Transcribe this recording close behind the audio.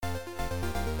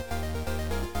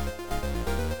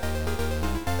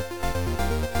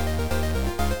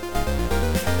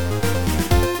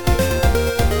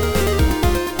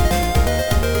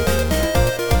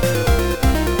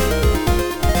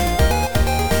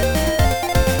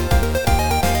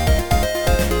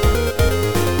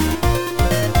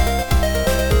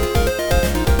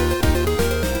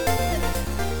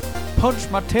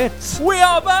touched my tits. We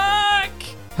are back!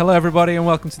 Hello, everybody, and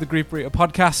welcome to the Grief Burrito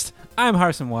podcast. I'm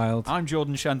Harrison Wild. I'm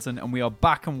Jordan Shenton, and we are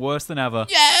back and worse than ever.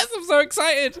 Yes, I'm so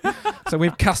excited. So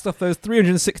we've cast off those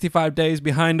 365 days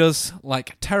behind us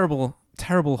like terrible,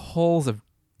 terrible halls of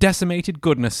decimated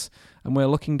goodness. And we're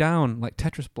looking down like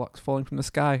Tetris blocks falling from the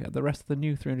sky at the rest of the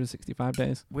new 365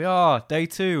 days. We are, day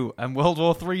 2, and World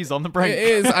War III's on the brink. It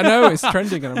is, I know, it's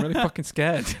trending, and I'm really fucking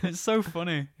scared. It's so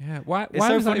funny. Yeah, why It's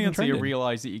so was that funny even until you trending?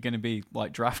 realise that you're going to be,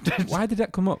 like, drafted. Why did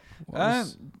that come up?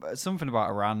 Something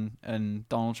about Iran and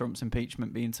Donald Trump's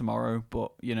impeachment being tomorrow,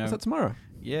 but, you know. Is that tomorrow?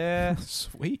 Yeah.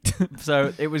 Sweet.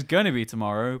 So it was going to be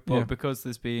tomorrow, but Yeah. because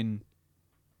there's been,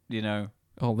 you know,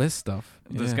 All this stuff.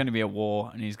 there's Yeah. going to be a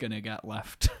war and he's going to get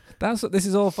left. This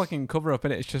is all fucking cover up,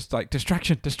 innit? It's just like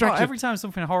distraction. Oh, every time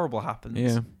something horrible happens,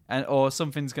 Yeah. or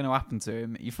something's going to happen to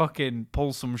him, you fucking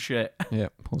pull some shit. Yeah,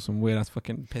 pull some weird ass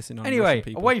fucking pissing on Anyway, Russian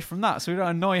people. away from that, so we don't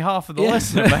annoy half of the Yeah.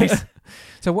 listener base.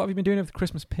 So what have you been doing over the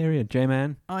Christmas period,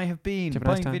 J-Man? I have been Did you have a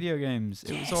nice playing time? video games.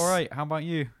 It Yes. was alright. How about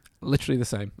you? Literally the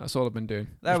same. That's all I've been doing.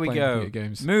 There Just we playing go. video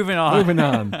games. Moving on. Moving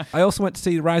on. I also went to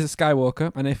see Rise of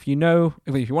Skywalker, and if you want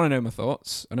to know my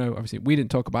thoughts, I know obviously we didn't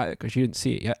talk about it because you didn't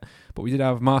see it yet, but we did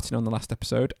have Martin on the last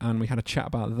episode, and we had a chat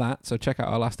about that. So check out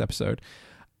our last episode.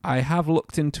 I have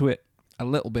looked into it a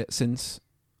little bit since,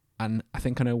 and I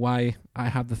think I know why I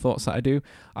have the thoughts that I do.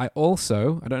 I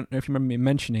don't know if you remember me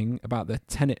mentioning about the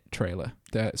Tenet trailer.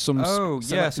 Some really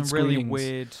screenings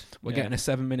weird. We're getting a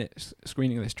 7-minute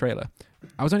screening of this trailer.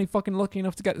 I was only fucking lucky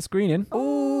enough to get the screening.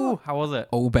 Ooh, how was it?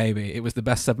 Oh, baby. It was the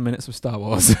best 7 minutes of Star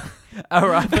Wars. Oh,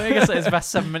 right. I think it's the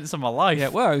best 7 minutes of my life. Yeah,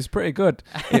 well, it was pretty good.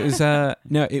 It was,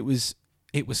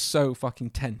 it was so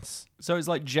fucking tense. So it's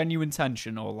like genuine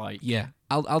tension or like... Yeah.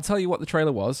 I'll tell you what the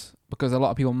trailer was, because a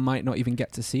lot of people might not even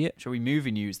get to see it. Shall we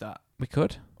movie news that? We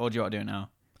could. Or do you want to do it now?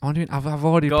 I've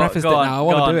already prefaced it now. I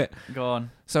want to do it. Go on.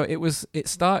 So it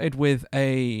started with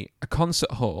a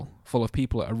concert hall full of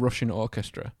people at a Russian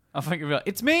orchestra. I think you're like,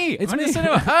 it's me! It's I'm in me. the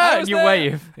cinema! I Ah, was and you there.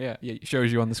 wave. Yeah, it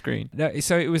shows you on the screen. No,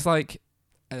 so it was like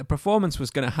a performance was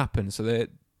going to happen. So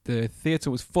the theatre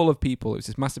was full of people. It was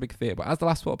this massive big theatre. But as the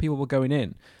last lot of people were going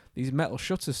in, these metal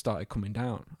shutters started coming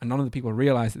down. And none of the people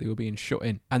realised that they were being shut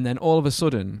in. And then all of a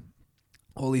sudden,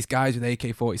 all these guys with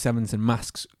AK-47s and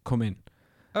masks come in.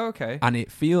 Oh, okay. And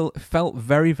it felt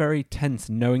very, very tense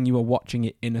knowing you were watching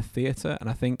it in a theatre. And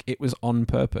I think it was on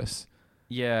purpose.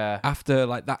 Yeah. After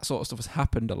like that sort of stuff has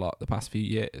happened a lot the past few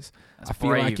years, That's I feel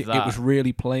brave, like it that. was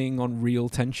really playing on real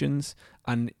tensions,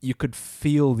 and you could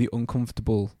feel the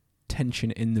uncomfortable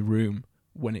tension in the room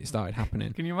when it started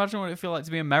happening. Can you imagine what it feel like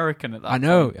to be American at that I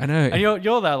know. And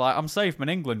you're there like, I'm safe, I'm in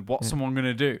England. What's someone going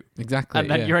to do? Exactly.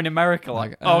 And then yeah. you're in America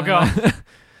like, oh, God.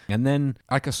 And then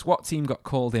like a SWAT team got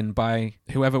called in by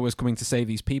whoever was coming to save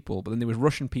these people, but then there was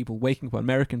Russian people waking up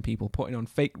American people, putting on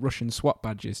fake Russian SWAT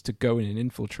badges to go in and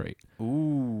infiltrate.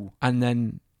 Ooh. And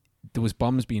then there was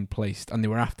bombs being placed, and they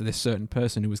were after this certain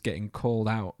person who was getting called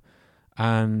out.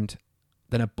 And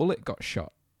then a bullet got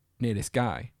shot near this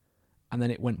guy, and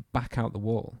then it went back out the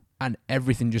wall, and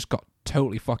everything just got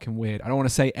totally fucking weird. I don't want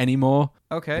to say any more.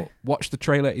 Okay. But watch the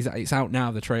trailer. It's out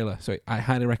now, the trailer. So I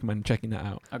highly recommend checking that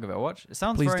out. I'll give it a watch. It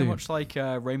sounds Please very do. much like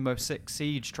a Rainbow Six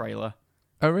Siege trailer.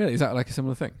 Oh, really? Is that like a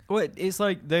similar thing? Well, it's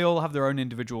like they all have their own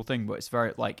individual thing, but it's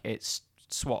very like it's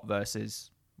SWAT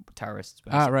versus terrorists.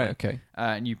 Basically. Ah, right. Okay.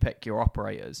 And you pick your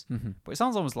operators. Mm-hmm. But it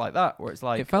sounds almost like that, where it's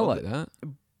like... It felt well, like that.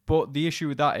 But the issue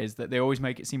with that is that they always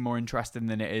make it seem more interesting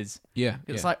than it is. Yeah.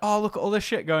 It's yeah. like, oh, look at all this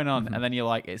shit going on. Mhm. And then you're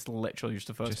like, it's literally just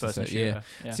a first-person shooter.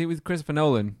 Yeah. See, with Christopher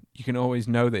Nolan, you can always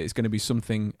know that it's going to be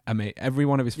something amazing. Every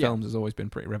one of his films has always been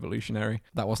pretty revolutionary.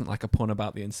 That wasn't like a pun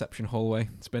about the Inception hallway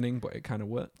spinning, but it kind of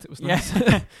worked. It was nice.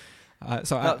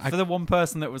 For the one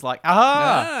person that was like,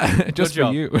 aha! Just Good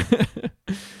for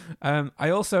you. I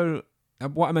also,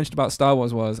 what I mentioned about Star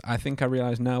Wars was, I think I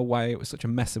realised now why it was such a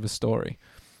mess of a story.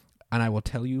 And I will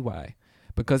tell you why.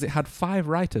 Because it had 5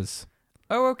 writers.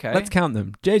 Oh, okay. Let's count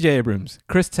them. J.J. Abrams,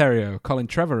 Chris Terrio, Colin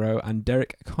Trevorrow, and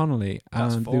Derek Connolly.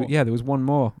 That's And 4. there was one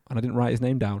more, and I didn't write his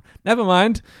name down. Never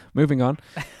mind. Moving on.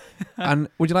 And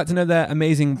would you like to know their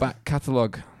amazing back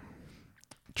catalogue?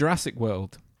 Jurassic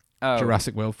World,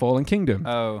 Jurassic World Fallen Kingdom,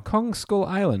 Kong Skull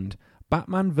Island,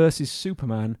 Batman vs.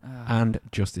 Superman, and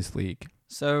Justice League.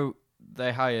 So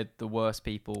they hired the worst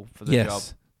people for the job.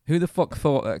 Who the fuck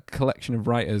thought a collection of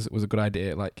writers was a good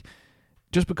idea? Like,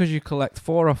 just because you collect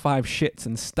 4 or 5 shits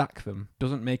and stack them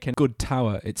doesn't make a good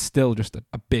tower. It's still just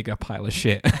a bigger pile of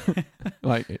shit.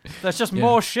 There's just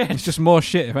more shit. It's just more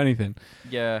shit, if anything.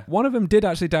 Yeah. One of them did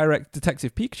actually direct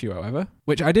Detective Pikachu, however,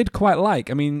 which I did quite like.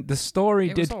 I mean, the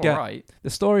story The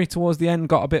story towards the end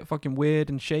got a bit fucking weird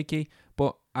and shaky,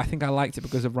 but I think I liked it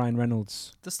because of Ryan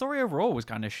Reynolds. The story overall was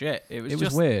kind of shit. It was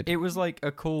just weird. It was like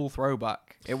a cool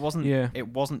throwback. It wasn't. Yeah. It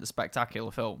wasn't a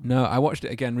spectacular film. No, I watched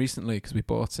it again recently because we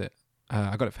bought it.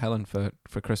 I got it for Helen for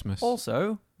Christmas.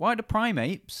 Also, why do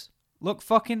primates look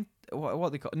fucking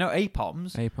what they call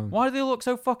apoms? Apom. Why do they look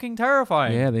so fucking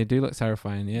terrifying? Yeah, they do look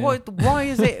terrifying. Yeah. Why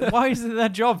is it their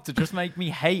job to just make me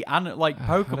hate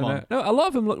Pokemon? No, a lot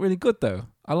of them look really good though.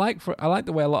 I like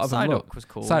the way a lot of them look. Psyduck was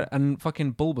cool. And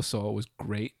fucking Bulbasaur was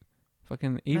great.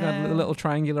 Fucking even had the little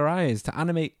triangular eyes. To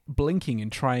animate blinking in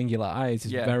triangular eyes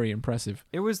is very impressive.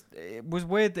 It was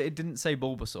weird that it didn't say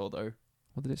Bulbasaur though.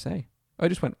 What did it say? Oh, it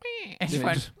just went. It just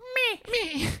went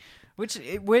me. Which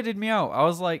it weirded me out. I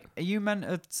was like, "Are you meant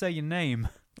to say your name?"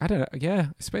 I don't know. Yeah,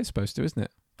 it's supposed to, isn't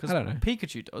it? Because I don't know.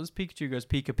 Pikachu does. Pikachu goes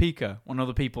Pika Pika when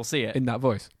other people see it. In that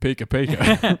voice, Pika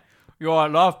Pika. You are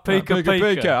love Pika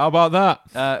Pika. How about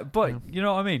that? But you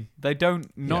know what I mean. They don't.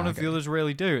 None of the others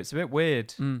really do. It's a bit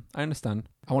weird. I understand.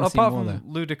 I want to see apart more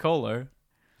from though. Ludicolo.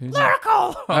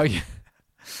 Ludicolo. Oh yeah.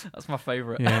 That's my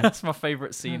favourite. Yeah. That's my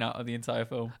favourite scene out of the entire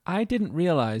film. I didn't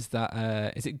realise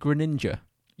that. Is it Greninja?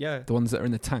 Yeah. The ones that are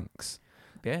in the tanks.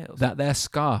 Yeah. That their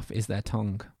scarf is their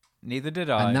tongue. Neither did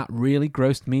I. And that really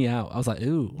grossed me out. I was like,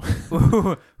 ooh.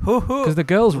 Because Because the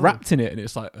girl's wrapped in it and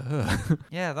it's like, ugh.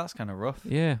 Yeah, that's kind of rough.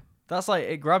 Yeah. That's like,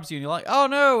 it grabs you and you're like, oh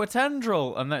no, a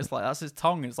tendril. And then it's like, that's his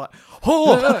tongue. And it's like,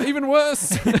 oh, Even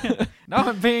worse. now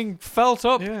I'm being felt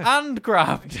up and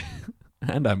grabbed.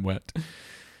 And I'm wet.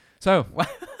 So,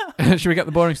 should we get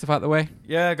the boring stuff out of the way?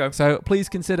 Yeah, go. So, please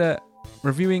consider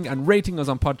reviewing and rating us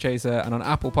on Podchaser and on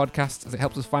Apple Podcasts as it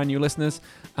helps us find new listeners.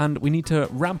 And we need to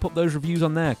ramp up those reviews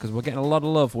on there because we're getting a lot of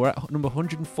love. We're at number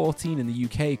 114 in the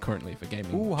UK currently for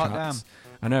gaming Ooh, hot charts.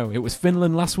 I know. It was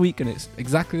Finland last week and it's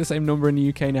exactly the same number in the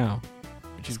UK now,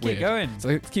 which is weird. Keep going. So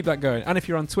let's keep that going. And if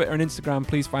you're on Twitter and Instagram,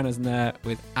 please find us in there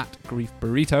with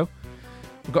 @GriefBurrito.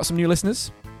 We've got some new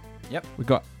listeners. Yep. We've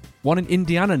got one in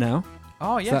Indiana now.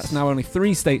 Oh, yes. So that's now only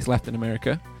 3 states left in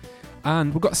America.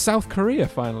 And we've got South Korea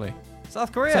finally.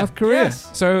 South Korea. South Korea. Yes.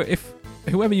 So if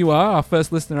whoever you are, our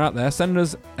first listener out there, send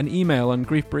us an email on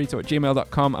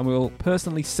griefburrito@gmail.com and we'll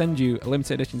personally send you a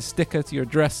limited edition sticker to your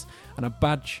address and a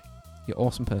badge. You're an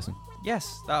awesome person.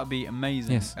 Yes, that would be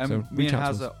amazing. Yes, so me reach and out to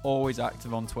Haz are always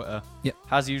active on Twitter. Yep.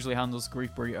 Haz usually handles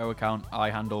Grief Burrito account. I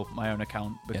handle my own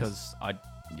account because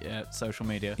social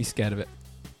media. He's scared of it.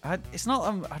 It's not.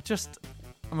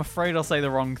 I'm afraid I'll say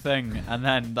the wrong thing, and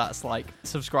then that's like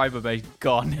subscriber base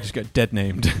gone. Just get dead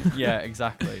named. Yeah,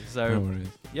 exactly. So No worries.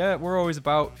 yeah, we're always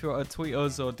about. If you want to tweet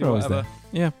us or do We're always whatever.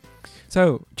 there. Yeah.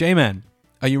 So, J-Man,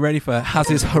 are you ready for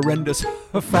Haz's horrendous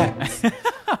effects?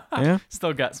 Yeah?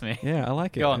 Still gets me. Yeah, I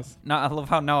like it. Go on. Now, I love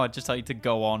how now I just tell you to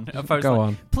go on. If I was Go like,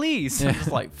 on. please. Yeah. I'm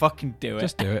just like, fucking do it.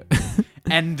 Just do it.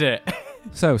 End it.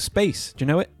 So, space. Do you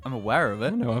know it? I'm aware of I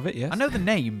it. know of it, yes. I know the I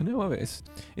name. know of it.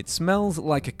 It smells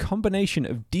like a combination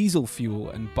of diesel fuel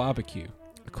and barbecue,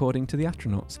 according to the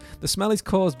astronauts. The smell is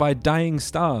caused by dying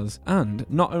stars. And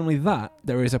not only that,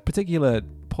 there is a particular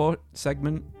port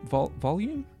segment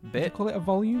volume? Would you Bit. call it a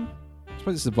volume? I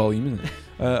suppose it's a volume, isn't it?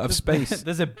 Of space.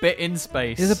 There's a bit in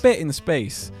space. There's a bit in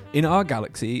space in our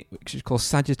galaxy, which is called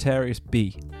Sagittarius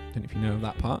B. Don't know if you know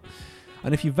that part.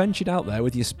 And if you ventured out there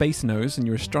with your space nose and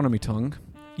your astronomy tongue,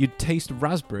 you'd taste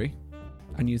raspberry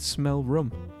and you'd smell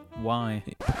rum. Why?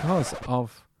 Because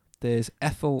of there's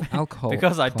ethyl alcohol.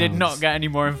 Because I did not clouds. get any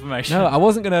more information. No, I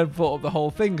wasn't going to put up the whole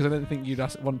thing because I didn't think you'd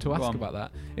want to Go ask on. about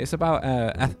that. It's about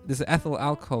there's ethyl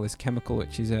alcohol, this chemical,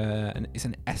 which is it's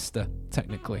an ester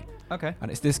technically, Okay. and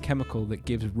it's this chemical that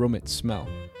gives rum its smell,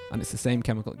 and it's the same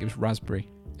chemical that gives raspberry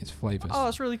its flavors. Oh,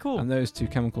 that's really cool. And those two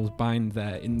chemicals bind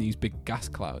there in these big gas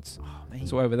clouds. Oh, mate.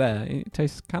 So over there, it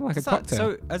tastes kind of like a cocktail.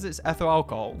 So as it's ethyl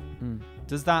alcohol, Mm.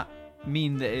 does that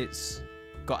mean that it's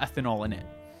got ethanol in it?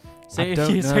 So I if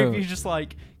don't you, so know. if you just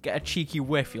like get a cheeky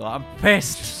whiff, you're like, I'm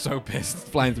pissed. So pissed,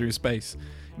 flying through space.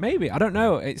 Maybe, I don't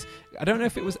know. I don't know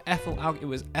if it was ethyl. It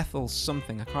was ethyl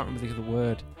something. I can't remember the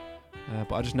word,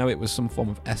 but I just know it was some form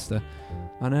of ester.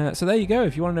 And so there you go.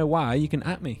 If you want to know why, you can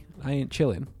at me. I ain't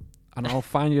chilling, and I'll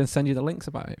find you and send you the links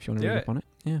about it if you want to Do read it. up on it.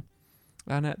 Yeah.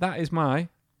 And that is my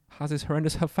Haz's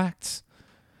horrendous facts.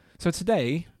 So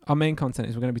today, our main content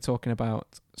is we're going to be talking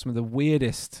about some of the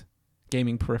weirdest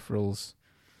gaming peripherals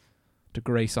to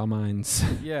grace our minds.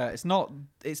 Yeah, it's not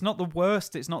the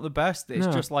worst, it's not the best, it's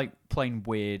No. just like plain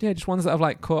weird. Yeah, just ones that have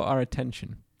like caught our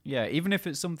attention. Yeah, even if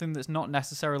it's something that's not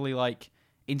necessarily like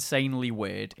insanely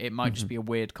weird, it might just be a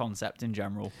weird concept in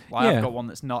general. Like Yeah. I've got one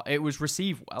that's not, it was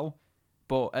received well,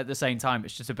 but at the same time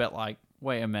it's just a bit like,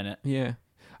 wait a minute. Yeah.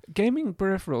 Gaming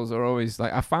peripherals are always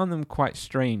like, I found them quite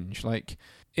strange. Like,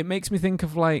 it makes me think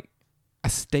of like a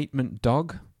statement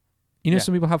dog. You know, Yeah.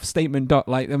 some people have statement dot,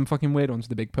 like them fucking weird ones with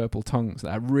the big purple tongues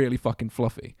that are really fucking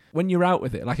fluffy. When you're out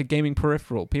with it, like a gaming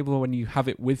peripheral, people, when you have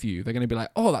it with you, they're going to be like,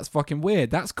 oh, that's fucking weird.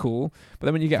 That's cool. But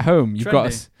then when you get home, you've got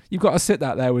to sit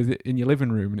that there with it in your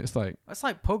living room, and it's like, It's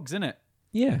like pugs, isn't it?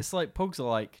 yeah. It's like pugs are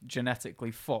like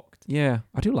genetically fucked. Yeah.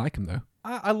 I do like them, though.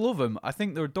 I love them. I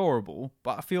think they're adorable,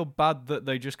 but I feel bad that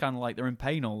they just kind of like they're in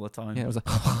pain all the time. Yeah, it was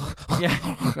like,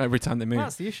 Yeah. every time they move.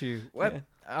 That's the issue. Well, Yeah.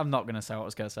 I'm not going to say what I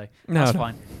was going to say. No, That's no.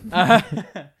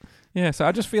 fine. Yeah, so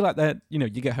I just feel like that, you know,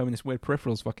 you get home and this weird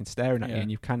peripheral's fucking staring at you, Yeah.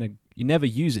 and you never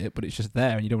use it, but it's just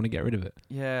there and you don't want to get rid of it.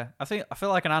 Yeah, I feel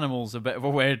like an animal's a bit of a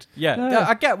weird. Yeah, No.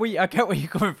 I get where you're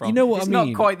coming from. You know what it's I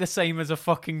mean? not quite the same as a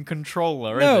fucking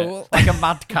controller, No, is it? well- Like a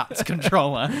Mad Cat's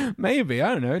controller. Maybe, I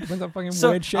don't know. It depends on fucking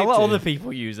So weird a shape. lot of other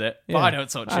people use it, but Yeah. I don't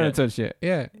touch I it. don't touch it.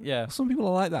 Yeah. Yeah, Some people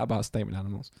are like that about statement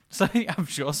animals. so I'm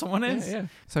sure someone is. Yeah.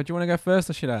 So do you want to go first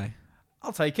or should I?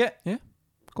 I'll take it.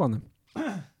 Go on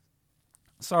then.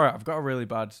 Sorry, I've got a really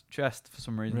bad chest for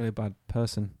some reason. Really bad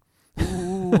person.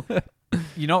 Ooh,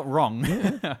 you're not wrong.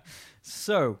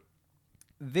 So,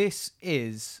 this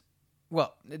is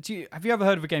have you ever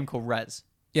heard of a game called Rez?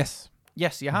 Yes.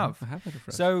 Yes, you have. I have heard of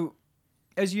Fred. So,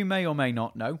 as you may or may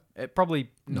not know, probably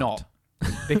Not.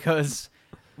 not, because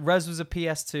Rez was a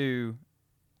PS2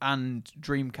 and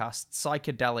Dreamcast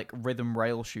psychedelic rhythm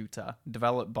rail shooter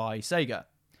developed by Sega,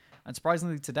 and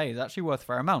surprisingly today is actually worth a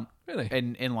fair amount. Really?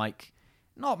 In like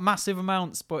not massive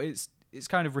amounts, but it's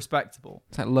kind of respectable.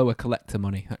 It's like lower collector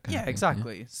money. That kind Yeah, of thing,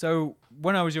 exactly. So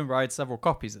when I was younger, I had several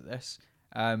copies of this,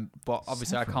 but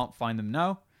obviously I Several? can't find them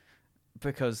now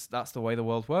because that's the way the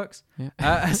world works. Yeah.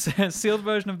 A sealed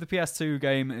version of the PS2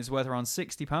 game is worth around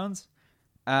 £60,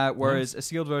 whereas a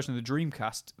sealed version of the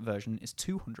Dreamcast version is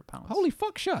 £200. Holy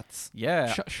fuck, shots.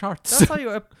 Yeah. Sharts. Did I tell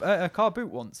you a car boot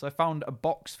once? I found a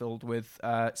box filled with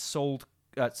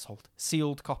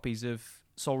sealed copies of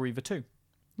Soul Reaver 2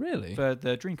 Really? for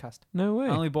the Dreamcast. No way. I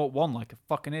only bought one like a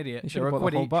fucking idiot. You They should were have a bought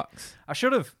quid the whole each. box. I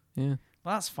should have. Yeah.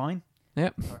 Well, that's fine.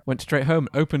 Yep. Went straight home,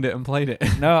 opened it and played it.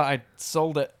 No, I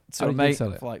sold it to Oh, a you did mate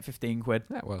sell it? for like 15 quid.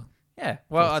 Yeah, well. Yeah.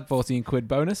 Well, 14 quid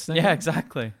bonus. then. yeah,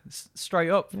 exactly. Straight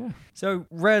up. Yeah. So,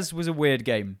 Rez was a weird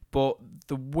game, but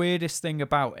the weirdest thing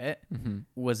about it Mm-hmm.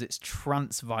 was its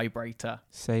trance vibrator.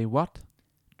 Say what?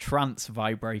 Trance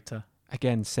vibrator.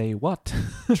 Again, say what?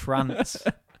 Trance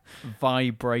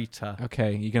vibrator.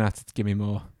 Okay, you're going to have to give me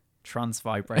more. Trance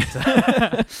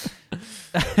vibrator.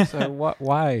 So what?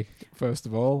 Why, first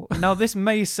of all? Now, this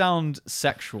may sound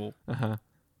sexual Uh-huh.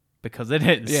 because it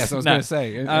is. Yes, I was No. going to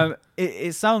say.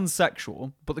 It sounds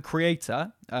sexual, but the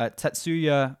creator,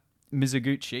 Tetsuya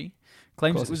Mizuguchi,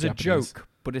 claims course it was it's a Japanese. joke,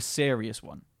 but a serious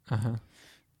one.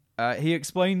 Uh-huh. He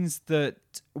explains that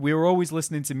we were always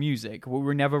listening to music, but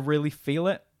we never really feel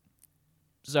it.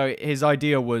 So his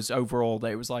idea was overall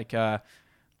that it was like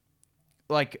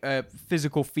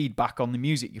physical feedback on the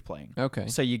music you're playing. Okay.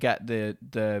 So you get the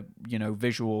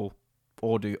visual,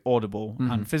 audible,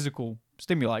 Mhm. and physical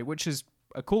stimuli, which is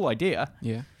a cool idea.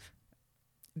 Yeah.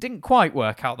 Didn't quite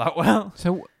work out that well.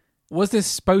 So was this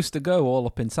supposed to go all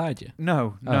up inside you?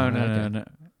 No.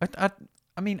 okay.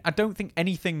 I mean, I don't think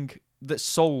anything that's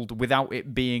sold without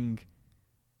it being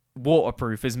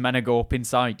waterproof is meant to go up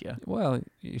inside you. Well, it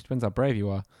depends how brave you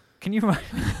are. Can you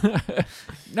imagine?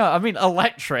 No, I mean,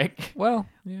 electric. Well,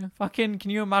 yeah. Fucking, can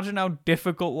you imagine how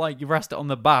difficult, like, you rest it on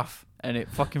the bath and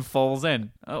it fucking falls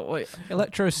in? Oh, wait.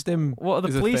 Electrostim. What are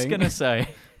is the a police thing. going to say?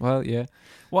 Well, yeah.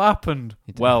 What happened?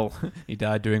 He died. Well, He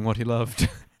died doing what he loved.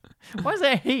 why is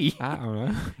it he? I don't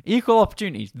know. Equal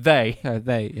opportunities. They.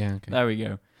 They, yeah, okay. There we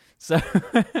go. So,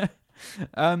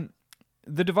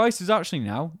 the device is actually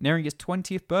now nearing its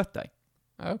 20th birthday.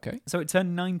 Okay. So it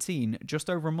turned 19 just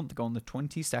over a month ago on the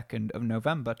 22nd of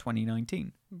November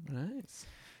 2019. Nice.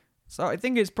 So I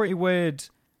think it's pretty weird,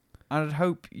 and I'd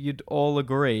hope you'd all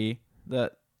agree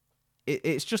that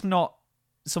it's just not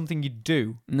something you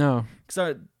do. No.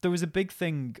 So there was a big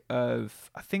thing of,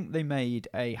 I think they made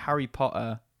a Harry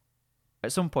Potter,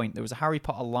 at some point there was a Harry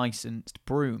Potter licensed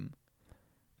broom,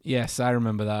 Yes, I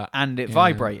remember that. and it Yeah.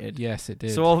 vibrated. Yes, it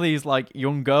did. So all these like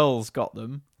young girls got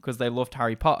them because they loved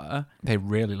Harry Potter, They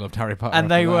really loved Harry Potter. and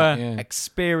they after were that, yeah.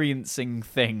 experiencing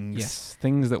things. Yes,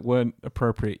 things that weren't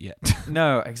appropriate yet.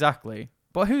 No, exactly.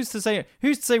 But who's to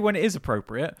say when it is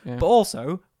appropriate? Yeah. But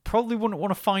also probably wouldn't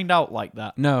want to find out like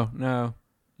that. No.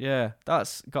 Yeah,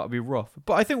 that's got to be rough.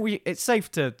 But I think it's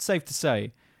safe to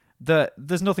say that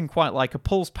there's nothing quite like a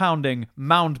pulse pounding,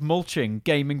 mound mulching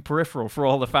gaming peripheral for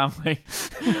all the family.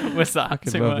 Was that I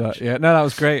could too love much? that. Yeah, no, that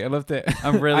was great. I loved it.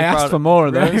 I'm really I proud asked for more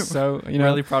of really- those, so you know.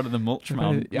 really proud of the mulch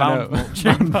mound. Yeah, I Mound know. mulching.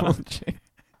 Mound mulching.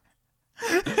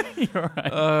 You're right.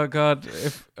 Oh God!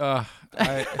 If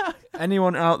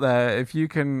anyone out there, if you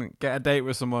can get a date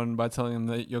with someone by telling them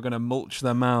that you're going to mulch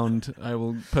their mound, I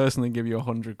will personally give you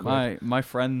 100 quid. My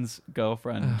friend's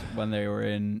girlfriend, when they were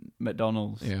in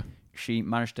McDonald's, Yeah. she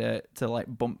managed to like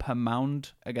bump her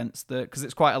mound against because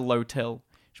it's quite a low till.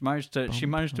 She managed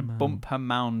to bump her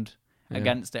mound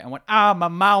against it and went, my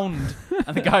mound.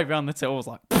 And the guy behind the till was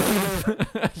like,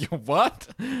 You what?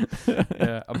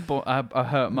 yeah, I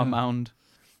hurt my mound.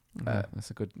 That's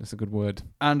a good word.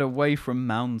 And away from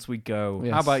mounds we go.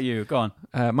 Yes. How about you? Go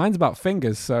on. Mine's about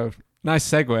fingers, so nice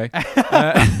segue.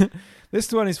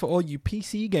 This one is for all you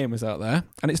PC gamers out there,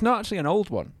 and it's not actually an old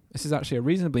one. This is actually a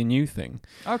reasonably new thing.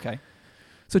 Okay.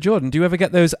 So Jordan, do you ever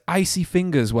get those icy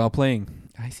fingers while playing?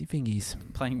 Icy fingies.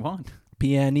 Playing what?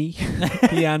 Piano.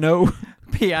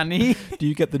 Piano. Do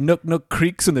you get the nuck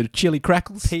creaks and the chili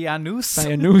crackles? Pianus.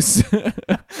 Pianus.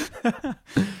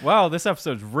 Wow, this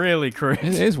episode's really crude.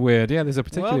 It is weird. Yeah, there's a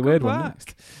particularly weird one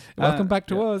next. Welcome back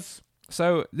to us.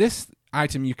 So this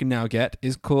item you can now get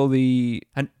is called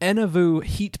an Enavu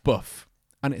heat buff,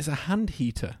 and it's a hand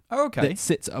heater Okay. that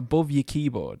sits above your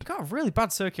keyboard. You've got a really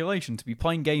bad circulation to be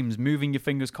playing games, moving your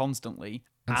fingers constantly.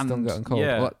 And still getting cold.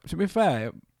 Yeah. Well, to be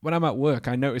fair, when I'm at work,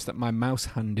 I notice that my mouse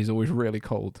hand is always really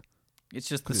cold. It's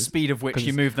just the 'Cause speed of which 'cause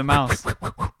you move the mouse.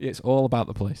 It's all about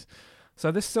the place. So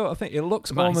this sort of thing, it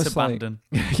looks Mice almost abandon.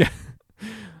 like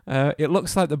it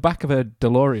looks like the back of a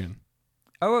DeLorean.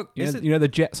 Oh, You know the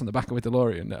jets on the back of a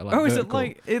DeLorean that are like is it vertical?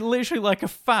 like literally like a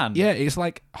fan? Yeah, it's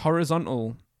like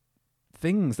horizontal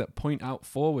things that point out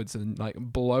forwards and like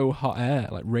blow hot air,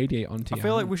 like radiate onto I your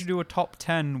feel like hand. we should do a top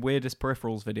 10 weirdest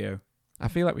peripherals video. I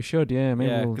feel like we should, yeah.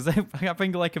 Maybe Yeah, we'll... because I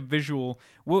think like a visual.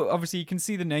 Well, obviously you can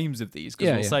see the names of these because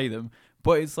Yeah, we'll yeah. say them,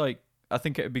 but it's like I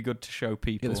think it would be good to show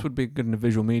people. Yeah, this would be good in a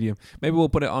visual medium. Maybe we'll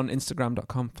put it on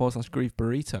Instagram.com/Grief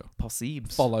Burrito.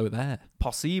 Possibles. Follow there.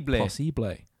 Possible.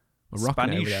 Possible. We're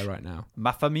rocking it over Spanish. there right now.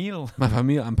 Ma famille. My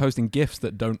family, I'm posting GIFs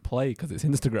that don't play because it's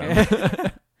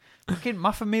Instagram. Fucking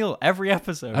ma famille every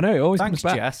episode. I know, it always Thanks,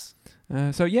 comes back.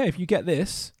 Jess. So yeah, if you get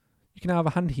this, you can have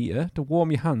a hand heater to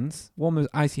warm your hands, warm those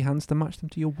icy hands to match them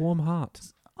to your warm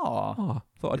heart. Aw. Oh,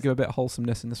 thought I'd give a bit of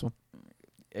wholesomeness in this one.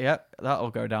 Yep,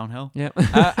 that'll go downhill. Yeah.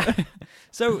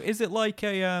 So is it like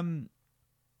an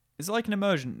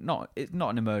immersion? It's not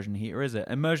an immersion heater, is it?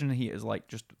 Immersion heater is like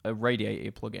just a radiator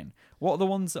you plug in. What are the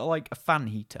ones that are like a fan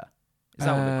heater? Is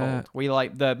that what they're called? We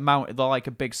like they're like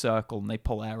a big circle and they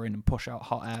pull air in and push out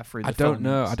hot air through the I don't know.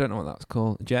 filaments. I don't know what that's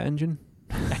called. A jet engine?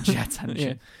 A jet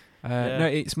engine. Yeah. No,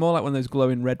 it's more like one of those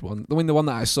glowing red ones. The one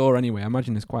that I saw anyway. I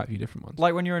imagine there's quite a few different ones.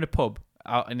 Like when you're in a pub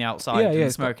out in the outside in the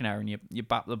it's smoking area and you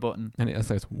bap the button. and it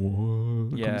says, whoa,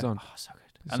 it Yeah. comes on. Oh, so good.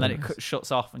 It's And so then it nice.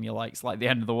 shuts off and you're like, it's like the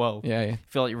end of the world. Yeah. You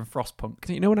feel like you're in Frostpunk.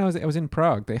 You know, when I was in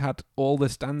Prague, they had all the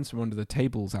stands from under the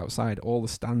tables outside. All the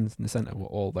stands in the centre were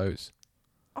all those.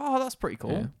 Oh, that's pretty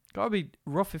cool. Yeah. Gotta be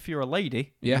rough if you're a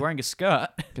lady. Yeah. You're wearing a skirt.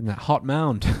 Getting that hot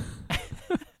mound.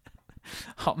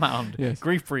 Hot Mound. Yes.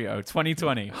 Grief Burrito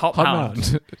 2020. Hot Hot Mound.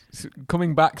 mound.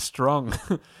 Coming back strong.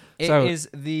 It So- is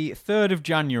the 3rd of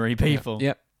January, people.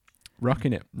 Yep.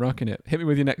 Rocking it. Hit me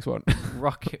with your next one.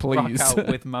 Rock Please. out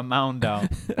with my mound out.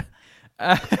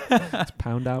 Let's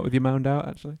pound out with your mound out,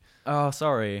 actually. Oh,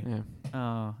 sorry. Yeah.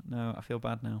 Oh, no, I feel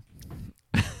bad now.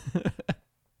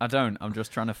 I don't. I'm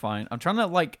just trying to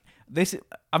like this.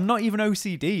 I'm not even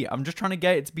OCD. I'm just trying to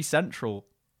get it to be central.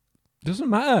 Doesn't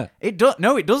matter.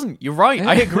 No, it doesn't. You're right.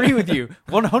 I agree with you.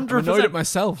 100%. I'm annoyed at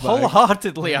myself.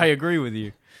 Wholeheartedly, I agree with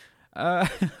you.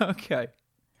 Okay.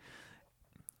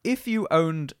 If you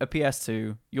owned a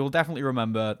PS2, you'll definitely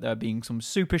remember there being some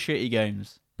super shitty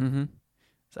games. Mm-hmm.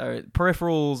 So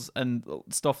peripherals and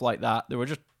stuff like that, they were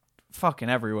just fucking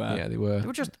everywhere. Yeah, they were. They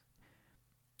were just...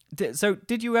 So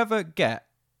did you ever get...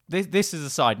 This is a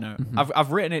side note. Mhm.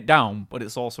 I've written it down, but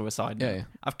it's also a side note. Yeah.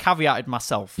 I've caveated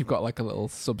myself. You've got like a little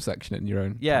subsection in your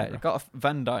own. Yeah, paragraph. got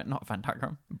a not Venn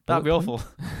diagram. That'd be Bullet awful.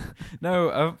 No,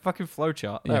 a fucking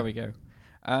flowchart. There Yeah. we go.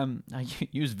 I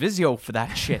use Visio for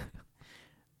that shit.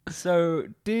 So,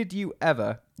 did you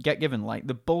ever get given like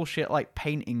the bullshit like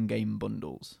painting game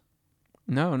bundles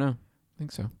No, I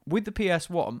think so. with the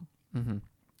PS1? Mm-hmm.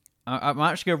 I'm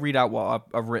actually gonna read out what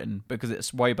I've written because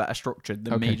it's way better structured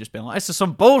than me Okay. just being like, "This is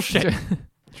some bullshit."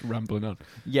 Just rambling on.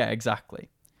 Yeah, exactly.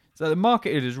 So they're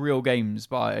marketed as real games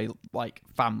by like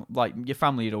your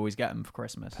family would always get them for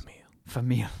Christmas. For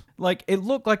meal. Like it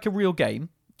looked like a real game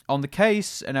on the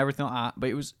case and everything like that,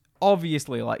 but it was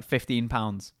obviously like £15.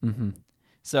 Mm-hmm.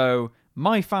 So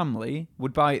my family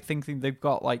would buy it thinking they've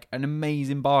got like an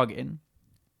amazing bargain,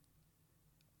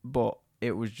 but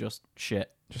it was just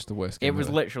shit. Just the worst game It was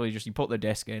ever. literally just you put the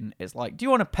disc in. It's like, do you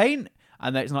want to paint?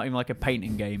 And then it's not even like a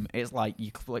painting game. It's like you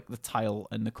click the tile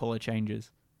and the color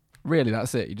changes. Really,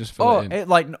 that's it. You just fill it in. It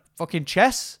like fucking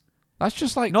chess, That's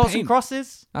just like noughts and paint.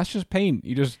 crosses. That's just paint.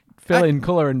 You just fill in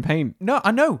color and paint. No,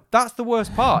 I know. That's the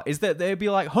worst part. Is that there'd be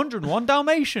like 101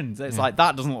 Dalmatians. It's like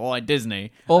that doesn't look like Disney.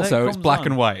 And Also, then it it's comes black on.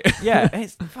 and white. Yeah,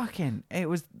 it's fucking. It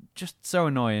was just so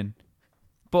annoying.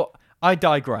 But I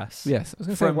digress. Yes, I was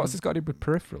going to say, From- what's this got to do with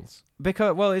peripherals?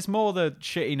 Because it's more the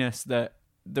shittiness that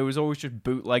there was always just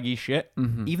bootleggy shit.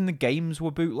 Mm-hmm. Even the games were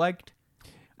bootlegged.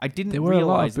 I didn't There were a lot of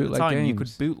realize at the bootleg time you could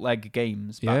games. bootleg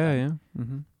games. Back Yeah, then. yeah.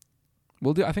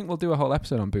 Mm-hmm. I think we'll do a whole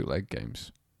episode on bootleg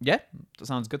games. Yeah, that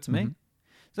sounds good to me. Mhm.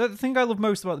 So the thing I love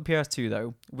most about the PS2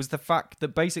 though was the fact that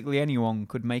basically anyone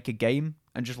could make a game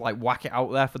and just like whack it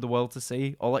out there for the world to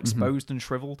see, all exposed and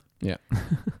shriveled. Yeah.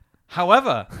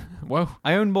 However, Whoa.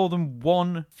 I own more than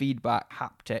one feedback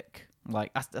haptic,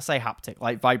 like I say haptic,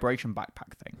 like vibration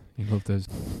backpack thing. You love those.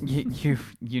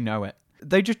 You know it.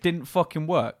 They just didn't fucking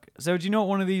work. So do you know what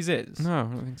one of these is? No, I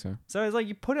don't think so. So it's like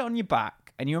you put it on your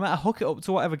back and you were meant to hook it up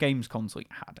to whatever games console you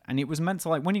had, and it was meant to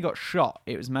like when you got shot,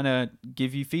 it was meant to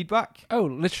give you feedback. Oh,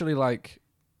 literally like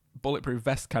bulletproof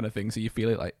vest kind of thing, so you feel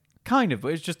it like... Kind of, but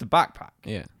it's just a backpack.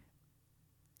 Yeah.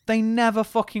 They never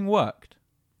fucking worked.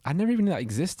 I never even knew that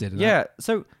existed. Yeah,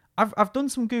 so I've done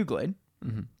some Googling.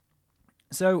 Mm-hmm.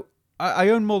 So I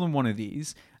own more than one of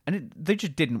these, and they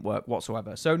just didn't work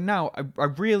whatsoever. So now I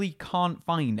really can't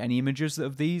find any images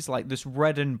of these, like this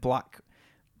red and black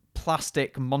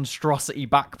plastic monstrosity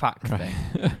backpack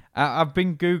thing. I've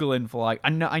been Googling for like,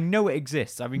 I know it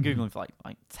exists. I've been Googling for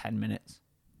like 10 minutes.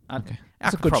 Okay. I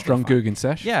That's a could good, probably strong find- Googling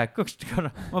sesh. Yeah, good. I'm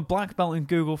a black belt in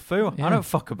Google foo. Yeah. I don't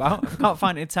fuck about. I can't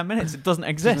find it in 10 minutes. It doesn't Doesn't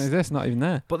exist. exist, not even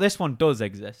there. But this one does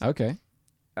exist. Okay.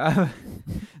 So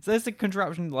there's a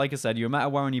contraption, like I said, you were meant to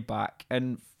wear on your back,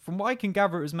 and from what I can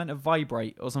gather, it was meant to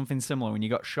vibrate or something similar when you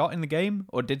got shot in the game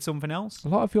or did something else. A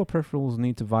lot of your peripherals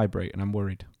need to vibrate, and I'm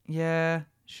worried. Yeah,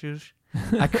 shush.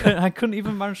 I couldn't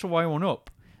even manage to wire one up.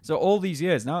 So all these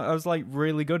years now, I was like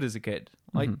really good as a kid.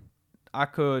 Like Mhm. I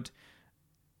could.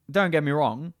 Don't get me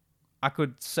wrong. I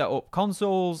could set up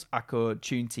consoles. I could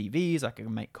tune TVs. I could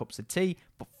make cups of tea.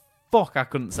 But fuck, I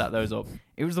couldn't set those up.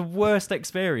 It was the worst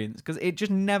experience because it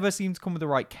just never seemed to come with the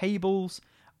right cables.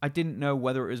 I didn't know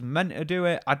whether it was meant to do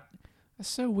it. That's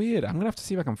so weird. I'm going to have to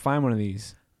see if I can find one of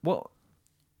these. Well,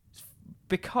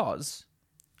 because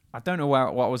I don't know what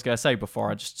I was going to say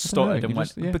before I just I don't know, stuttered and you went,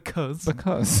 just- yeah. because.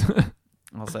 Because.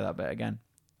 I'll say that bit again.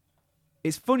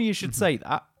 It's funny you should say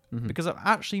that Mhm. because I've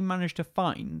actually managed to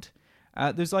find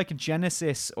there's like a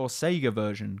Genesis or Sega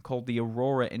version called the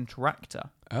Aurora Interactor.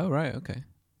 Oh, right. Okay.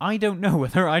 I don't know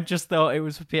whether I just thought it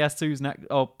was for PS2s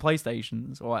or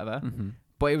PlayStations or whatever, Mm-hmm.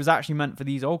 but it was actually meant for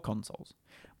these old consoles.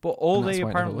 But all And that's they why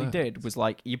it never apparently worked. did was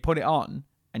like you put it on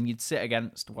and you'd sit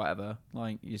against whatever,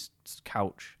 like your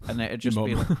couch, and it'd just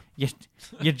be Mum. like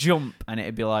you jump and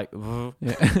it'd be like, "Ugh."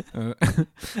 Yeah.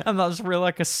 And that's really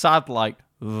like a sad like,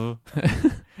 "Ugh."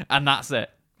 And that's it.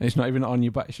 It's not even on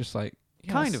your back. It's just like...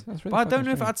 yeah, Kind that's- of. that's really But I don't fucking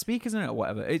know if it strange. had speakers in it or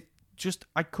whatever. It just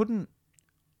I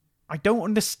don't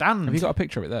understand. Have you got a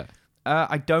picture of it there?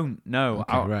 I don't know.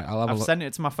 Okay, right. I'll have a I've look. sent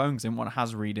it to my phone because I didn't want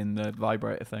has reading the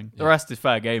vibrator thing. The Yeah. rest is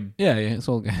fair game. Yeah, it's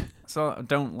all good. So I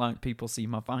don't like people see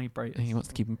my vibrators He wants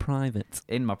to keep them private.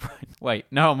 in my brain. Wait,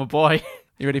 no, I'm a boy.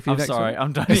 You ready for your I'm next sorry. one?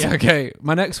 I'm done. It's Yeah. okay.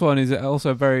 My next one is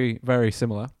also very, very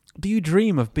similar. Do you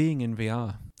dream of being in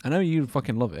VR? I know you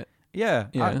fucking love it. Yeah.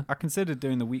 Yeah. I considered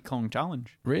doing the week-long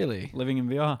challenge, Really? living in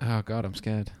VR. Oh, God, I'm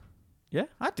scared. Yeah,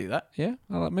 I'd do that. Yeah?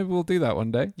 Maybe we'll do that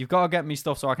one day. You've got to get me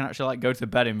stuff so I can actually like go to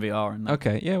bed in VR and that.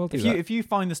 Okay, yeah, we'll do If that. you you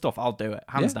find the stuff, I'll do it.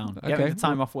 Hands Yeah, down. Get me okay. the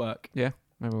time off work. Maybe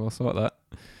we'll sort that.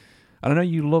 And I know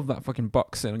you love that fucking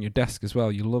box sitting on your desk as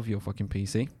well. You love your fucking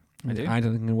PC. I do.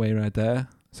 Idling away right there.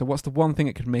 So what's the one thing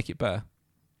that could make it better?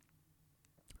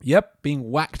 Yep,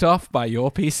 being whacked off by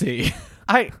your PC.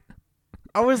 I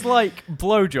was like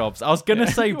blowjobs. I was gonna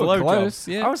say you were blowjobs. close,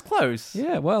 yeah. I was close.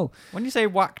 Yeah, well, When you say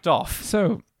whacked off,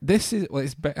 so this is, well,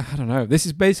 I don't know. This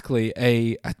is basically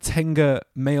a Tenga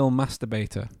male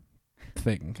masturbator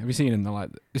thing. Have you seen in the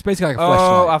like? It's basically like a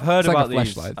fleshlight. I've heard It's like about a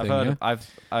these. fleshlight I've thing, heard. yeah?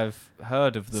 I've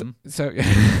heard of them. So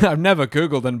I've never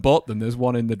Googled and bought them. There's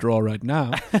one in the drawer right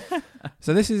now.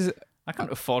 So this is I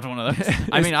can't afford one of those.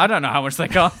 I mean, I don't know how much they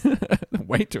cost.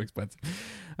 way too expensive.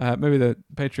 Maybe the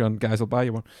Patreon guys will buy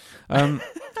you one.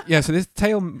 Yeah, so this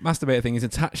tail masturbator thing is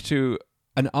attached to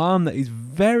an arm that is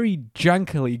very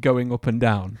jankily going up and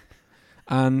down.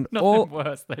 And Nothing all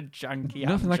worse than janky.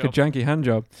 nothing like handjob. a janky hand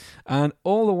job. And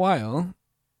all the while,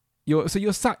 you're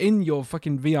sat in your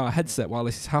fucking VR headset while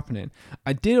this is happening.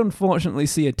 I did unfortunately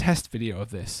see a test video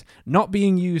of this not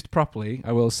being used properly.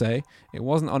 I will say it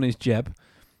wasn't on his jeb;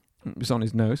 it was on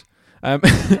his nose. No,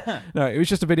 it was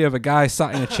just a video of a guy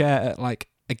sat in a chair at like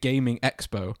a gaming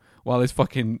expo while his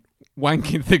fucking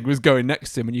wanking thing was going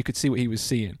next to him, and you could see what he was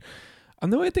seeing.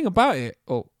 And the weird thing about it,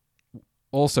 or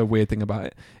also weird thing about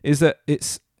it, is that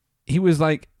it was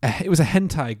a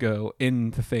hentai girl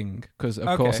in the thing, because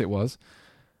of course it was.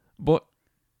 But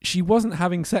she wasn't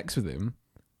having sex with him.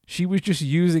 She was just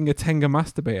using a Tenga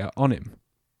masturbator on him.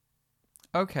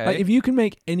 Okay. Like, if you can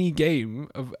make any game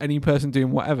of any person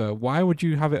doing whatever, why would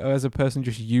you have it as a person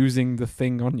just using the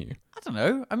thing on you? I don't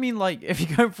know. I mean, like, if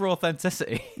you're going for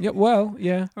authenticity. Yeah, well,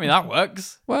 yeah. I mean, that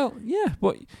works. Well, yeah,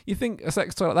 but you think a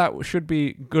sex toy like that should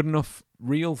be good enough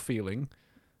real feeling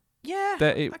Yeah.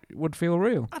 that it would feel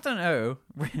real. I don't know.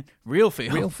 Real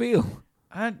feel. Real feel.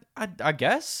 I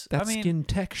guess. That I mean, skin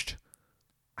text.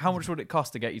 how much would it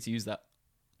cost to get you to use that?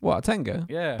 What, a Tenga?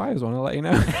 Yeah. Buy us one, I'll let you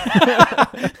know.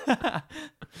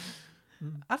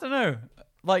 I don't know.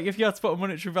 Like, if you had to put a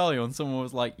monetary value on someone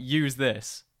was like, use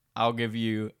this, I'll give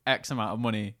you X amount of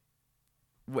money.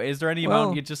 Is there any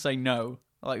amount you'd just say no?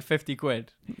 Like 50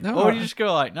 quid? No. Or would you just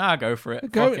go like, nah, go for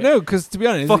it. Go, Fuck it. no, because to be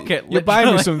honest, Fuck it, you're buying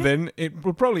me literally. something, it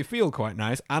would probably feel quite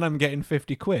nice, and I'm getting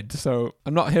 50 quid, so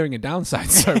I'm not hearing a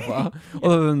downside so far,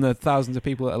 other than the thousands of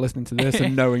people that are listening to this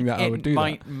and knowing that I would do It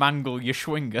might mangle your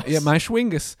schwingus. that. Yeah, my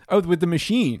Schwingus. Oh, with the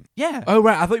machine. Yeah. Oh,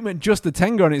 right, I thought you meant just the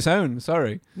Tenga on its own,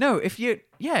 sorry. No, if you...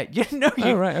 Yeah, you know...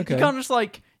 Oh, right, okay. You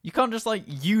can't just like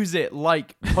use it,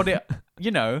 like, put it...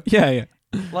 You know... Yeah.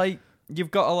 Like... You've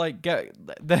got to like get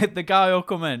the guy will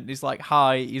come in. He's like,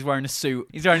 "Hi." He's wearing a suit.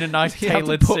 He's wearing a nice You have to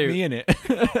tailored put suit. me in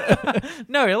it.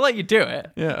 No, he'll let you do it.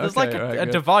 Yeah, There's okay, like right, a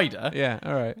good. divider. Yeah,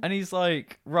 all right. And he's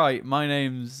like, "Right, my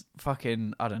name's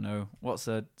fucking I don't know what's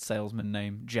a salesman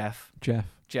name. Jeff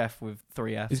with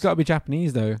 3 Fs. He's got to be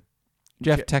Japanese, though.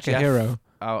 Jeff Takahiro.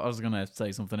 Oh, I was gonna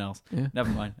say something else. Yeah.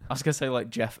 Never mind. I was gonna say like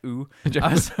Jeff Ooh.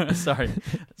 Jeff-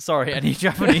 Sorry, any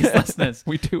Japanese listeners?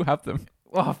 We do have them.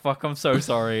 Oh fuck, I'm so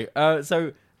sorry.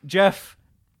 So Jeff,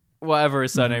 whatever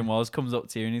his surname was, comes up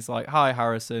to you and he's like, "Hi,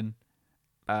 Harrison.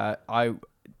 I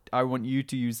want you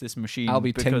to use this machine. I'll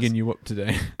be because-" tinging you up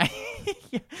today.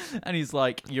 And he's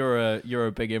like, "You're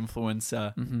a big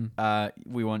influencer.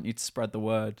 We want you to spread the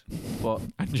word, but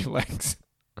And your legs.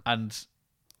 and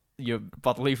your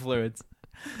bodily fluids."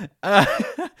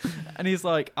 And he's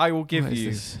like, "I will give What is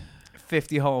you this?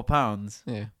 50 whole pounds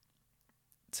Yeah.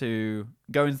 to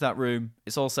go into that room.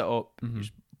 It's all set up. Mhm.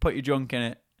 Just put your junk in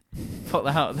it. Put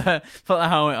the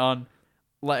helmet on.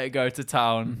 Let it go to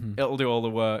town. Mhm. It'll do all the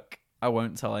work. I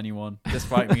won't tell anyone,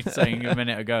 despite me saying a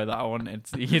minute ago that I wanted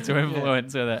you to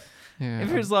influence with it. Yeah.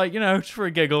 If it was like, just for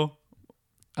a giggle.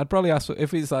 I'd probably ask for,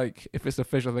 if it's an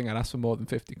official thing, I'd ask for more than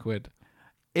 50 quid.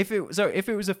 If it was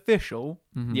official,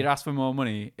 Mhm. you'd ask for more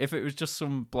money. If it was just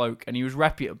some bloke and he was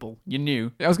reputable, you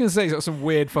knew. I was going to say, he's got some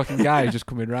weird fucking guy just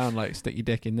coming around, like, stick your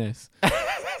dick in this.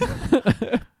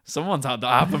 Someone's had that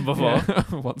happen before. Yeah.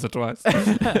 Once or twice.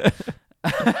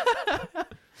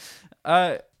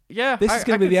 Yeah. This is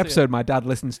going to be the episode my dad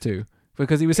listens to.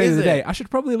 Because he was saying Is the other day, it? I should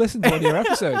probably listen to one of your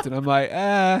episodes. And I'm like,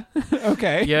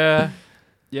 okay. Yeah.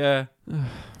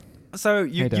 So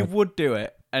Hey, you Dad. would do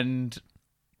it, and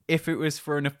if it was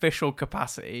for an official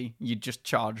capacity, you'd just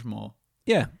charge more.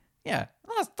 Yeah. Yeah,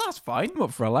 that's fine. I'm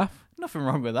up for a laugh. Nothing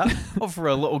wrong with that. Or for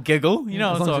a little giggle, you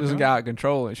know as what long I'm as it doesn't talking get about. out of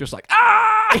control. It's just like,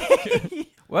 ah!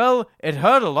 Well, it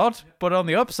hurt a lot, but on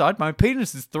the upside, my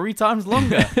penis is 3 times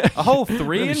longer. A whole 3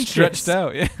 Really inches. stretched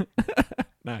out, yeah.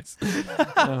 Nice.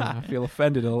 I feel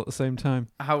offended all at the same time.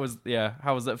 How was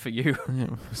that for you? Yeah,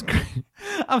 it was great.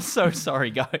 I'm so sorry,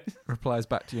 guys. Replies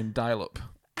back to you in dial-up.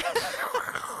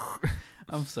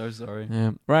 I'm so sorry.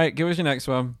 Yeah. Right, give us your next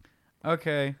one.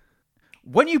 Okay.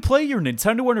 When you play your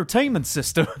Nintendo Entertainment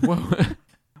System... Whoa.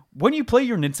 When you play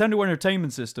your Nintendo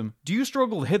Entertainment System, do you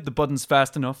struggle to hit the buttons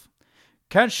fast enough?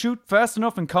 Can't shoot fast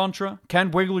enough in Contra?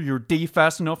 Can't wiggle your D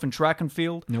fast enough in Track and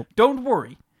Field? Nope. Don't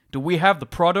worry. Do we have the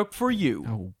product for you?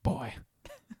 Oh, boy.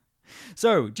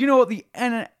 So, do you know what the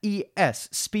NES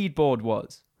Speedboard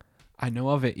was? I know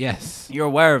of it, yes. You're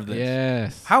aware of this?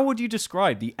 Yes. How would you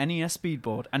describe the NES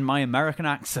Speedboard and my American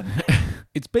accent?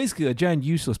 It's basically a giant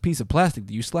useless piece of plastic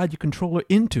that you slide your controller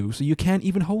into so you can't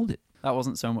even hold it. That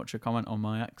wasn't so much a comment on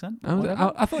my accent.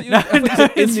 I thought you said in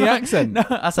it's the fine. accent. No,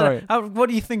 I said, Sorry. what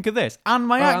do you think of this? And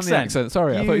my Oh, and accent. the accent.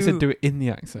 Sorry, I thought you said do it in the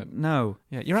accent. No.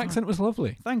 Yeah, your accent was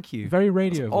lovely. Thank you. Very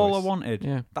radio That's all I voice. wanted.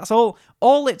 Yeah. That's all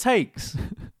it takes.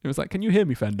 It was like, can you hear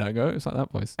me, Fandango? It's like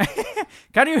that voice.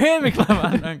 Can you hear me,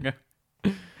 Clement?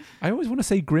 I always want to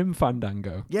say Grim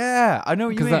Fandango. Yeah, I know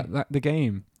what you Because mean. that the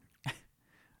game.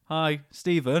 Hi,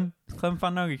 Stephen. Clem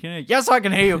Fandango, can you hear you? Yes, I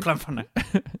can hear you, Clem Fandango.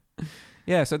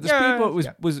 Yeah, so the Yeah,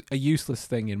 speedboat was a useless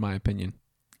thing in my opinion.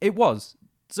 It was.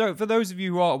 So, for those of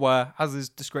you who aren't aware, as his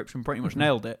description pretty much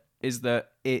nailed it, is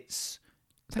that it's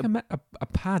It's like a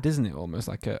pad, isn't it? Almost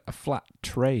like a flat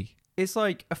tray.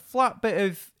 like a flat bit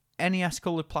of NES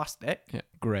coloured plastic, Yeah,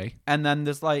 grey. and then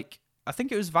there's like, I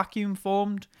think it was vacuum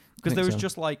formed, because think there was so.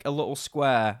 just like a little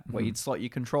square where Mhm. you'd slot your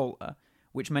controller,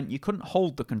 which meant you couldn't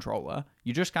hold the controller.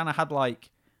 You just kind of had like,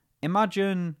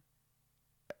 imagine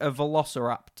a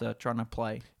velociraptor trying to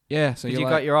play. Yeah, so You you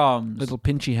got like your arms, little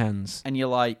pinchy hands. and you're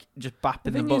like just The bapping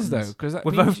the thing buttons. is though, because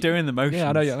We're both doing the motions. Yeah,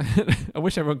 I know. Yeah, I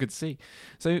wish everyone could see.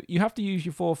 So you have to use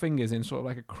your four fingers in sort of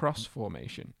like a cross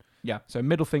formation. Yeah. So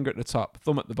middle finger at the top,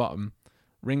 thumb at the bottom,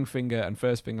 ring finger and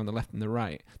first finger on the left and the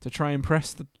right to try and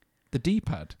press the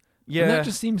D-pad. Yeah, And that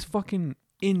just seems fucking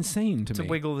insane to to me.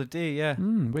 wiggle the D. Yeah.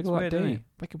 Wiggle that weird, isn't D. it?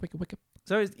 Wicka, wicka, wicka.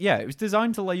 So it was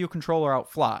designed to lay your controller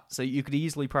out flat, so you could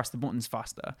easily press the buttons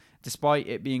faster, despite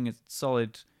it being a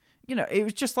solid. You know, it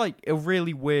was just like a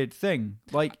really weird thing.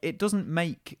 Like, it doesn't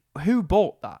make. Who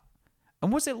bought that?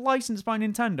 And was it licensed by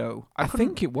Nintendo? I couldn't-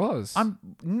 think it was. I'm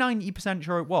 90%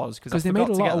 sure it was because they made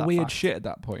a lot of weird shit at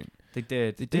that point. They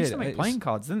did. They They used did. to make It's- playing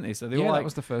cards, didn't they? So they Yeah, were that like,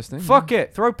 was the first thing. "Fuck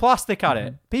it, throw plastic at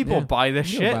it. People Yeah. buy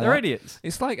this You'll shit. buy They're that. idiots."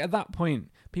 It's like at that point,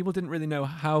 people didn't really know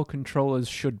how controllers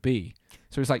should be.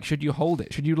 So it's like, should you hold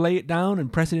it? Should you lay it down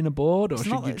and press it in a board, or It's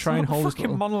should not- you it's try and not hold the this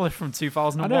fucking little... monolith from I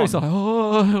 2001. know, it's like,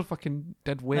 oh, fucking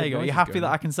dead weird. There you go. You're noises happy going that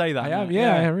on. I can say that. I am. now.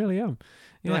 Yeah, I really am.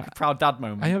 You're Yeah, like a proud dad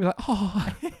moment. I am like,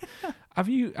 oh. Have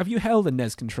you held a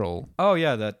NES control? Oh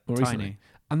yeah, they're More tiny. recently.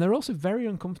 And they're also very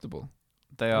uncomfortable.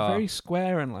 They They're are. very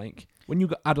square and like when you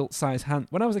got adult size hand.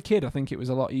 When I was a kid, I think it was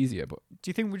a lot easier, but Do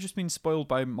you think we've just been spoiled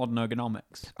by modern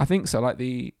ergonomics? I think so. Like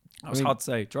the That was mean- hard to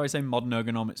say. Try saying modern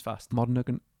ergonomics fast.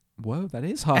 modern Whoa, that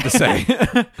is hard to say.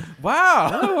 Wow.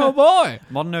 Oh boy.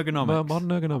 Modern ergonomics. Modern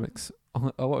ergonomics.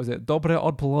 Oh, what was it? Dobre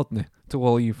odpoledne to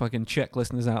all you fucking Czech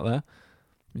listeners out there.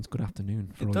 Means good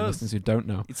afternoon for It all you does. listeners who don't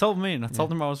know. He told me, and I told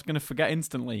Yeah. him I was going to forget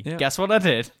instantly. Yeah. Guess what I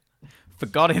did?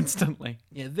 Forgot instantly.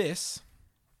 Yeah, this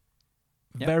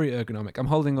Yep. very ergonomic. I'm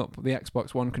holding up the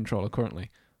Xbox One controller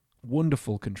currently.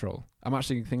 Wonderful control. I'm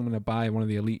actually thinking I'm going to buy one of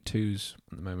the Elite 2s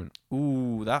at the moment.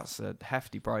 Ooh, that's a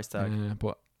hefty price tag.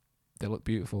 But they look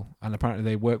beautiful, and apparently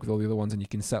they work with all the other ones, and you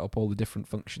can set up all the different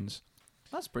functions.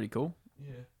 That's pretty cool.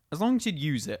 Yeah. As long as you'd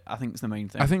use it, I think is the main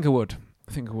thing. I think I would.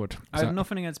 I have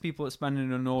nothing against people that spend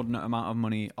an inordinate amount of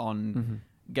money on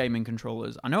Mhm. gaming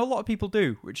controllers. I know a lot of people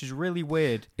do, which is really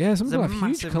weird. Yeah, some There's people have huge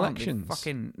massive amount they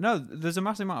collections. No, there's a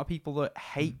massive amount of people that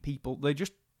hate people. They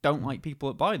just don't like people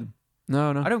that buy them.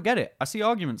 No. I don't get it. I see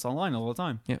arguments online all the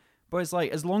time. Yeah. But it's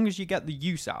like, as long as you get the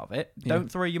use out of it, Yeah.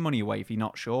 don't throw your money away if you're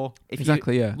not sure. If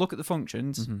Exactly, you yeah. look at the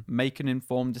functions, Mhm. make an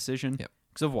informed decision. Yep.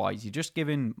 Because otherwise, you're just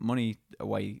giving money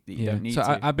away that you Yeah. don't need So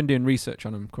to. I've been doing research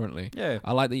on them currently. Yeah.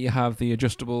 I like that you have the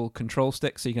adjustable control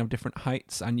stick, so you can have different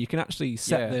heights, and you can actually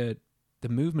set Yeah. the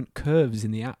movement curves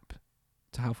in the app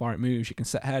to how far it moves. You can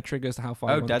set hair triggers to how far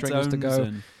you want the dead triggers zones to go.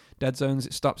 and Dead zones,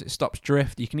 it stops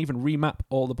drift. You can even remap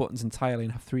all the buttons entirely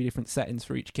and have 3 different settings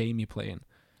for each game you're playing.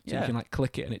 So yeah, you can like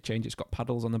click it and it changes. It's got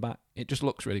paddles on the back. It just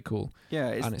looks really cool, yeah,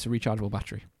 and it's a rechargeable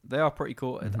battery. they are pretty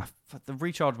cool. Mhm. The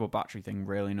rechargeable battery thing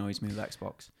really annoys me with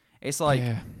Xbox. It's like,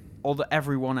 yeah. all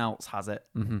everyone else has it.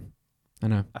 I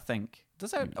know. I think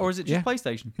does it, or is it just Yeah.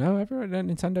 PlayStation? No, everyone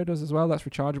Nintendo does as well. That's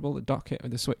rechargeable. The dock it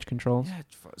with the Switch controls. Yeah.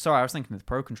 Sorry, I was thinking of the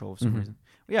Pro Controller for some Mhm. reason.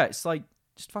 But yeah, it's like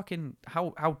just fucking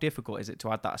how difficult is it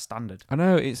to add that as standard? I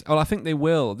know it's. Well, I think they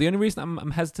will. The only reason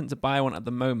I'm hesitant to buy one at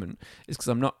the moment is because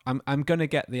I'm gonna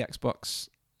get the Xbox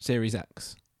Series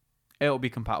X. It'll be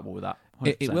compatible with that.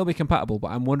 It 100%. will be compatible,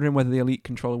 but I'm wondering whether the Elite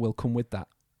controller will come with that.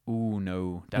 Ooh,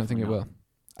 no, I don't think definitely it will. not.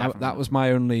 Definitely That not. was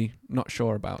my only not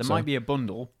sure about. There so, might be a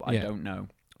bundle, but Yeah. I don't know.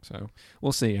 So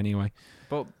we'll see anyway.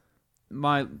 But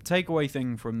my takeaway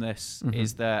thing from this Mhm.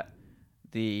 is that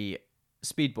the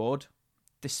speedboard,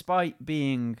 despite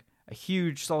being a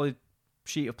huge solid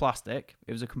sheet of plastic,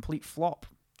 it was a complete flop.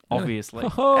 Really? Obviously,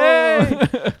 Oh!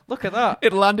 hey, look at that.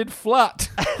 It landed flat.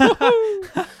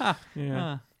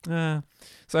 yeah. Ah,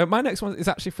 So my next one is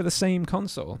actually for the same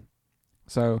console.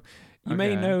 So you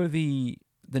may Okay. know the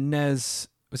NES.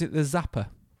 Was it the Zapper?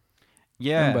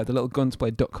 yeah, Remember the little gun to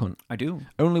play Duck Hunt? I do.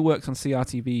 Only works on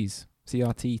CRT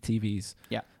TVs.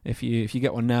 Yeah. If you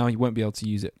get one now, you won't be able to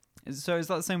use it. So is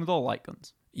that the same with all light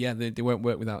guns? Yeah, they won't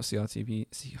work without CRTV.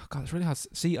 Oh God, it's really hard.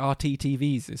 CRT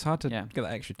TVs. It's hard to Yeah. get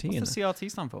that extra T in What's the CRT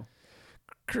stand for?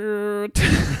 there.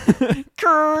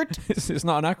 Kurt. It's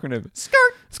not an acronym.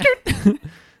 Skirt.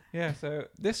 Yeah. So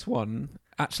this one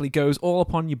actually goes all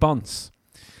upon your bonce.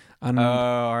 And Oh,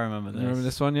 I remember this. remember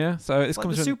this one? Yeah. So this Like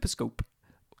comes the with Super Scope.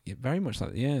 Yeah, very much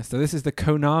like yeah. So this is the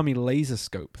Konami Laser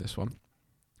Scope. This one,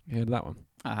 you heard of that one?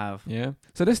 I have. Yeah.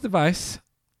 So this device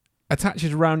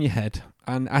attaches around your head,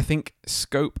 and I think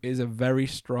scope is a very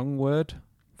strong word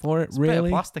for it. It's a bit really,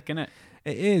 of plastic, innit?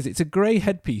 it is. It's a grey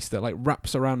headpiece that like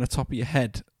wraps around the top of your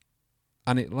head,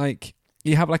 and it like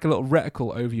you have like a little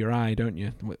reticle over your eye, don't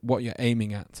you? What you're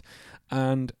aiming at,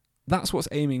 and that's what's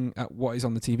aiming at what is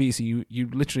on the TV. So you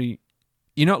literally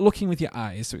you're not looking with your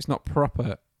eyes, so it's not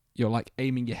proper. You're like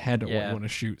aiming your head at what you want to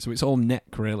shoot, so it's all neck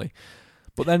really.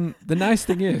 But then the nice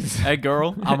thing is, Hey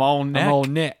girl, I'm all neck. I'm all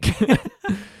neck.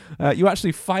 You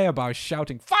actually fire by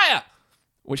shouting "fire,"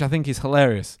 which I think is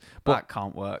hilarious. But that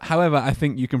can't work. however, I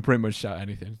think you can pretty much shout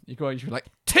anything. You can always be like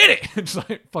 "titty," just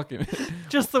like fucking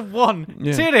Just the one.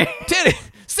 Yeah. Titty. titty,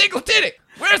 single titty.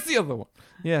 Where's the other one?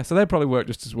 Yeah, so they probably work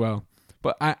just as well.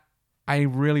 But I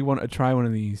really want to try one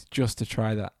of these just to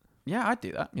try that. Yeah, I'd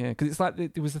do that. Yeah, because it's like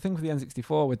there was the thing with the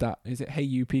N64 with that. Is it Hey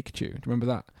You Pikachu? Do you remember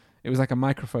that? It was like a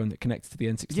microphone that connects to the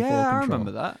N64 Yeah, control. I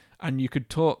remember that. And you could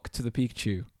talk to the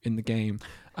Pikachu in the game.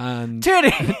 And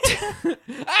Titty.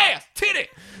 ass, titty!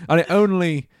 And it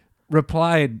only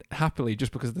replied happily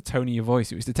just because of the tone of your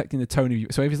voice. It was detecting the tone of you.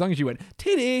 So if as long as you went,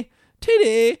 titty,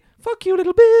 titty, fuck you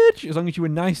little bitch, as long as you were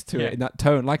nice to it in that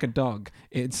tone, like a dog,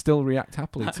 it'd still react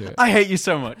happily to it. I hate you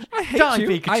so much. I hate Die, you.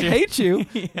 Pikachu. I hate you.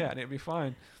 Yeah. Yeah, and it'd be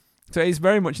fine. So it's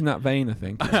very much in that vein, I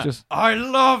think. It's just, I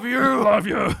love you. love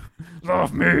you,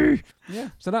 love me. Yeah.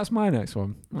 So that's my next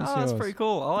one. What's Oh, that's yours? pretty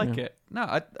cool. I like Yeah. it.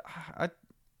 No,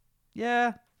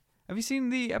 yeah. Have you seen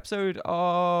the episode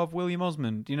of William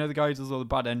Osmond? Do you know the guy who does all the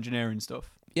bad engineering stuff?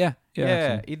 Yeah.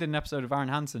 Yeah. He did an episode of Aaron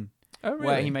Hansen Oh, really?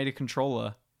 where he made a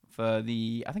controller for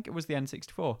I think it was the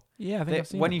N64. Yeah, I think I've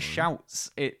seen When that he one.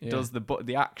 shouts, it does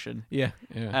the action. Yeah.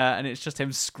 Yeah. And it's just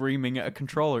him screaming at a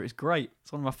controller. It's great.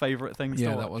 It's one of my favourite things to Yeah,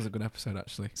 watch. that was a good episode,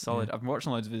 actually. Solid. Yeah. I've been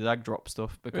watching loads of his egg drop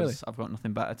stuff because Really? I've got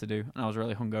nothing better to do. And I was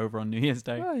really hungover on New Year's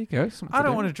Day. Well, there you go. Something I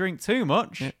don't do. want to drink too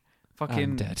much. Yeah. I'm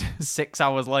Fucking dead. 6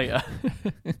 hours later.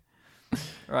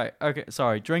 Right. Okay.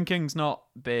 Sorry. Drinking's not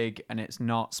big and it's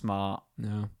not smart,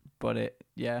 No, but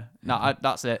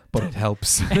that's it. but it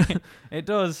helps. It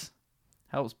does.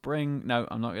 Helps bring. No,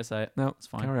 I'm not going to say it. No, It's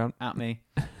fine. carry on. At me.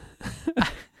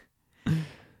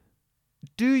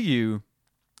 Do you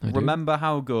I do. remember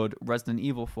how good Resident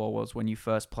Evil 4 was when you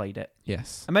first played it?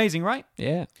 Yes. Amazing, right?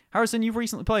 Yeah. Harrison, you've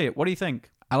recently played it. What do you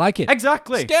think? I like it.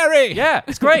 Exactly. Scary. Yeah,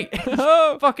 it's great.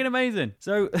 Oh. Fucking amazing.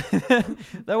 So,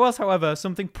 there was, however,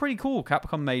 something pretty cool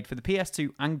Capcom made for the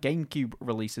PS2 and GameCube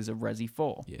releases of Resi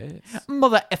 4. Yes.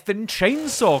 Mother effing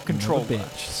chainsaw controller. Mother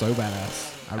bitch. So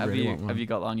badass. I really want one. Have you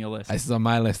got that on your list? This is on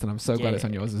my list, and I'm so glad it's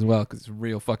on Yeah. yours as well because it's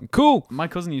real fucking cool. My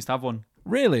cousin used to have one.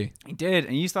 Really? He did,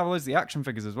 and he used to have loads of the action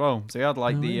figures as well. So he had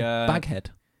like Oh, the yeah.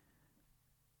 Baghead.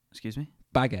 Excuse me,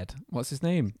 Baghead. What's his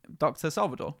name? Dr.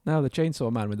 Salvador. No, the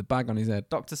chainsaw man with the bag on his head.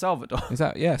 Dr. Salvador. Is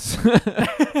that yes?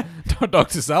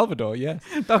 Dr. Salvador. Yes.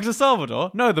 Dr.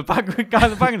 Salvador? No, the guy with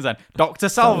the bag on his head. Dr.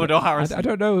 Salvador Harrison. I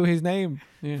don't know his name.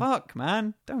 Yeah. Fuck,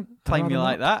 man. Don't play I me don't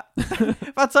like that.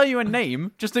 If I tell you a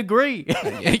name, just agree.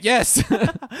 Yes.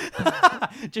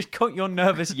 Just cut your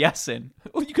nervous yes in.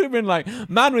 Well, you could have been like,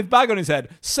 man with bag on his head.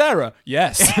 Sarah.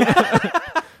 Yes.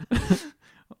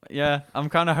 Yeah, I'm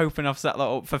kind of hoping I've set that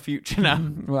up for future now.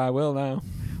 Well, I will now.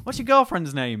 What's your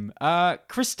girlfriend's name?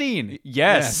 Christine.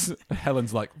 Yes.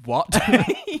 Helen's like, what?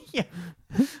 Yeah.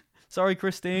 Sorry,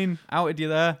 Christine. Outed you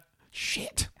there.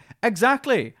 Shit.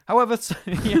 Exactly. However,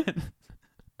 yeah.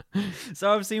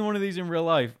 So I've seen one of these in real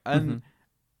life, and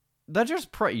they're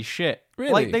just pretty shit.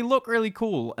 Really? Like, they look really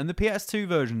cool, and the PS2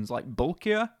 version's like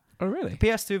bulkier. Oh, really?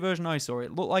 PS2 version I saw,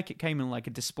 it looked like it came in like a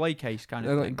display case kind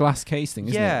of Like thing. glass case thing,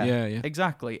 isn't Yeah, it? Yeah, yeah.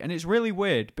 exactly. And it's really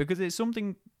weird because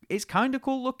it's kind of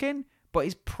cool looking, but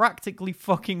it's practically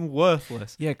fucking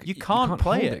worthless. Yeah, You can't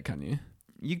play hold it. can you?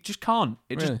 You just can't.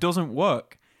 It Really? just doesn't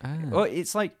work. Ah. Well,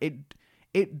 it's like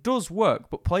it does work,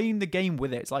 but playing the game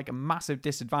with it's like a massive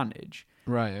disadvantage.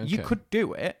 Right, okay. You could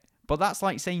do it, but that's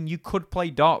like saying you could play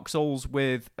Dark Souls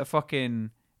with a fucking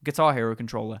Guitar Hero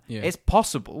controller. Yeah. It's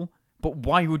possible, but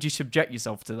why would you subject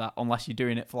yourself to that unless you're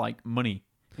doing it for like money?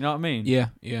 You know what I mean? Yeah,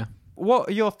 yeah. What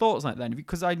are your thoughts on it then?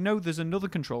 Because I know there's another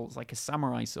control. It's like a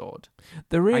samurai sword.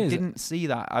 There is. I didn't see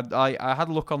that. I had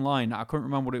a look online. I couldn't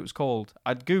remember what it was called.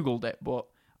 I'd Googled it, but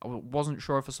I wasn't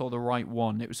sure if I saw the right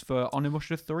one. It was for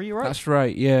Onimusha 3, right? That's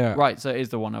right, yeah. Right, so it is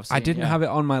the one I've seen. I didn't have it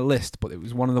on my list, but it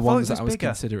was one of the I thought ones it that I was was bigger.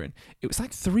 considering. It was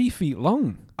like 3 feet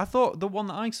long. I thought the one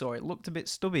that I saw, it looked a bit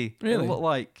stubby. Really? It looked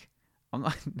like... I'm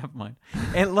not, never mind.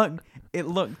 It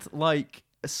looked like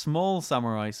a small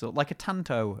samurai sword, like a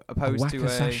tanto, A opposed to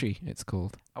wakizashi, it's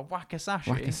called. a wakizashi.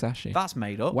 Wakizashi. That's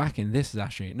made up. Whacking this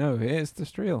zashi. No, it's the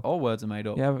real. All words are made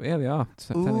up. Yeah, they are.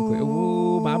 Technically.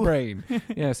 Ooh, my Ooh. brain.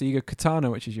 Yeah, so you go katana,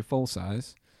 which is your full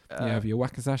size. Uh, You have your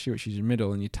wakizashi, which is your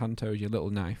middle, and your tanto is your little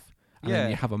knife. And Yeah. then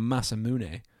you have a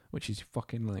masamune, which is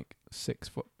fucking like 6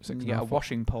 foot, you 6 and a get a half foot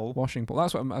washing pole. washing pole.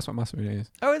 That's what masamune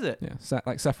is. Oh, is it? Yeah,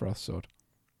 like Sephiroth's sword.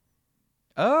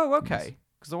 Oh, okay. Yes.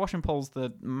 Because the washing pole's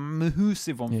the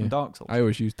massive one Yeah. from Dark Souls. I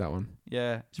always used that one.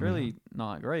 Yeah, it's really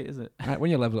not that great, is it?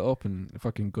 When you level it up and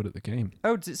fucking good at the game.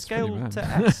 Oh, does it It's pretty scale bad.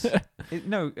 to S?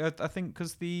 No, I think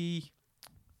because the...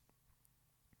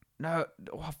 No,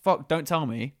 oh, fuck, don't tell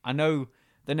me. I know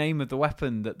the name of the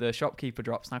weapon that the shopkeeper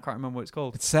drops, and I can't remember what it's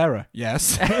called. It's Sarah.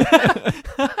 Yes.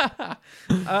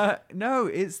 No,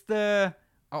 it's the...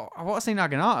 Oh, I want to say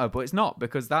Naginata, but it's not,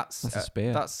 because that's That's a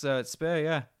spear. That's spear,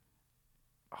 yeah.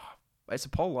 Oh, it's a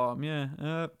pole arm,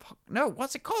 yeah. Fuck, no,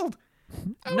 what's it called?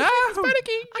 No, I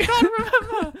can't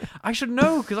remember. I should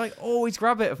know, because I always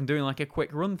grab it if I'm doing like a quick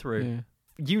run through. Yeah.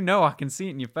 You know, I can see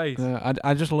it in your face.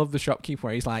 I just love the shopkeeper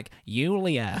where he's like,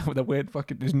 Yulia, with a weird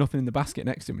fucking, there's nothing in the basket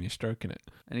next to him and you're stroking it.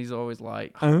 And he's always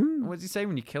like, Oh. what does he say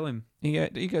when you kill him? He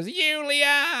goes, Yulia!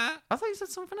 I thought he said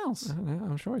something else. I don't know,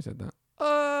 I'm sure he said that.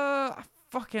 I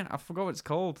forgot what it's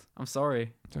called. I'm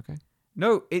sorry. It's okay.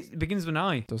 No, it begins with an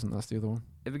I. Doesn't, that's the other one.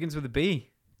 It begins with a B.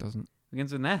 Doesn't. It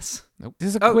begins with an S. Nope. This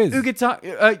is a Oh, quiz. it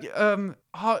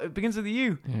begins with a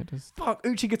U. Yeah, it does. Fuck,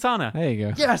 Uchigatana. There you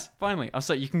go. Yes, finally. I'm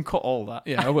sorry, you can cut all that.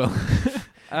 Yeah, I will.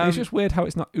 It's just weird how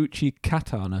it's not Uchi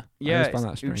Katana. yeah, I always find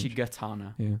that it's strange.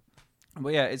 Uchigatana. Yeah.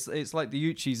 But yeah, it's like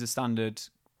the Uchi's a standard,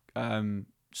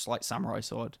 just like samurai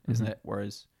sword, isn't Mhm. it?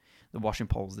 Whereas the washing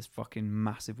pole's this fucking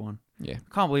massive one. Yeah.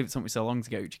 I can't believe it took me so long to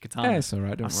get Uchigatana. Yeah, it's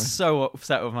alright, I'm don't worry. so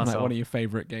upset with myself. Like one of your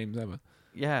favourite games ever.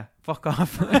 Yeah, fuck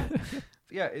off.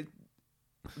 Yeah,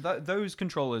 those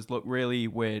controllers look really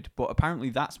weird, but apparently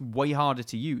that's way harder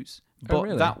to use. But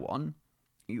really? that one,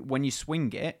 when you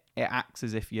swing it, it acts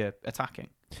as if you're attacking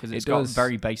because it's It got does.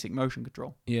 very basic motion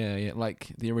control. Yeah,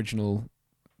 like the original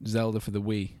Zelda for the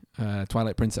Wii,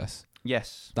 Twilight Princess.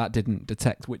 Yes, That didn't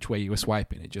detect which way you were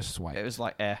swiping. It just swiped. it was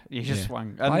like you just Yeah.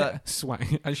 swung. And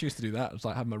I just used to do that. It was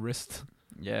like have my wrist.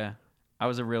 yeah, I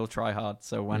was a real tryhard.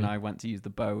 So when Yeah. I went to use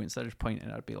the bow, instead of just pointing,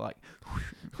 I'd be like,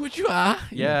 Would you are?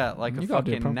 yeah, like a You gotta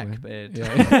do it fucking properly. neck beard.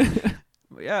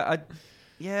 Yeah.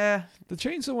 Yeah, The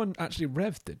chainsaw one actually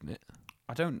revved, didn't it?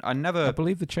 I never. I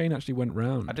believe the chain actually went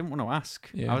round. I didn't want to ask.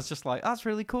 Yeah. I was just like, that's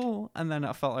really cool. And then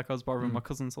I felt like I was bothering Mm. my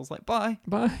cousin, so I was like, bye.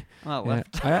 But And I yeah.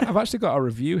 left. I've actually got a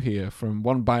review here from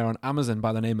one buyer on Amazon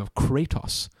by the name of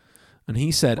Kratos. And he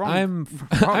said, Wrong.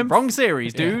 I'm Wrong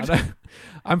series, Yeah, dude. I know.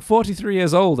 I'm 43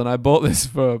 years old and I bought this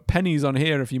for pennies on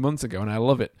here a few months ago and I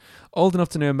love it. Old enough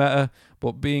to know better,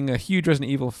 but being a huge Resident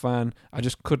Evil fan, I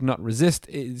just could not resist.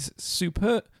 It is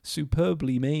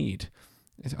superbly made.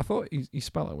 I thought he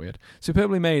spelled it weird.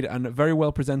 Superbly made and very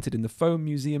well presented in the foam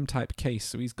museum type case.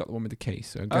 So he's got the one with the case.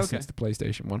 So I'm guessing Okay. it's the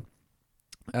PlayStation one.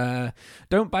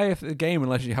 Don't buy the game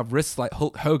unless you have wrists like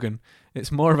Hulk Hogan.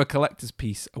 It's more of a collector's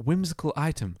piece, a whimsical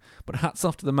item. But hats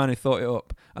off to the man who thought it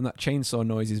up. And that chainsaw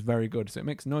noise is very good. So it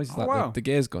makes noises Oh, like wow. the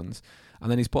Gears guns.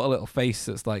 And then he's put a little face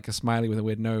that's like a smiley with a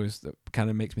weird nose that kind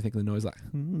of makes me think of the noise like,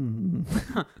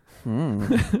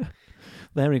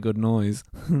 very good noise.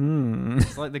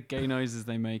 It's like the gay noises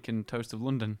they make in Toast of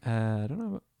London. I don't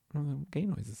know what gay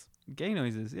noises. Gay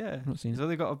noises, yeah. I've not seen it. So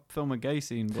they got to film a gay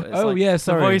scene, but it's Oh like yeah,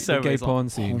 sorry, the voiceover gay is like- porn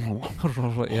scene.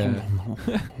 Yeah,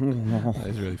 that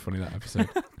is really funny, that episode.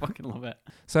 fucking love it.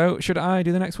 So should I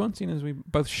do the next one, seeing as we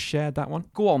both shared that one?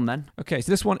 Go on then. Okay,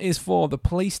 so this one is for the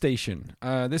PlayStation.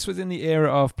 This was in the era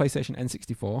of PlayStation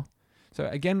N64. So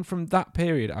again, from that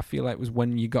period, I feel like was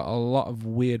when you got a lot of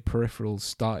weird peripherals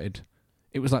started.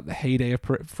 It was like the heyday of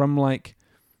from like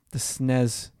the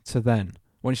SNES to then.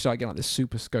 When you started getting like the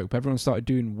Super Scope, everyone started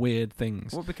doing weird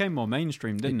things. Well, it became more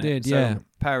mainstream, didn't it? did, So yeah.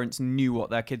 parents knew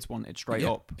what their kids wanted straight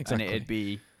Yeah, up, exactly. and it'd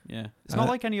be It's not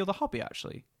Uh, like any other hobby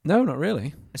actually. No, not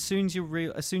really. As soon as you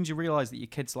realize that your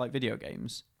kids like video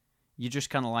games, you just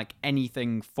kind of like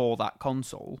anything for that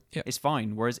console. Yep. It's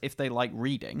fine. Whereas if they like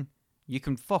reading, you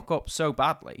can fuck up so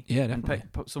badly. Yeah, and definitely.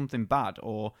 put something bad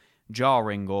or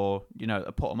jarring or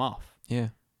put them off. Yeah.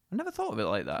 I never thought of it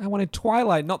like that. I wanted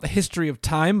Twilight, not The History of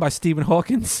Time by Stephen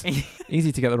Hawkins.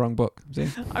 Easy to get the wrong book. See?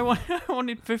 I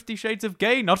wanted 50 Shades of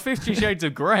Gay, not 50 Shades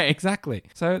of Grey. Exactly.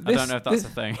 So I this, don't know if that's a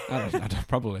thing. I don't,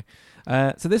 probably.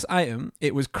 So this item,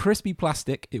 it was crispy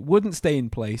plastic. It wouldn't stay in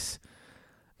place.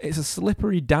 It's a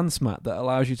slippery dance mat that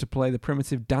allows you to play the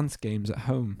primitive dance games at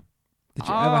home. Did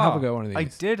you ever have a go at one of these? I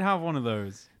did have one of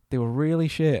those. They were really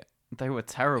shit. They were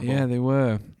terrible. Yeah, they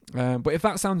were. But if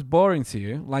that sounds boring to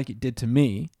you, like it did to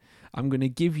me, I'm going to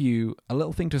give you a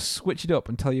little thing to switch it up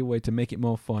and tell you a way to make it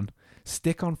more fun.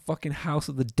 Stick on fucking House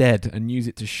of the Dead and use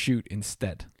it to shoot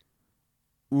instead.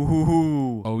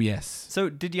 Ooh. Oh, yes. So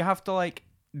did you have to like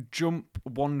jump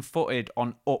one-footed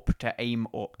on up to aim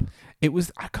up? It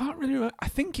was, I can't really remember. I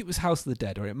think it was House of the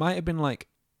Dead, or it might have been like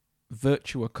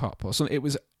Virtua Cop or something. It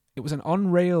was an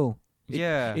on-rail.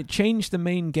 Yeah. It changed the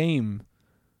main game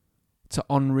to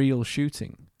on-rail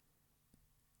shooting,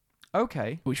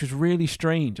 Okay. which was really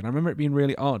strange. And I remember it being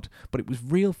really odd, but it was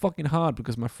real fucking hard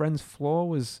because my friend's floor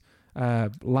was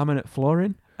laminate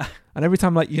flooring. And every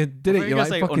time like you did it, you like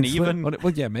fucking uneven. slid.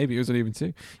 Well, yeah, maybe it was uneven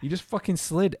too. You just fucking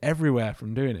slid everywhere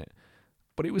from doing it.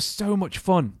 But it was so much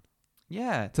fun.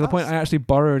 Yeah. To the point I actually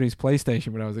borrowed his PlayStation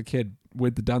when I was a kid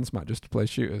with the dance mat just to play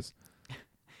shooters.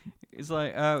 It's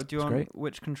like, do you want great.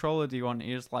 which controller do you want?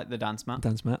 You just like the dance mat.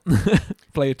 Dance mat.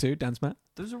 Player 2, dance mat.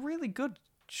 There's a really good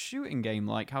shooting game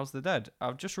like House of the Dead.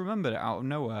 I've just remembered it out of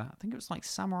nowhere. I think it was like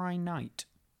Samurai Knight.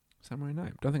 Samurai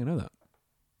Knight. Don't think I know that.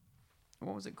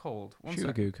 What was it called?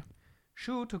 Shooter Goog.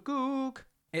 Shooter Goog.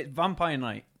 It's Vampire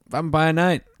Knight. Vampire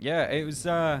Knight. Yeah, it was.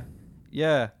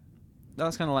 Yeah,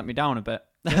 that's kind of let me down a bit.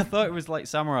 I thought it was like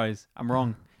samurais. I'm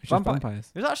wrong. It's just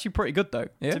vampires. It was actually pretty good though,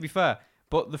 Yeah. to be fair.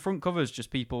 But the front cover is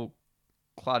just people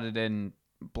cladded in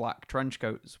black trench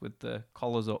coats with the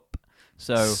collars up.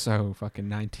 So fucking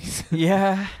 90s.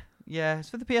 yeah, it's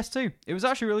for the PS2. It was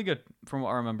actually really good from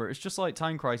what I remember. It's just like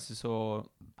Time Crisis or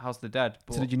House of the Dead.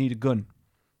 But So did you need a gun?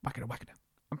 Whack it.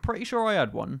 I'm pretty sure I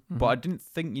had one, but I didn't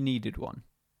think you needed one.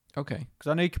 Okay.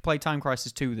 Because I know you could play Time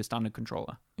Crisis 2 with a standard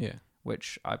controller, Yeah.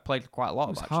 which I played quite a lot It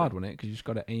was of, actually. hard, wasn't it? Because you just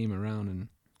got to aim around and...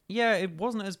 Yeah, it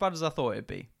wasn't as bad as I thought it'd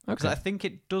be. Because Okay. I think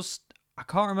it does... I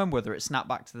can't remember whether it snapped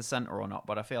back to the center or not,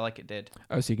 but I feel like it did.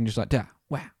 Oh, so you can just like, da,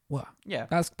 wah, wah. Yeah.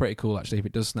 That's pretty cool, actually, if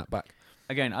it does snap back.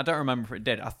 Again, I don't remember if it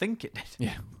did. I think it did.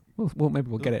 Yeah. Well, maybe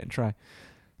we'll get it and try.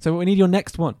 So we need your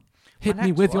next one. Hit me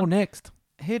next with your one? next.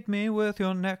 Hit me with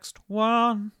your next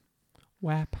one.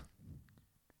 Whap.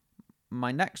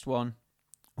 My next one.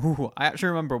 Ooh, I actually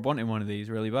remember wanting one of these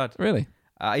really bad. Really?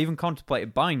 I even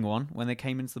contemplated buying one when they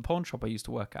came into the pawn shop I used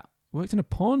to work at. Worked in a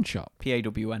pawn shop.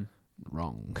 PAWN.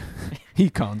 Wrong. He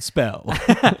can't spell.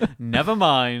 Never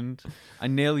mind. I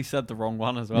nearly said the wrong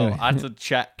one as well. Yeah. I had to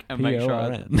check and make sure.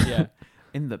 PORN. Yeah.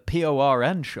 In the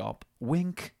PORN shop.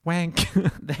 Wink. Wank.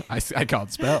 I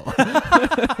can't spell.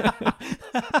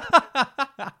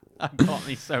 That got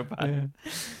me so bad.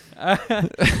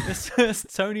 This is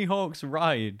Tony Hawk's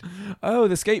Ride. Oh,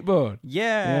 the skateboard.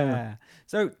 Yeah.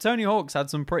 So Tony Hawk's had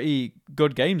some pretty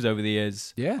good games over the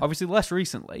years. Yeah. Obviously less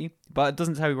recently, but it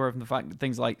doesn't take away from the fact that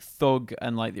things like Thug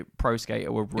and like the Pro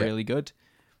Skater were really good.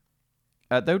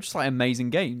 They were just like amazing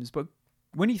games. But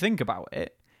when you think about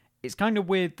it, it's kind of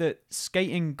weird that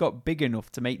skating got big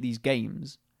enough to make these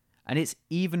games. And it's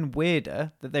even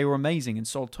weirder that they were amazing and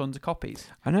sold tons of copies.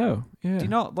 I know. Yeah. Do you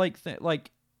not like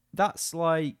that's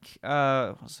like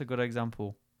what's a good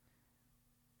example?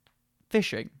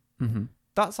 Fishing. Mm-hmm.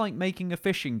 That's like making a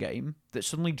fishing game that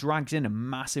suddenly drags in a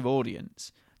massive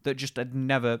audience that just had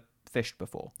never fished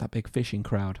before. That big fishing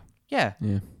crowd. Yeah.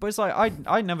 Yeah. But it's like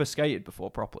I never skated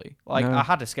before properly. Like No. I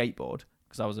had a skateboard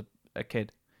because I was a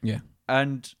kid. Yeah.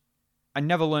 And I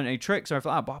never learned any tricks or anything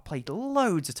like that, but I played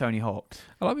loads of Tony Hawk.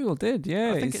 A lot of people did,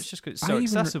 yeah. I think it's just 'cause it's so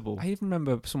accessible. I even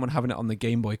remember someone having it on the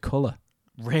Game Boy Color.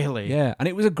 Really? Yeah, and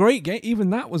it was a great game. Even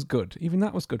that was good. Even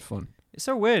that was good fun. It's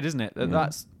so weird, isn't it? That Yeah.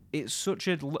 it's such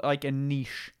a like a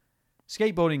niche.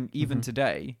 Skateboarding even Mhm.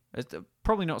 today,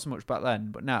 probably not so much back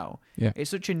then, but now, Yeah. it's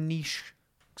such a niche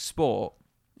sport.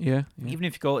 Yeah, yeah. Even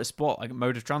if you call it a sport, like a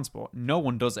mode of transport, no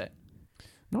one does it.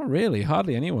 Not really.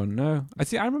 Hardly anyone. No.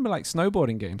 I remember like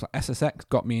snowboarding games. Like SSX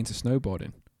got me into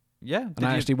snowboarding, Yeah. and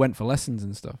I actually went for lessons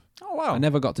and stuff. Oh wow. I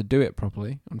never got to do it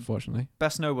properly, unfortunately.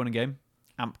 Best snowboarding game,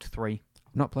 Amped 3.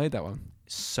 I've not played that one.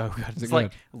 It's so good. Is it It's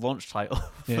like launch title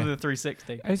for Yeah. the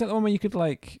 360. Is that the one where you could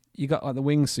like you got like the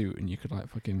wingsuit and you could like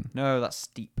fucking? No, that's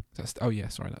Steep. Oh yeah,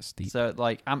 sorry, that's steep. So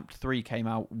like Amped 3 came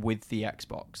out with the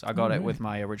Xbox. I got Oh, it right. with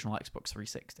my original Xbox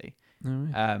 360. No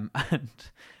way.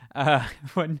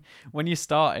 And when you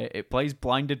start it, it plays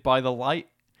Blinded by the Light.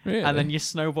 Really? And then you're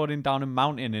snowboarding down a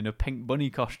mountain in a pink bunny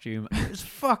costume. It's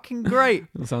fucking great.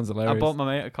 That sounds hilarious. I bought my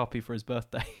mate a copy for his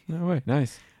birthday. No way.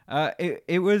 Nice.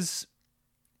 It was,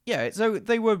 yeah. So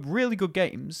they were really good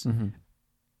games, Mm-hmm.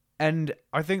 and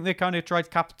I think they kind of tried to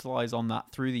capitalize on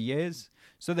that through the years.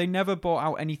 So they never bought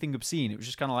out anything obscene. It was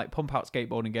just kind of like pump out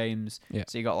skateboarding games. Yeah.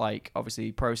 So you got like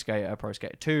obviously Pro Skater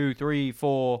 2, 3,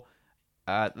 4,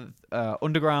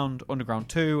 Underground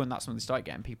 2, and that's when they started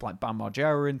getting people like Bam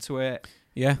Margera into it.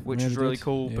 Yeah, which yeah, was they really did.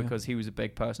 cool Yeah. because he was a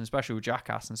big person, especially with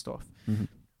Jackass and stuff. Mhm.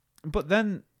 But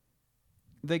then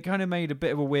they kind of made a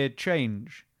bit of a weird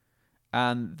change,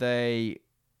 and they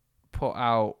put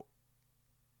out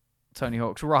Tony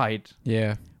Hawk's Ride,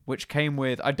 Yeah. which came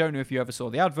with, I don't know if you ever saw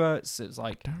the adverts. It was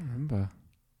like, I don't remember.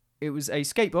 it was a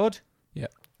skateboard. Yeah.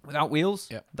 Without wheels.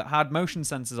 Yeah. That had motion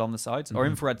sensors on the sides or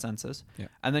Mhm. infrared sensors. Yeah.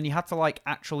 And then you had to like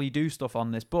actually do stuff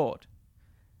on this board.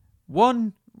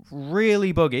 One,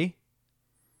 really buggy.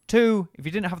 Two, if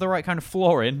you didn't have the right kind of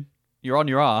flooring, you're on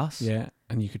your ass. Yeah,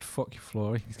 and you could fuck your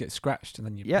floor. You could get scratched, and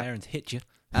then your Yeah. parents hit you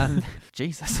And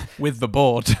Jesus. with the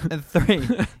board. And three,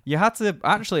 you had to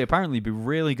actually apparently be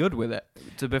really good with it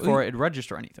before Well, it'd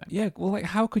register anything. Yeah, well, like,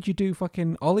 how could you do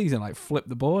fucking ollies and like flip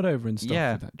the board over and stuff?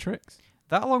 Yeah. With that tricks.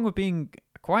 That along with being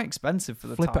quite expensive for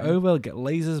the Flip time. it over, get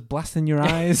lasers blasting your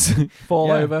eyes, fall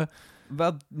Yeah. over.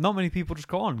 But not many people just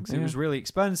caught on because it Yeah. was really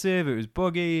expensive. It was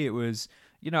buggy. It was,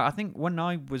 I think when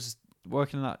I was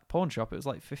working in that pawn shop, it was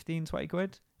like 15, 20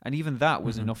 quid. And even that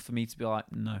was Mhm. enough for me to be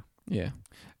like, no. Yeah,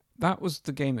 that was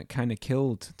the game that kind of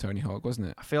killed Tony Hawk, wasn't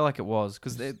it? I feel like it was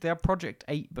because they had Project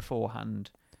 8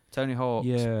 beforehand. Tony Hawk.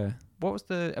 Yeah, What was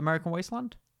the American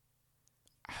Wasteland?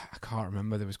 I can't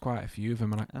remember. There was quite a few of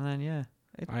them, and And then, yeah.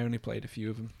 I only played a few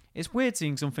of them. It's weird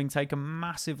seeing something take a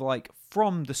massive, like,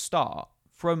 from the start,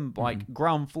 from, like,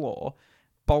 ground floor,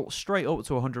 bolt straight up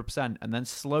to 100% and then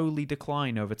slowly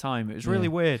decline over time. It was really Yeah.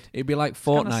 weird. It'd be like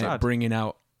kinda Fortnite sad. bringing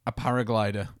out a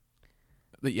paraglider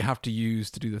that you have to use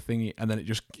to do the thingy, and then it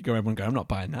just everyone go, I'm not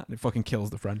buying that, and it fucking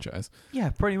kills the franchise. Yeah,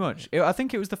 pretty much. I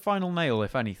think it was the final nail,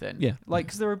 if anything. Yeah. Like,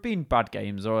 because there have been bad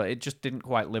games, or it just didn't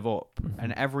quite live up, Mhm.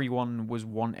 and everyone was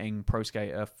wanting Pro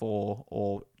Skater 4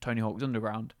 or Tony Hawk's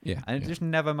Underground, Yeah, and it yeah. just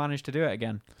never managed to do it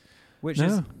again. Which No.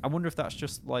 is, I wonder if that's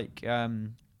just like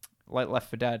Left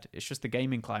 4 Dead. It's just the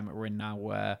gaming climate we're in now,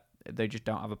 where they just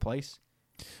don't have a place.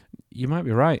 You might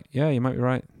be right. Yeah, you might be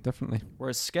right. Definitely.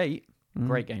 Whereas Skate, Mm.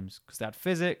 great games, because they had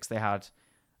physics, they had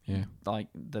Yeah. like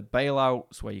the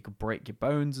bailouts where you could break your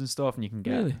bones and stuff, and you can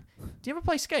get. Really? Do you ever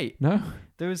play Skate? No.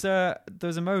 There was a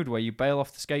mode where you bail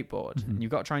off the skateboard, Mhm. and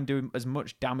you've got to try and do as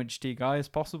much damage to your guy as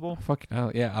possible. Fucking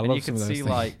hell. Yeah, I and love you some could of those see things.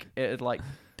 like it'd like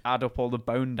add up all the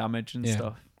bone damage and Yeah.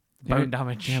 stuff. Yeah, Bone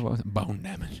damage. Yeah, what was it? Bone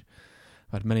damage.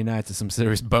 I've had many nights of some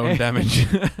serious bone damage.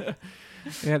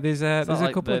 Yeah, there's It's not a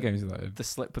like couple of games like that. The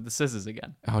slip with the scissors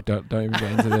again. Oh, don't even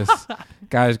get into this.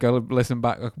 Guys, go listen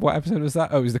back. What episode was that?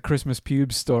 Oh, it was the Christmas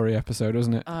pubes story episode,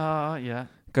 wasn't it? Yeah.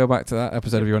 Go back to that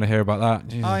episode if you want to hear about that.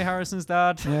 Jesus. Hi, Harrison's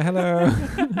dad. Yeah,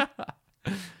 hello.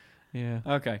 Yeah.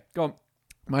 Okay, go on.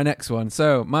 My next one.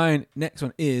 So, my next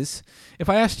one is, if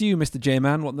I asked you, Mr.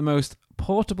 J-Man, what the most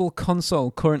portable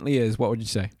console currently is, what would you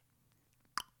say?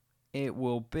 It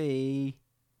will be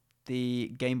the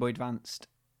Game Boy Advanced.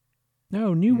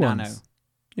 No, new Nano. ones.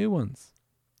 New ones.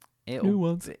 It'll New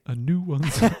ones. be- A new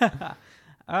ones.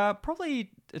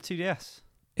 Probably a 2DS.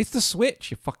 It's the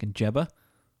Switch, you fucking jebber.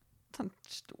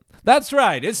 Just That's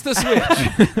right, it's the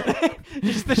Switch.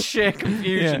 just the sheer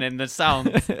confusion Yeah. in the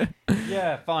sound.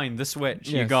 Yeah, fine. The Switch.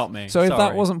 You Yes. got me. So if that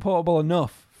Sorry. wasn't portable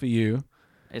enough for you,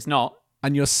 It's not.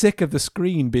 and you're sick of the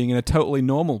screen being in a totally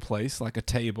normal place, like a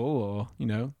table or,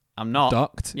 I'm not.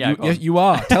 docked. Yeah, go on. you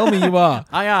are. Tell me you are.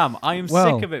 I am. I am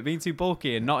Well- sick of it being too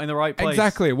bulky and not in the right place.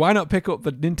 Exactly. Why not pick up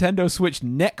the Nintendo Switch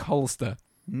neck holster?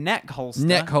 Neck holster.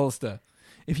 Neck holster.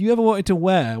 If you ever wanted to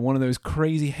wear one of those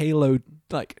crazy Halo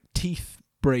like teeth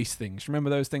brace things, remember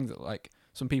those things that like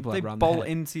some people They have around bolt the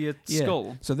head? into your Yeah.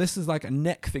 skull. So this is like a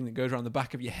neck thing that goes around the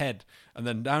back of your head and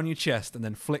then down your chest and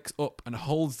then flicks up and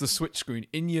holds the Switch screen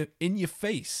in your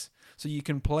face, so you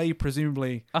can play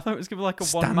presumably. I thought it was going to be like a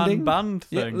Standing? one-man band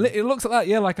Yeah, thing. it looks like that.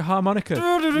 Yeah, like a harmonica.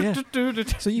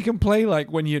 So you can play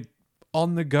like when you're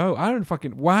on the go. I don't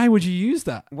fucking. Why would you use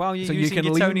that? While you're So you using can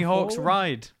your lean Tony Hawk's forward?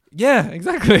 ride. Yeah,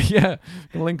 exactly. Yeah, you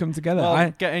can link them together.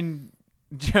 While getting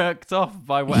jerked off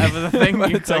by whatever the thing By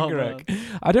you the call Tegarek. it.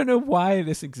 I don't know why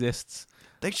this exists.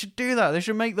 They should do that. They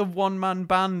should make the one-man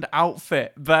band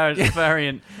outfit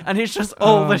variant. And it's just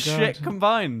all Oh, the God. shit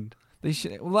combined. They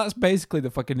should. Well, that's basically the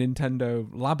fucking Nintendo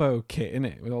Labo kit,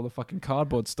 innit? With all the fucking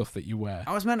cardboard stuff that you wear.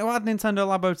 I was meant to add Nintendo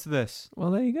Labo to this.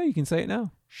 Well, there you go. You can say it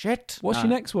now. Shit. What's your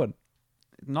next one?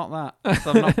 Not that.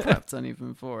 So I've not prepped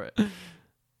anything for it.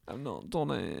 I've not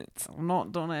done it. I've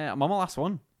not done it. I'm on my last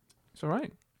one. It's all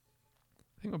right.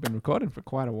 I think we've been recording for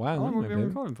quite a while. How long haven't have we we, been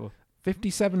babe? recording for?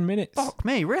 57 minutes. Fuck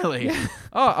me, really?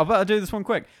 Oh, I better do this one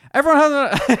quick. Everyone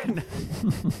has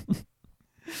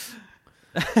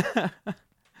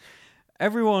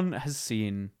Everyone has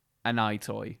seen an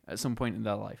iToy at some point in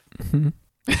their life.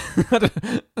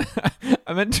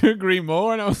 I meant to agree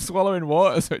more, and I was swallowing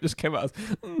water, so it just came out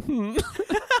as.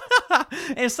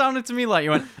 It sounded to me like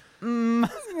you went,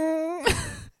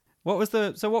 What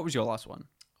was your last one?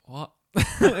 What?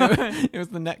 It was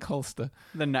the neck holster.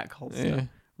 The neck holster. Yeah.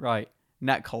 Right.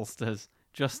 Neck holsters.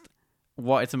 Just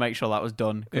wanted to make sure that was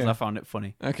done because I found it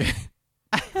funny. Okay.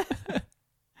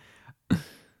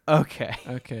 Okay.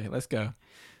 Okay, let's go.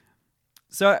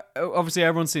 So, obviously,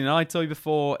 everyone's seen an iToy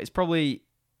before. It's probably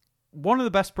one of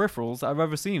the best peripherals I've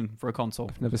ever seen for a console.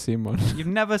 I've never seen one. You've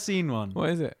never seen one. What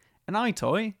is it? An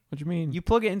iToy. What do you mean? You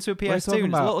plug it into a What are you PS2 talking and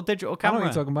it's a about? little digital I know camera.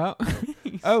 what you're talking about.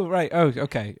 Oh, right. Oh,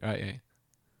 okay. Right, yeah.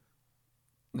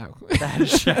 No. The head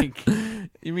shake.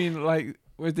 You mean like,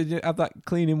 did you have that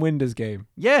cleaning windows game?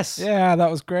 Yes. Yeah, that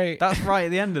was great. That's right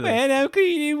at the end of this. Man, I'm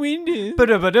cleaning windows.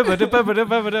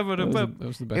 That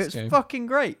was the best was game. fucking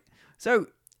great. So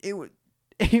it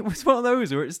was one of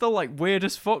those where it's still like weird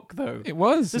as fuck though. It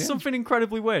was. There's yeah. something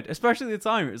incredibly weird, especially at the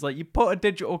time. It was like you put a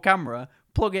digital camera,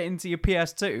 plug it into your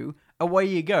PS2, away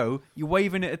you go. You're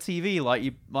waving at a TV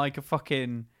like a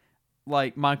fucking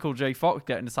like Michael J. Fox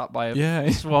getting attacked by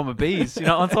a swarm of bees. You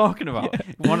know what I'm talking about?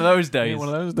 Yeah. One of those days. Yeah, one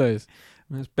of those days.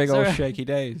 Those big So- old shaky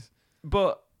days.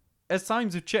 But as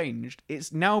times have changed,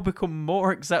 it's now become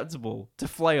more acceptable to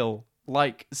flail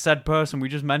like said person we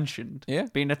just mentioned. Yeah.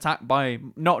 Being attacked by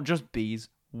not just bees,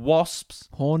 wasps,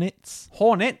 Hornets.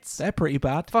 hornets, They're pretty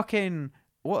bad. fucking,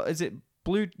 what is it?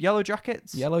 Yellow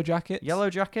jackets? Yellow jackets. Yellow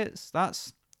jackets?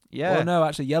 That's, yeah. Well, no,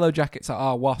 actually, yellow jackets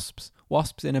are wasps.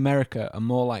 Wasps in America are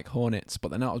more like hornets, but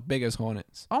they're not as big as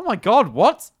hornets. Oh my god,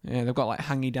 what? Yeah, they've got like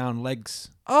hangy down legs.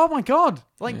 Oh my god.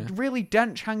 Like Yeah. really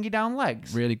dense, hangy down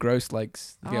legs. Really gross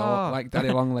legs. They get all, like daddy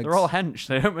long legs. They're all hench.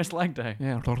 They don't miss leg day.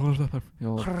 Yeah.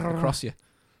 All across you.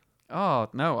 Oh,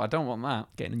 no, I don't want that.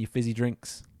 Getting in your fizzy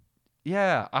drinks.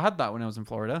 Yeah, I had that when I was in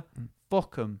Florida.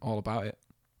 Fuck 'em. All about it.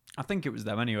 I think it was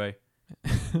them anyway.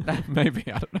 Maybe.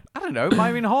 I don't know. I don't know. It might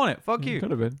have been a hornet. Fuck you.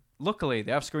 Could have been. Luckily,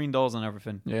 they have screen doors and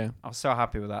everything. Yeah. I was so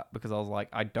happy with that because I was like,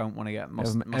 I don't want to get They have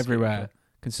them mosquito everywhere. bit.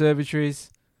 Conservatories,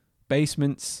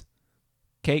 basements,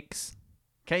 cakes,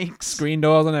 Cakes. screen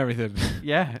doors and everything.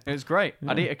 Yeah, it was great.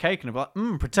 I'd Yeah. eat a cake and I'd be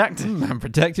like, protected. I'm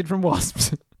protected from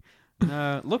wasps.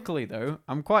 Luckily, though,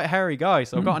 I'm quite a hairy guy,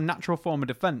 so I've got a natural form of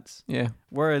defense. Yeah.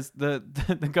 Whereas the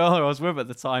girl I was with at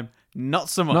the time, not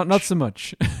so much. Not so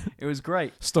much. It was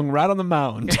great. Stung right on the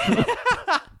mound.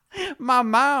 My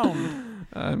mound.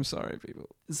 I'm sorry,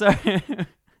 people. So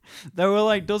there were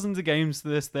like dozens of games to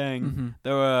this thing. Mm-hmm.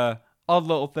 There were odd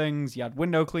little things. You had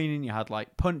window cleaning. You had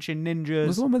like punching ninjas.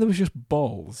 Was the one where there was just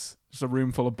balls? Just a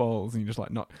room full of balls and you just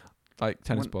like not like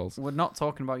tennis balls. We're not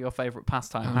talking about your favourite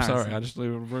pastime. I'm Harrison. sorry, I just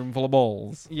leave a room full of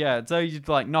balls. Yeah, so you'd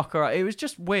like knock her out. It was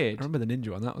just I weird. remember the ninja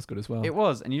one, that was good as well. It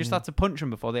was, and you just Yeah. had to punch them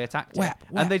before they attacked you. Whap,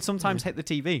 whap. And they'd sometimes hit the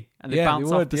TV and they'd Yeah, bounce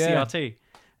they off would, the yeah. CRT.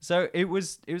 So it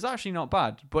was actually not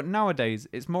bad. But nowadays,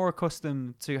 it's more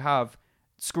accustomed to have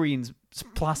screens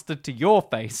plastered to your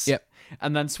face. Yep.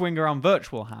 And then swing around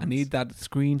virtual hands. I need that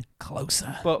screen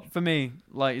closer. But for me,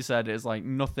 like you said, it's like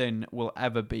nothing will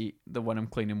ever beat the when I'm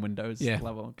cleaning windows Yeah.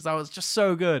 level. Because that was just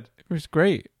so good. It was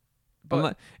great. But But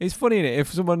like, it's funny, innit?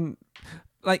 If someone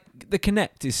like the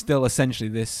Kinect is still essentially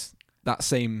that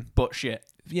same but shit.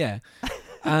 yeah.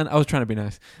 And I was trying to be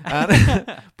nice.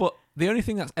 And, but the only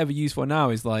thing that's ever used for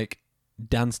now is like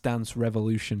Dance Dance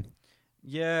Revolution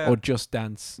Yeah. or Just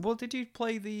Dance. Well, did you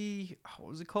play what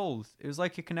was it called? It was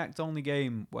like a Kinect only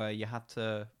game where you had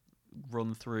to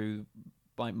run through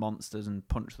like monsters and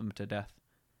punch them to death.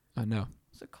 I know.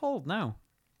 What's it called now?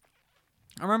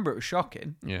 I remember it was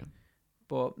shocking, Yeah.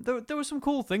 but there were some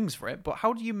cool things for it. But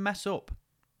how do you mess up?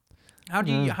 How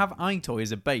do you have iToy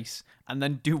as a base and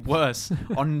then do worse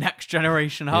on next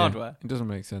generation hardware? It doesn't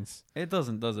make sense. It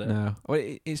doesn't, does it? No. Well,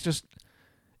 it's just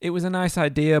it was a nice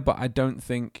idea, but I don't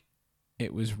think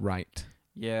it was right.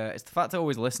 Yeah, it's the fact I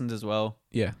always listened as well.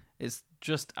 Yeah. It's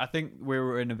just, I think we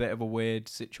were in a bit of a weird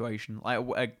situation.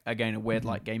 Like, again, a weird,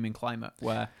 like, gaming climate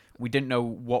where we didn't know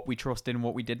what we trusted and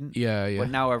what we didn't. Yeah, yeah. But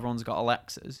now everyone's got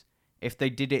Alexas. If they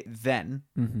did it then,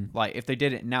 like, if they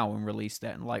did it now and released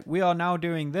it, and like, we are now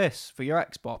doing this for your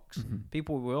Xbox,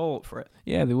 people were all up for it.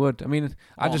 Yeah, they would. I mean,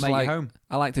 I Oh, just make it like home.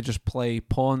 I like to just play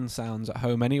porn sounds at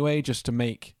home anyway, just to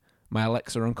make my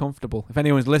Alexa uncomfortable. If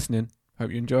anyone's listening, hope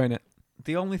you're enjoying it.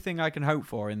 The only thing I can hope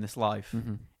for in this life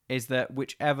is that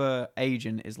whichever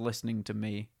agent is listening to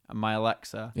me and my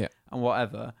Alexa and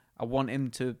whatever, I want him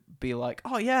to be like,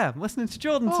 oh yeah, I'm listening to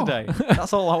Jordan today.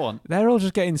 That's all I want. They're all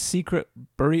just getting secret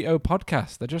burrito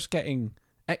podcasts. They're just getting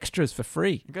extras for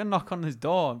free. I'm going to knock on his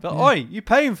door and be like, oi, you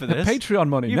paying for this? Patreon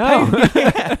money. You No.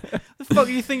 yeah. The fuck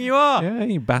do you think you are? Yeah,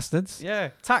 you bastards. Yeah.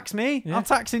 Tax me. Yeah. I'm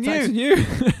taxing you. Taxing you.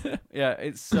 Yeah,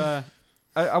 it's...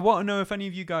 I want to know if any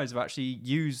of you guys have actually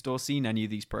used or seen any of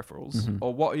these peripherals,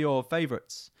 or what are your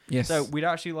favourites? Yes. So we'd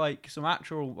actually like some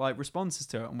actual like responses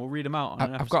to it, and we'll read them out on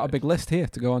an I've got a episode. big list here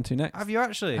to go on to next. Have you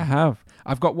actually? I have.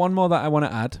 I've got one more that I want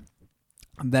to add,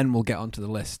 and then we'll get onto the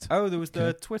list. Oh, there was the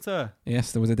Okay. Twitter.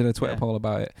 Yes, I did a Twitter Yeah. poll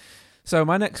about it. So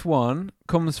my next one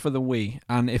comes for the Wii,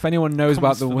 and if anyone knows Comes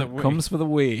about the for the Wii, Wii. comes for the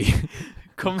Wii.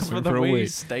 Comes for Coming the for a Wii, Wii.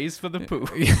 stays for the poo.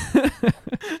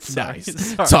 Sorry,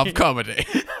 Nice. sorry. Top comedy.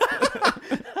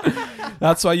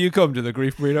 That's why you come to the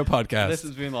Grief Burrito podcast. This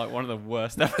has been like one of the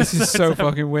worst This episodes. is so ever.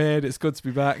 fucking weird. It's good to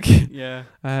be back. Yeah.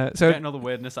 So Getting all the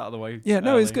weirdness out of the way. yeah,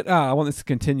 no, it's early. good. I want this to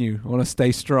continue. I want to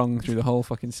stay strong through the whole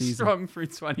fucking season. Strong through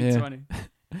 2020.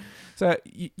 So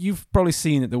you've probably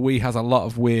seen that the Wii has a lot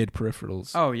of weird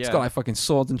peripherals. Oh yeah. It's got like fucking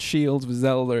swords and shields with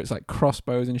Zelda. It's like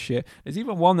crossbows and shit. There's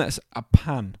even one that's a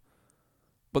pan.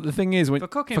 But the thing is, when for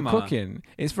cooking, for man. cooking,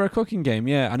 it's for a cooking game,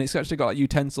 yeah, and it's actually got like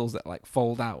utensils that like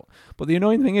fold out. But the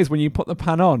annoying thing is, when you put the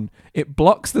pan on, it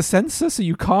blocks the sensor, so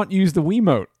you can't use the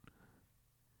Wiimote.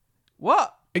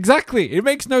 What? Exactly, it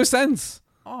makes no sense.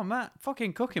 Oh man,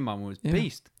 fucking Cooking Man was Yeah.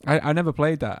 beast. I never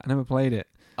played that. I never played it.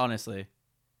 Honestly.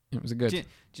 It was good. Do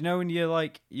you know when your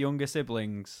like younger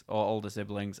siblings or older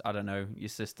siblings, I don't know, your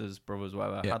sisters, brothers,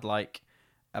 whatever, Yeah. had like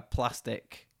a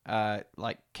plastic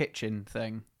like kitchen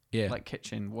thing, Yeah, like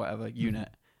kitchen whatever unit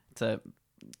to,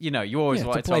 you know, you always yeah,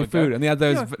 wanted to play have a food, go. and they had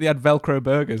those. Yeah. They had Velcro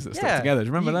burgers that stuck together. Do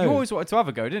you remember those? You always wanted to have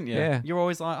a go, didn't you? Yeah. You're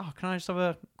always like, oh, can I just have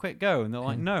a quick go? And they're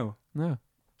like, Yeah. no, No,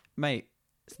 mate,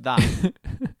 it's that,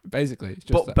 basically, it's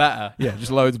just but that. better. Yeah,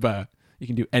 just loads better. You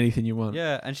can do anything you want.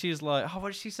 Yeah, and she's like, oh,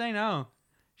 what did she say now?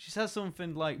 She says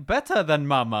something like, better than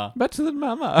mama. Better than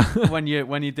Mama. when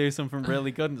you do something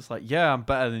really good, and it's like, yeah, I'm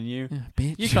better than you. Yeah,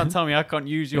 bitch. You can't tell me I can't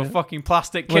use your Yeah. fucking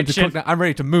plastic I'm ready to kitchen. cook now. I'm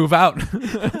ready to move out.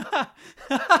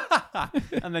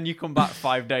 And then you come back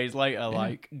 5 days later,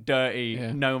 like dirty,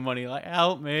 Yeah. no money, like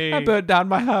help me. I burnt down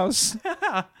my house.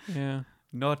 Yeah.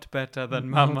 Not better than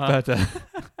Not mama. better.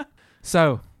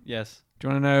 So, Yes. do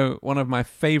you want to know one of my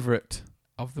favourite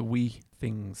of the Wii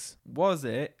things? Was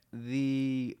it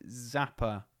the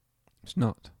Zapper? It's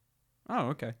not. Oh,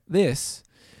 okay. This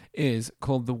is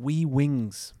called the Wii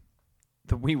Wings.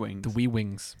 The Wii Wings. The Wii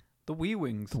Wings. The Wii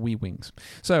Wings. The Wii Wings.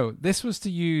 So, this was to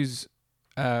use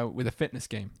with a fitness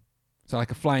game. So,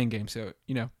 like a flying game. So,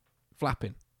 you know,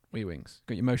 flapping. Wii Wings.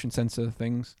 Got your motion sensor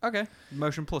things. Okay.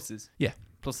 Motion pluses. Yeah.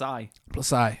 Plus I.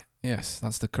 Plus I. Yes,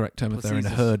 that's the correct term if they're in a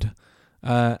Pluses.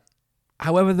 herd.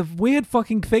 However, the weird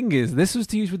fucking thing is, this was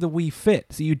to use with the Wii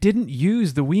Fit, so you didn't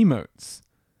use the Wiimotes.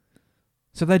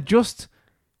 So they're just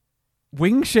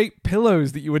wing-shaped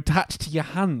pillows that you attach to your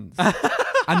hands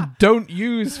and don't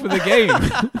use for the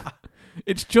game.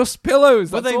 It's just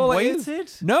pillows. Were That's they all it is.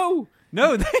 weighted? No,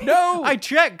 No, no. I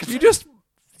checked. You just...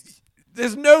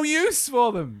 There's no use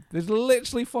for them. There's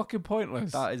literally fucking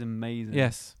pointless. That is amazing.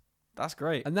 Yes. That's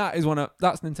great. And that's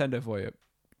Nintendo for you.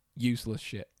 Useless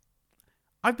shit.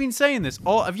 I've been saying this.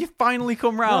 Oh, have you finally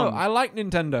come No, round? I like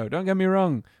Nintendo. Don't get me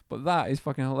wrong, but that is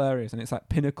fucking hilarious, and it's like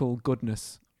pinnacle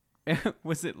goodness.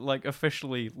 Was it like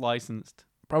officially licensed?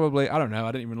 Probably, I don't know.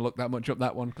 I didn't even look that much up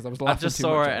that one because I was I laughing just too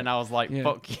saw much it at and I was like, Yeah.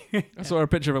 "Fuck you." I saw a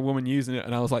picture of a woman using it,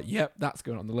 and I was like, "Yep, that's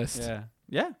going on the list." Yeah,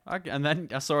 yeah. And then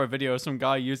I saw a video of some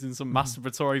guy using some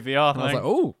masturbatory VR And I was thing. like,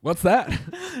 "Oh, what's that?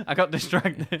 I got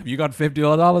distracted. Have you got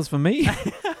 $50 for me?"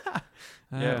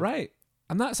 Yeah. Right,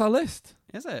 and that's our list.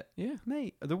 Is it, Yeah.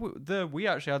 mate? We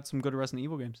actually had some good Resident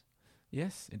Evil games.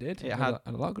 Yes, it did. It had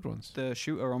a lot of good ones. The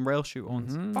shooter on rail shoot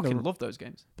ones. Mhm, Fucking the- love those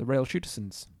games. The Rail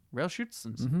Shootersons. Rail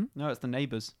Shootersons. Mm-hmm. No, it's the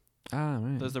neighbors. Ah,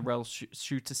 right. Those are rail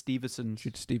shooter Stevensons.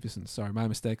 Shooter Stevensons. Sorry, my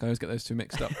mistake. I always get those two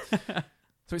mixed up.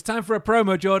 So it's time for a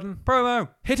promo, Jordan. Promo.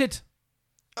 Hit it.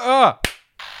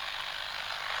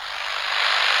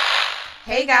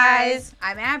 Hey guys,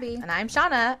 I'm Abby. And I'm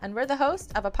Shauna, and we're the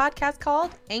host of a podcast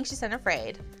called Anxious and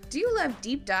Afraid. Do you love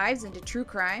deep dives into true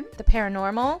crime, The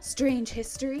paranormal, strange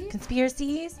history?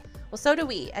 conspiracies? Well, so do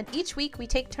we, and each week we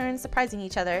take turns surprising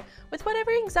each other with whatever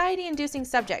anxiety-inducing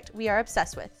subject we are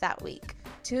obsessed with that week.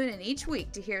 Tune in each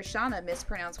week to hear Shauna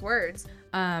mispronounce words.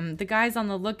 The guys on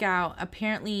the lookout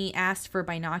apparently asked for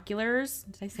binoculars.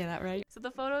 Did I say that right? So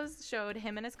the photos showed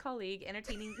him and his colleague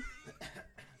entertaining...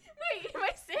 Wait, am I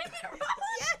saying it wrong?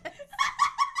 Yes!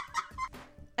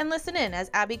 And listen in as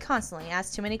Abby constantly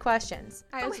asks too many questions.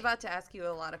 I was about to ask you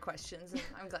a lot of questions, and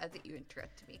I'm glad that you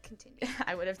interrupted me. Continue.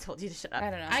 I would have told you to shut up. I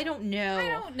don't know. I don't know. I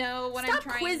don't know what Stop I'm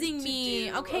trying quizzing to me.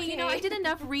 do. Okay, you know, I did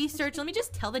enough research. Let me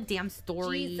just tell the damn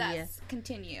story. Jesus.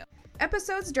 Continue.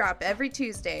 Episodes drop every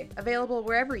Tuesday, available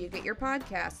wherever you get your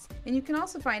podcasts. And you can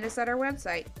also find us at our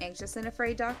website,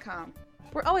 anxiousandafraid.com.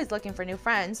 We're always looking for new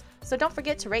friends, so don't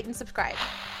forget to rate and subscribe.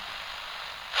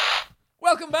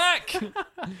 Welcome back.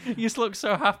 You just look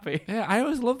so happy. Yeah, I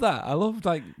always love that. I love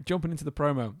like jumping into the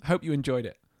promo. Hope you enjoyed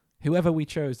it. Whoever we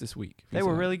chose this week. They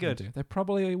were really good. They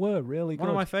probably were really good. One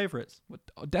of my favourites.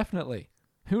 Definitely.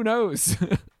 Who knows?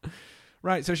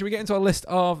 Right, so should we get into a list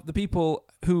of the people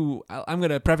who... I'm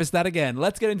going to preface that again.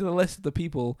 Let's get into the list of the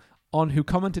people who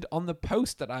commented on the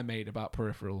post that I made about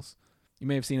peripherals. You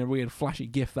may have seen a weird flashy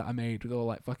GIF that I made with all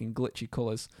like fucking glitchy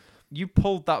colours. You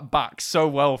pulled that back so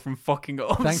well from fucking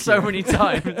up Thank so you. many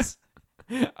times.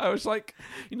 I was like,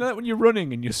 you know that when you're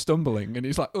running and you're stumbling and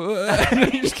it's like,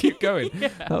 and you just keep going. Yeah.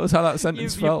 That was how that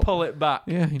sentence You felt. pull it back.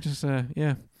 Yeah, you just,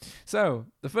 yeah. So,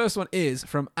 the first one is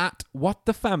from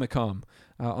 @WhatTheFamicom.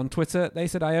 On Twitter, they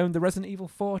said, I owned the Resident Evil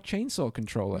 4 chainsaw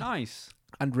controller Nice.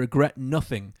 and regret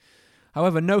nothing.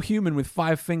 However, no human with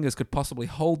 5 fingers could possibly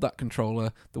hold that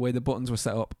controller the way the buttons were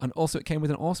set up. And also, it came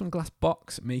with an awesome glass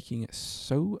box, making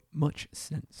so much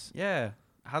sense. Yeah.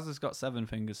 Hazard's got 7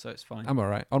 fingers, so it's fine. I'm all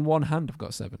right. On one hand, I've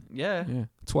got 7. Yeah. Yeah,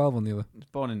 12 on the other. It's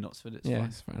born in Knutsford. It's Yeah, fine.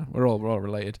 it's fine. We're all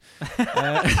related.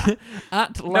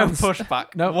 At No Lance,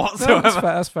 pushback no, whatsoever.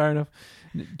 that's fair enough.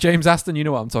 James Aston, you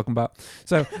know what I'm talking about.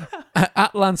 So,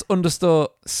 at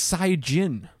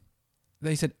Lance_Saijin,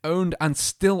 they said owned and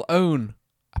still own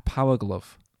a Power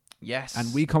Glove. Yes.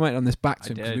 And we commented on this back to I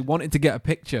him because did. we wanted to get a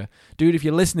picture. Dude, if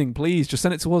you're listening, please just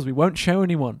send it to us. We won't show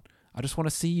anyone. I just want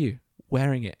to see you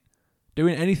wearing it.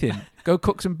 Doing anything. Go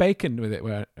cook some bacon with it.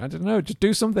 I don't know. Just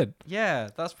do something. Yeah,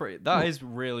 that's pretty. That is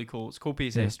really cool. It's a cool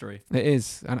piece of Yeah. history. It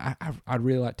is. And I'd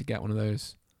really like to get one of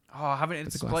those. Oh, having it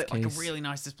With a display glass like a case. really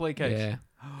nice display case. Yeah.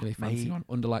 Really fancy Mate. one.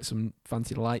 Under like some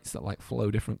fancy lights that like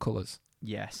flow different colours.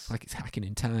 Yes. Like it's hacking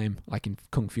in time. Like in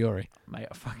Kung Fury. Mate,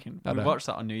 we I know. watched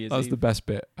that on New Year's That's Eve. the best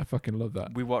bit. I fucking love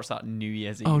that. We watched that New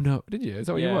Year's Eve. Oh no. Did you? Is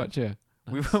that what you Yeah. watch? Yeah.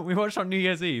 We Nice. we watched on New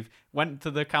Year's Eve. Went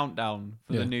to the countdown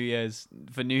for Yeah. the New Year's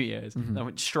Mhm. Then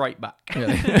went straight back.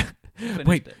 Yeah. Finished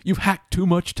Wait, it. you've hacked too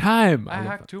much time. I love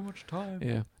had that. too much time.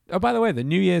 Yeah. Oh, by the way, the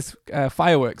New Year's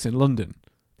fireworks in London,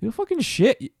 they were fucking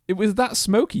shit. It was that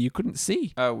smoky you couldn't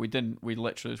see. Oh, we didn't. We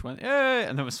literally just went, yeah,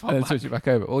 and then we And swapped then back. switched it back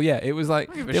over. Well, yeah, it was like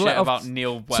I don't give a they shit let off about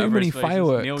Neil. too whatever many his face is.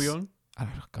 fireworks. Neil Young. Oh,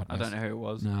 God I don't know who it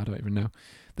was. No, I don't even know.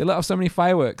 They let off so many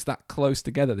fireworks that close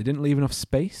together. They didn't leave enough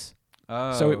space.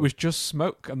 Oh. So it was just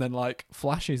smoke and then like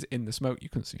flashes in the smoke. You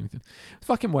couldn't see anything.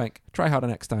 Fucking wank. Try harder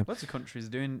next time. Lots of countries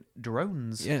doing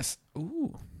drones. Yes.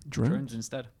 Ooh. Drones Drones.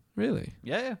 instead. Really?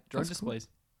 Yeah, drone That's cool. displays.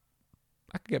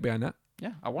 I could get behind that.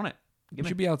 Yeah, I want it. You Give me.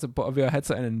 should be able to put a VR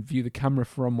headset in and view the camera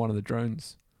from one of the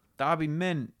drones. That'd be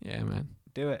mint. Yeah, man.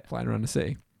 Do it. Flying around the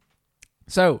city.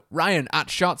 So, Ryan at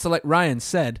Shot Select Ryan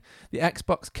said, the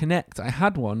Xbox Kinect, I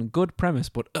had one, good premise,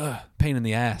 but pain in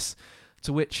the ass.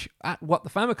 To which, at What the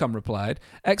Famicom replied,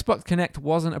 Xbox Kinect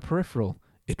wasn't a peripheral,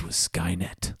 it was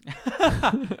Skynet.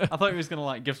 I thought he was gonna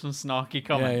like give some snarky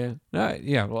comment. Yeah. No,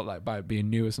 yeah, well, like by it being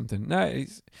new or something. No,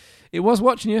 it was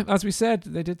watching you, as we said.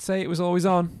 They did say it was always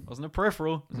on. Wasn't a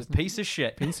peripheral. It was a piece of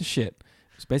shit. Piece of shit.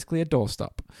 It's basically a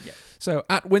doorstop. Yeah. So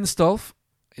at Winstolf,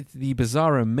 the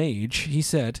Bizarro Mage, he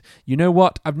said, you know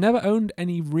what? I've never owned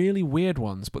any really weird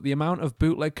ones, but the amount of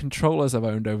bootleg controllers I've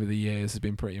owned over the years has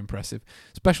been pretty impressive.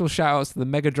 Special shout-outs to the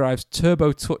Mega Drive's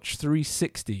Turbo Touch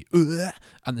 360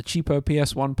 and the cheapo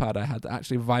PS1 pad I had that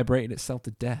actually vibrated itself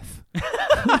to death.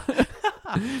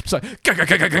 Just like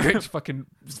just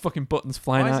fucking buttons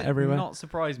flying Why out does it everywhere. not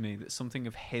surprise me that something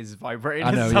of his vibrated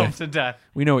I know, itself yeah. to death?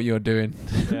 We know what you're doing.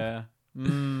 Yeah.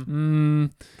 Mm,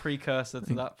 Mm, precursor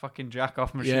to that fucking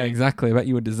jack-off machine. yeah, exactly. I bet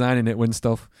you were designing it,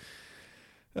 Winstolf.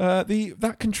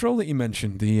 That control that you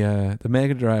mentioned, the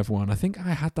Mega Drive one, I think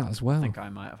I had that as well. I think I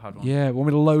might have had one. Yeah, one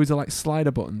with loads of like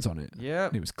slider buttons on it. Yeah.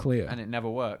 And it was clear. And it never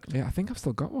worked. Yeah, I think I've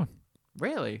still got one.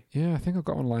 Really? Yeah, I think I've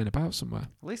got one lying about somewhere.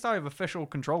 At least I have official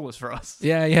controllers for us.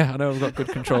 Yeah, I know I've got good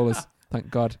controllers. Thank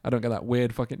God. I don't get that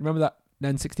weird fucking... Remember that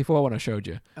N64 one I showed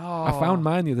you? Oh. I found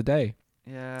mine the other day.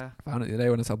 Yeah. I found it the other day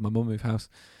when I helped my mum move house.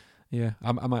 Yeah,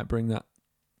 I might bring that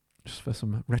just for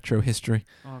some retro history.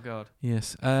 Oh, God.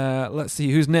 Yes. Let's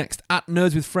see who's next. At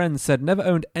Nerds with Friends said, never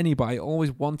owned any, but I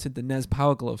always wanted the NES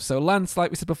Power Glove. So Lance, like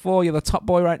we said before, you're the top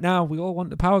boy right now. We all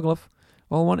want the Power Glove.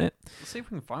 All want it. Let's see if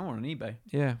we can find one on eBay.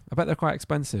 Yeah, I bet they're quite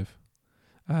expensive.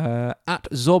 At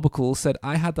Zorbical said,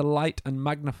 I had the light and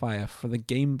magnifier for the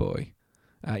Game Boy.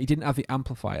 He didn't have the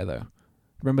amplifier though.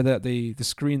 Remember that the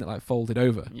screen that like folded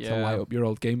over to Yeah. light up your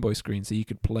old Game Boy screen so you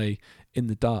could play in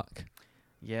the dark.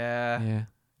 Yeah. Yeah.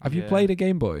 Have you Yeah. played a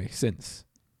Game Boy since?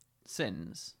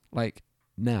 Since. Like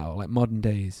now, like modern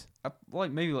days,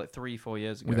 Like maybe like 3-4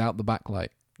 years ago. without the backlight?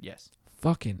 Yes.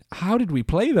 Fucking, how did we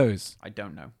play those? I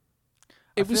don't know.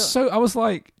 It was I was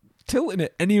like tilting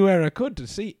it anywhere I could to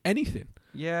see anything.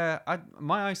 Yeah,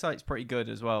 my eyesight's pretty good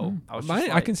as well. I was Mine,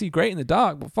 just I like, can see great in the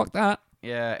dark, but fuck that.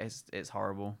 yeah, it's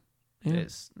horrible. Yeah.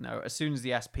 It's no. As soon as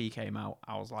the SP came out,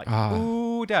 I was like, Ah,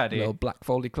 "Ooh, daddy!" Little black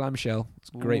foldy clamshell. It's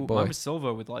a great Ooh, boy. Mine was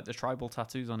silver with like the tribal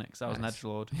tattoos on it because I was Nice. an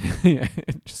edgelord. Yeah,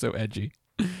 just so edgy.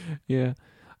 Yeah.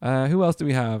 Who else do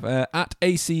we have? At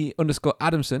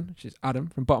AC_Adamson, which is Adam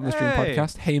from Bottom of the Stream Hey.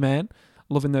 podcast. Hey man,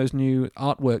 loving those new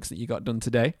artworks that you got done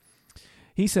today.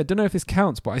 He said, don't know if this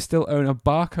counts, but I still own a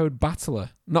barcode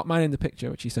battler. Not mine in the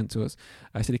picture, which he sent to us.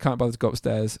 I said he can't bother to go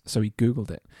upstairs, so he Googled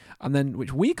it. And then,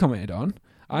 which we commented on,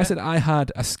 I Yeah. said I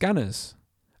had a Scanners.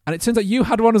 And it turns out you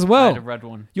had one as I well. had a red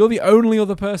one. You're the only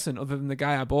other person other than the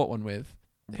guy I bought one with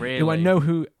Really? who I know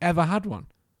who ever had one.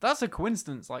 That's a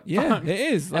coincidence. Like, Yeah, fuck. it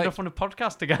is. End Like, up on a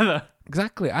podcast together.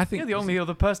 exactly. I think You're the only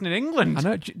other person in England. I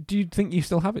know. Do you think you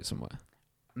still have it somewhere?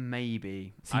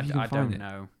 Maybe. See if you can I find don't it.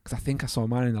 know. Because I think I saw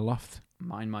mine in the loft.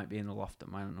 Mine might be in the loft at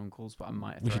my aunt and uncle's, but I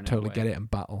might have We thrown should totally away. get it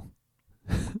and battle.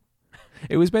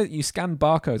 It was basically you scanned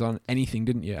barcodes on anything,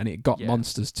 didn't you? And it got Yeah.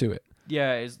 monsters to it.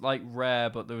 Yeah, it's like rare,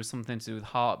 but there was something to do with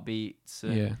heartbeats.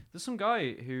 And Yeah. There's some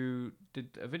guy who did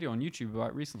a video on YouTube about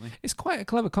it recently. It's quite a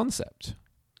clever concept.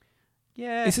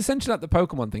 Yeah. It's essentially like the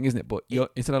Pokemon thing, isn't it? But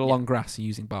instead of yeah. long grass, you're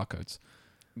using barcodes.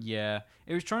 Yeah.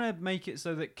 It was trying to make it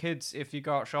so that kids, if you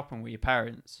go out shopping with your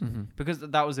parents, Mm-hmm. because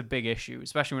that was a big issue,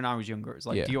 especially when I was younger. It's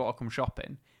like, Yeah. do you want to come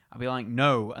shopping? I'd be like,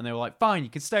 no. And they were like, fine, you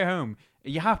can stay home. Are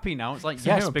you happy now? It's like,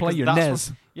 Stay yes, home and because play your that's NES.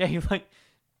 what, yeah, you're like,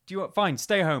 do you want, fine,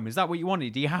 stay home. Is that what you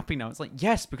wanted? Are you happy now? It's like,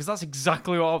 yes, because that's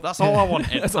exactly that's all I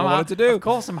wanted. That's all I I'm wanted to do. Of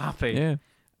course I'm happy. Yeah.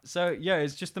 So yeah,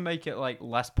 it's just to make it like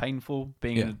less painful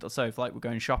being Yeah. an adult. So if like we're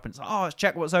going shopping, it's like, oh, let's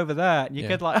check what's over there. And your Yeah.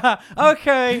 kid like, ah,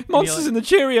 okay. And you're Monsters in the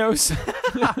Cheerios.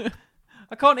 like,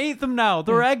 I can't eat them now.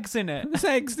 There are eggs in it. There's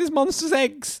eggs. There's monsters'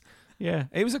 eggs. Yeah.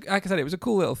 It was, like I said, it was a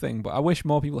cool little thing, but I wish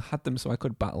more people had them so I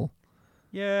could battle.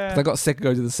 Yeah. 'Cause I got sick of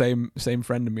going to the same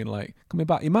friend and being like, come here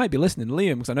back. You might be listening,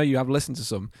 Liam, because I know you have listened to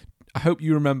some. I hope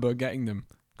you remember getting them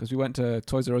because we went to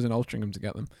Toys R Us in Altrincham to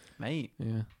get them. Mate,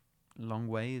 Yeah, long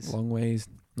ways. long ways.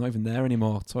 Not even there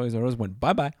anymore. Toys R Us went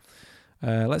bye-bye.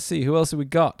 Let's see, who else have we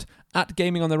got? At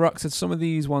Gaming on the Rocks said some of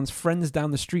these ones friends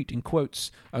down the street in quotes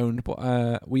owned,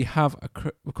 but we've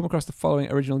come across the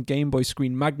following original Game Boy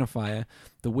screen magnifier,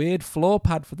 the weird floor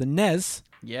pad for the NES.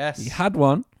 Yes. He had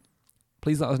one.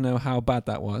 Please let us know how bad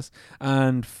that was.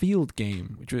 And Field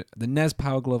Game, which was the NES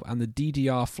Power Glove and the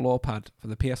DDR floor pad for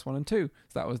the PS1 and 2.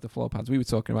 So that was the floor pads we were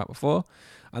talking about before.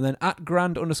 And then at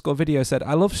Grand_video said,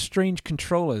 I love strange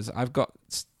controllers. I've got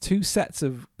 2 sets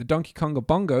of the Donkey Konga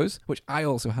bongos, which I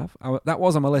also have. That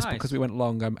was on my list Nice. because we went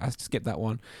long. I skipped that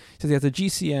one. He says he has a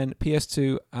GCN,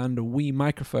 PS2, and a Wii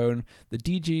microphone, the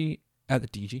Bee Gees,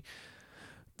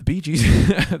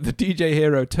 the DJ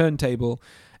Hero turntable,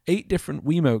 8 different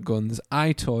Wiimote guns,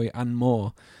 iToy, and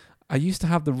more. I used to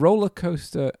have the roller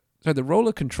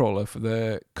controller for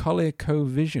the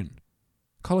ColecoVision.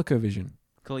 ColecoVision.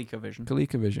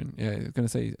 Yeah, I was going to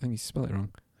say, I think you spelled it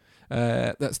wrong.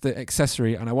 That's the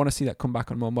accessory, and I want to see that come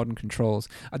back on more modern controls.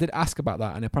 I did ask about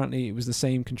that, and apparently it was the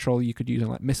same controller you could use on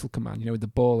like Missile Command, with the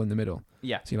ball in the middle.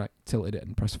 Yeah. So you like tilted it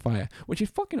and press fire, which is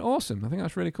fucking awesome. I think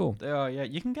that's really cool. They are, yeah.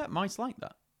 You can get mice like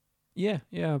that. Yeah,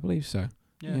 I believe so.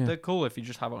 Yeah, Yeah. they're cool if you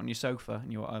just have it on your sofa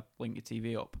and you want to link your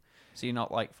TV up. So you're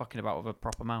not like fucking about with a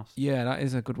proper mouse. Yeah, that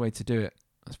is a good way to do it.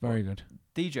 That's very good.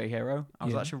 DJ Hero. I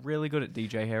was Yeah. actually really good at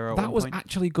DJ Hero. at That one was point.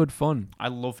 actually good fun. I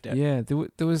loved it. Yeah,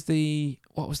 there was the,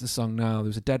 what was the song now? There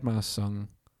was a Deadmau5 song.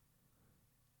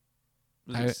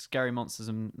 Was it Scary Monsters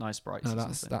and Nice Sprites? No, or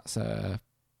that's something?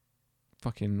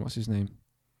 fucking, what's his name?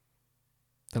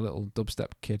 The little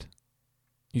dubstep kid.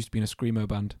 Used to be in a screamo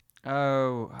band.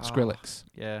 Skrillex.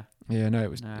 Yeah. Yeah, no, it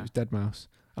was No. Deadmau5.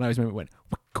 And I always remember it went,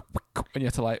 and you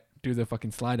had to like do the fucking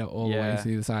slide out all the way Yeah. to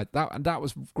the other side. That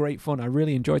was great fun. I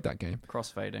really enjoyed that game.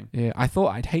 Crossfading. Yeah, I thought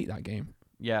I'd hate that game.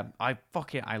 Yeah, I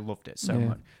loved it so Yeah.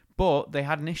 much. But they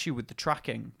had an issue with the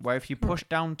tracking where if you push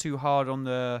down too hard on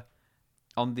the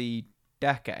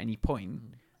deck at any point,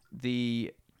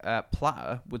 the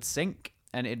platter would sink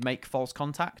and it'd make false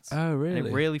contacts. Oh, really? And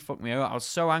it really fucked me out. I was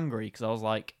so angry because I was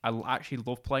like, I actually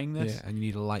love playing this. Yeah, and you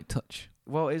need a light touch.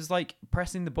 Well, it's like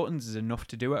pressing the buttons is enough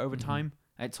to do it over Mhm. time.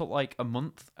 It took like a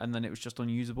month and then it was just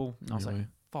unusable. And I was like, Really?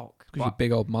 fuck. Because your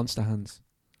big old monster hands.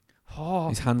 Oh,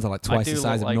 His hands are like I twice do the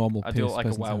size look of normal. I do look like a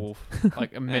person's hands. werewolf,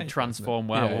 like a mid-transform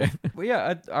Yeah, werewolf. yeah. But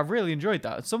yeah, I really enjoyed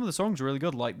that. Some of the songs were really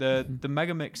good, like the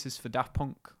mega mixes for Daft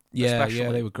Punk. Yeah,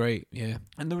 especially. they were great. Yeah.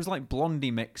 And there was like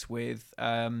Blondie mix with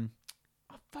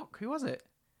who was it?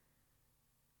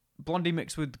 Blondie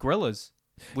mix with Gorillaz,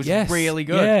 which Yes. was really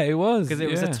good. Yeah, it was. because it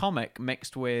was yeah. Atomic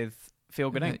mixed with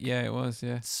Feel Good Inc. Yeah, it was.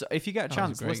 Yeah. So if you get a That was a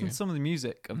chance, great listen game. to some of the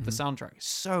music of the Mhm. soundtrack. It's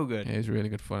so good. Yeah, it was really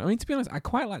good fun. I mean, to be honest, I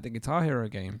quite like the Guitar Hero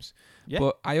games. Yeah.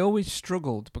 But I always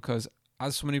struggled because,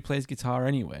 as someone who plays guitar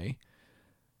anyway,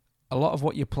 a lot of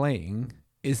what you're playing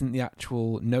isn't the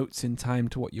actual notes in time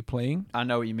to what you're playing. I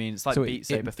know what you mean. It's like So Beat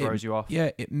Saber throws you off.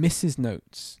 Yeah, it misses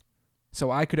notes. So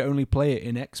I could only play it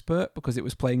in expert because it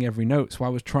was playing every note. So I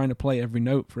was trying to play every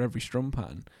note for every strum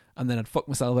pattern. And then I'd fuck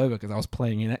myself over because I was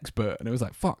playing in expert. And it was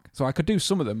like, fuck. So I could do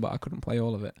some of them, but I couldn't play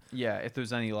all of it. Yeah, if there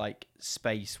was any like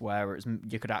space where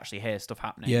you could actually hear stuff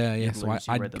happening. Yeah. you'd So lose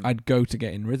your I'd, rhythm. I'd go to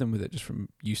get in rhythm with it just from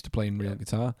used to playing real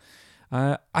guitar.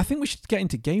 I think we should get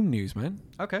into game news, man.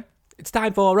 Okay. It's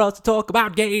time for us to talk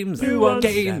about games. New ones.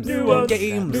 Games. New ones.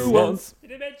 Games. New ones.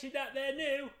 Did I mention that they're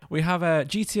new? We have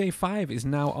GTA 5 is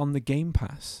now on the Game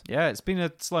Pass. Yeah, it's been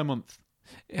a slow month.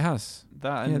 It has.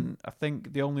 That and I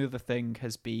think the only other thing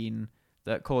has been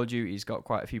that Call of Duty's got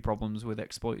quite a few problems with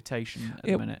exploitation at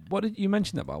the minute. What did you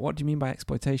mention that about? What do you mean by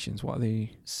exploitations? What are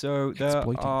they? So there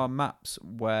Exploiting. are maps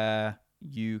where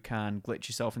you can glitch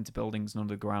yourself into buildings and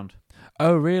underground,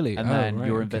 Oh, really? and Oh, then right,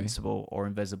 you're okay. invincible or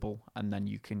invisible, and then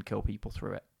you can kill people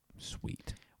through it.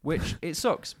 Sweet. Which it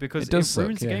sucks because It does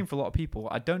ruins suck, the yeah. game for a lot of people.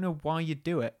 I don't know why you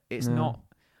do it. It's No. not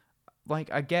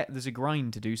like I get there's a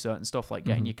grind to do certain stuff like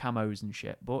getting Mhm. your camos and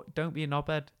shit, but don't be a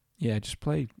knobhead. Yeah, just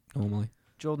play normally.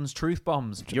 Jordan's truth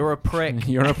bombs. You're a prick.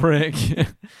 You're a prick.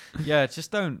 Yeah,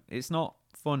 just don't. It's not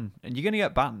fun, and you're gonna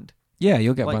get banned. Yeah,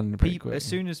 you'll get Like, banned pretty quick. as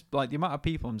soon as like the amount of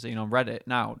people I'm seeing on Reddit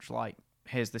now, just like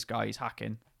here's this guy, he's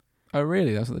hacking. Oh,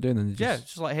 really? That's what they're doing. Then Yeah, it's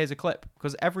just like here's a clip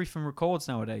because everything records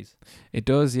nowadays. it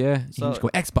does. Yeah, you So- can just go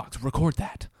Xbox, record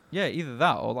that. Yeah, either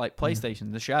that or like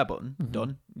PlayStation, the share button, Mhm.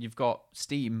 done. You've got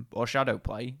Steam or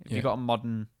Shadowplay. If Yeah. you've got a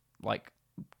modern like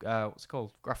what's it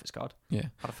called, graphics card. Yeah.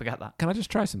 How'd I forget that? Can I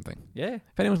just try something? Yeah.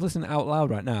 If anyone's listening out loud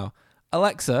right now,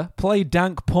 Alexa, play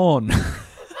dank porn.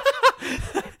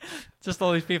 Just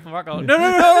all these people back on. no.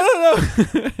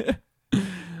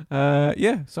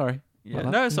 Yeah, sorry. Yeah, Like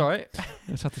that. no, it's all right. I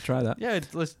just have to try that. Yeah,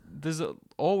 there's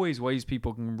always ways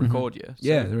people can record you. So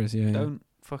Yeah, there is. Yeah. don't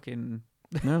fucking.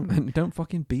 No, don't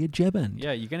fucking be a jebend.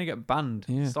 Yeah, you're gonna get banned.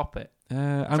 Yeah. Stop it. I'm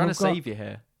I'm trying to save you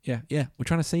here. Yeah, we're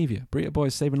trying to save you. Burrito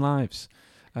Boys saving lives.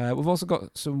 We've also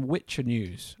got some Witcher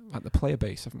news at the player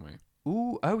base, haven't we?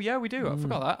 Ooh, oh yeah, we do. I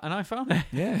forgot that, and I found it.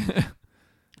 Yeah.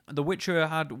 The Witcher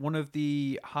had one of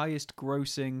the highest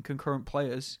grossing concurrent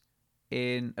players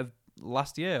of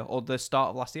last year, or the start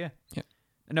of last year. Yeah.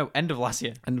 No, end of last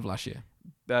year, End of last year.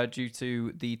 due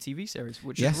to the TV series,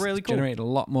 which Yes, is really it's cool. generated a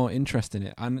lot more interest in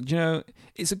it. And, you know,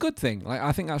 it's a good thing. Like,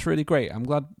 I think that's really great. I'm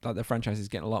glad that the franchise is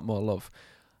getting a lot more love.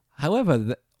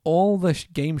 However, all the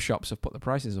game shops have put the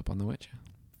prices up on The Witcher,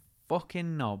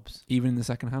 Fucking knobs. even the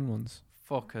second-hand ones.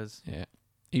 Fuckers. Yeah.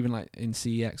 Even like in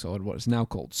CEX or what is now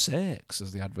called Sex,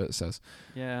 as the advert says.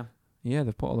 Yeah. Yeah,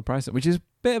 they've put all the prices up, which is a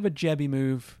bit of a jebby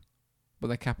move, but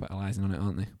they're capitalising on it,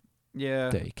 aren't they? Yeah.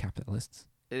 Dirty capitalists.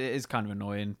 It is kind of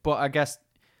annoying, but I guess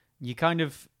you kind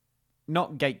of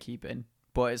not gatekeeping,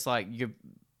 but it's like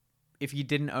if you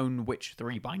didn't own Witcher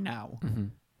 3 by now, Mm-hmm.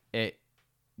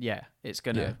 it's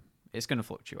gonna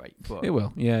fluctuate. But It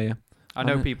will. Yeah. I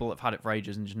know And people have had it for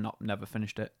ages and just never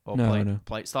finished it or No.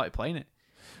 started playing it.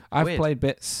 I've Weird. played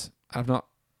bits. I've not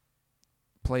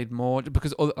played more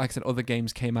because, like I said, other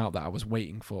games came out that I was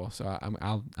waiting for. So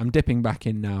I'm dipping back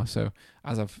in now. So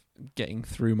as I've getting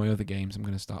through my other games, I'm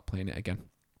going to start playing it again.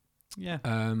 Yeah.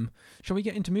 Shall we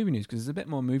get into movie news? Because there's a bit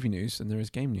more movie news than there is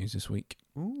game news this week.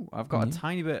 Ooh, I've got Yeah. a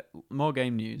tiny bit more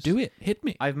game news. Do it. Hit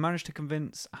me. I've managed to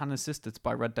convince Hannah's sister to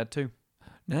buy Red Dead 2,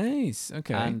 Nice.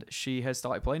 Okay. and she has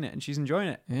started playing it and she's enjoying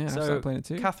it. yeah, I've so, started playing it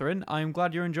too. Catherine, I'm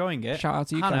glad you're enjoying it. Shout out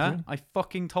to you, Hannah, Catherine. I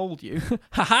fucking told you.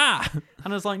 Haha.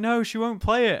 Hannah's like, no, she won't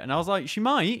play it. And I was like, she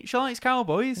might. She likes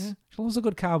cowboys. Yeah. She loves a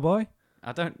good cowboy.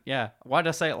 I don't, yeah. Why did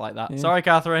I say it like that? Yeah. Sorry,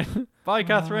 Catherine. Bye,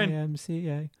 Catherine.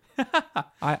 YMCA.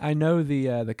 I know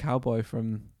the cowboy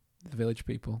from the Village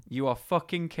People. You are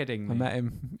fucking kidding me. I met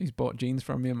him. He's bought jeans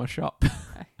from me in my shop.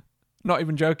 Not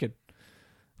even joking.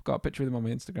 I've got a picture with him on my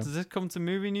Instagram. Does this come to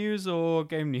movie news or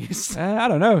game news? I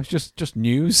don't know. It's just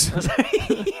news.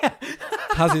 Yeah.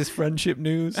 Has his friendship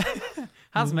news.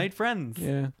 Has made friends.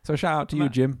 Yeah. So shout out to you,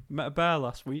 Matt- Jim. Met a bear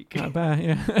last week. Not bad,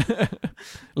 yeah.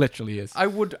 Literally is.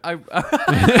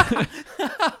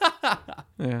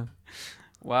 Yeah.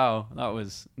 Wow, that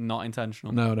was not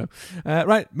intentional. No.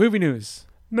 Right. Movie news.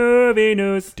 Movie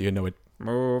news. Do you know it?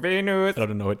 Movie news. I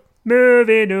don't know it.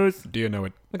 Movie news. Do you know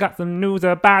it? I got some news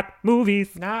about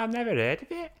movies. Nah, I've never heard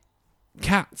of it.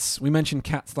 Cats. We mentioned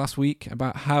Cats last week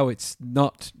about how it's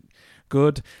not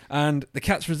good, and the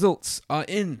Cats results are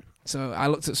in. So I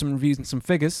looked at some reviews and some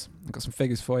figures. I've got some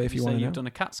figures for you if you want to know. You've done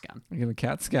a CAT scan. I give a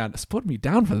cat scan. It's put me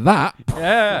down for that.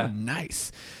 Yeah. Oh,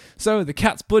 nice. So the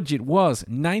Cat's budget was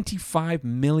 $95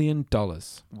 million.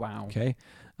 Wow. Okay.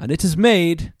 And it has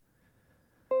made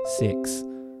 $6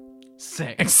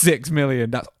 6. 6 million.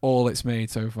 That's all it's made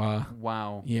so far.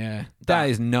 Wow. Yeah. That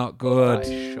is not good.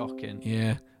 That is shocking.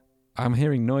 Yeah. I'm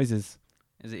hearing noises.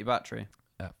 Is it your battery?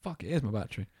 Fuck, it is my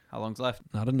battery. How long's left?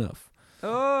 Not enough.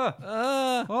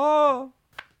 Oh!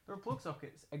 There are plug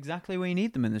sockets exactly where you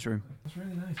need them in this room. That's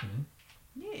really nice, man.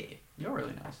 Yeah, you're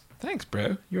really nice. Thanks,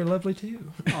 bro. You're lovely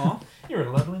too. Aw, You're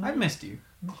a lovely I've missed you.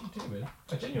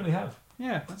 I genuinely have.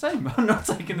 Yeah, same. I'm not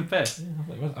taking the piss.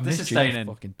 This is staying in.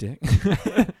 Fucking dick.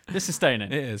 This is staying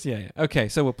in. It is, yeah. Okay,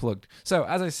 so we're plugged. So,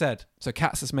 as I said,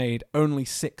 Cats has made only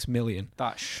 6 million.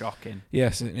 That's shocking.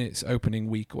 Yes, in its opening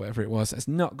week or whatever it was. It's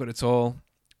not good at all.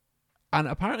 And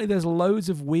apparently there's loads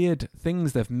of weird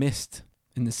things they've missed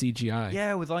in the CGI.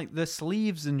 Yeah, with like the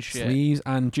sleeves and shit. Sleeves,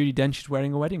 and Judi Dench is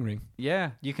wearing a wedding ring.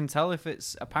 Yeah, you can tell if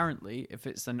it's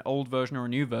an old version or a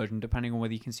new version, depending on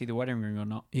whether you can see the wedding ring or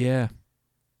not. Yeah.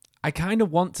 I kind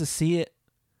of want to see it.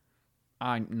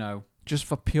 I know. Just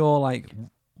for pure, like,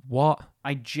 what?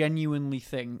 I genuinely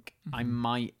think I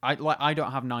might. I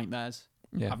don't have nightmares.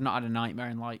 Yeah. I've not had a nightmare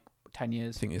in like 10 I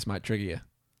years. think this might trigger you.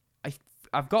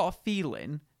 I've got a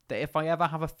feeling that if I ever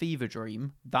have a fever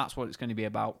dream, that's what it's going to be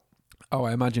about. Oh,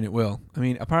 I imagine it will. I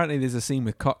mean, apparently there's a scene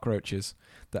with cockroaches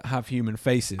that have human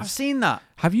faces. I've seen that.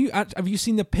 Have you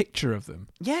seen the picture of them?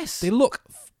 Yes. They look...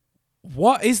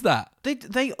 What is that? They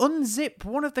unzip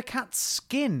one of the cat's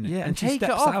skin and she take it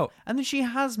steps off, out. and then she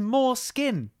has more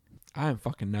skin. I don't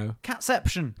fucking know.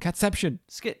 Catception. Catception.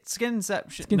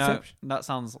 Skinception. Skinception. No, that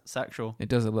sounds sexual. It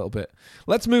does a little bit.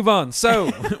 Let's move on.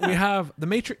 So, we have The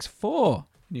Matrix 4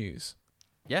 news.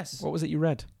 Yes. What was it you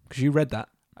read? Because you read that.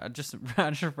 I just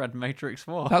read Matrix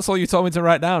 4. That's all you told me to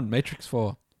write down. Matrix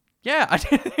 4. Yeah, I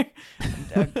did.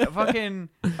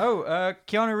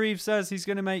 Keanu Reeves says he's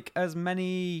going to make as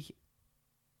many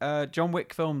John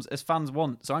Wick films as fans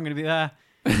want, so I'm going to be there.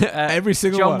 Every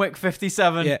single John one. Wick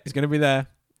 57. Yeah, it's going to be there.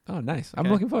 Oh, nice. I'm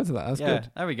Okay. looking forward to that. That's good.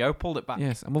 There we go. Pulled it back.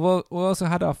 Yes, and we also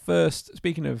had our first,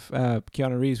 speaking of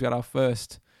Keanu Reeves, we had our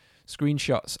first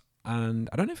screenshots, and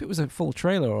I don't know if it was a full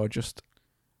trailer or just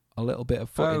a little bit of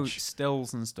footage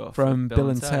stills and stuff from Bill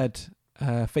and Ted,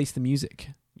 Face the Music.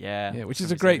 Yeah, Which it's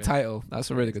is a gonna be so great good. title. That's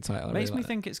a really good title. I Makes really me like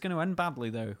think it's going to end badly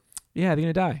though. that. Yeah, they're going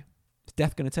to die. Is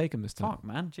death going to take them this time? Fuck,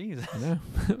 man, Jesus. I know.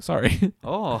 Sorry.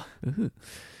 Oh,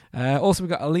 Also, we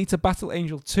got Alita Battle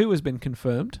Angel 2 has been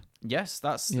confirmed. yes,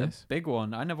 that's a big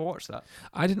one. I never watched that.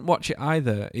 I didn't watch it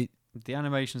either. The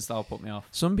animation style put me off.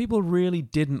 Some people really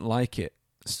didn't like it,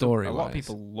 story-wise. A lot of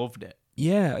people loved it.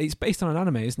 Yeah, it's based on an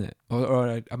anime, isn't it?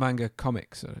 Or a manga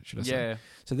comic, should I say. Yeah.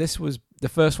 So the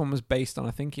first one was based on,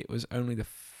 I think it was only the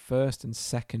first and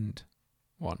second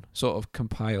one, sort of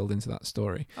compiled into that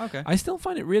story. Okay. I still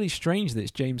find it really strange that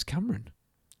it's James Cameron.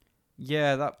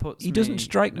 Yeah, that puts. He doesn't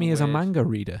strike me as a weird- manga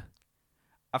reader.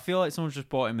 I feel like someone's just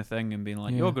bought him a thing and been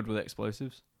like, Yeah. "You're good with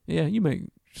explosives." Yeah, you make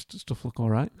stuff look all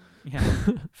right. Yeah.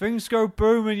 Things go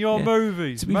boom in your Yeah.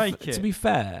 movies. Make it. To be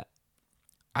fair,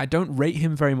 I don't rate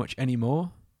him very much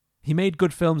anymore. He made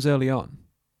good films early on.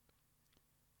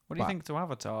 What do you think to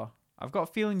Avatar? I've got a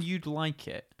feeling you'd like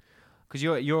it because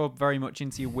you're very much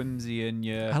into your whimsy and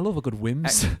your I love a good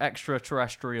whims.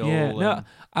 extraterrestrial. Yeah, no, and-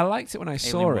 I liked it when I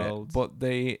saw alien it, worlds. but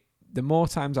the more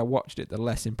times I watched it, the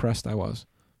less impressed I was.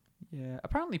 Yeah,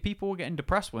 apparently people were getting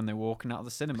depressed when they were walking out of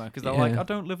the cinema because they're Yeah. like, "I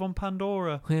don't live on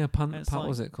Pandora." Yeah, It's what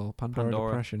was it called? Pandora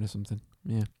Depression or something.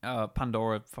 Yeah,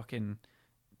 Pandora fucking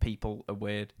people are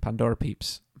weird. Pandora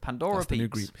Peeps. Pandora That's the new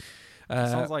peeps. group.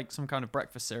 Sounds like some kind of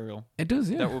breakfast cereal It does,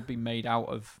 yeah. that would be made out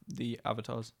of the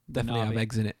avatars. Definitely have Navi.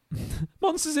 eggs in it.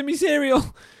 Monsters in me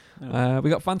cereal. Yeah. We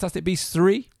got Fantastic Beasts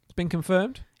 3. It's been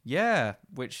confirmed. Yeah,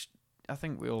 which I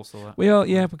think we all saw that. We all,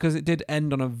 yeah, because it did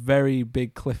end on a very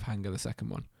big cliffhanger, the second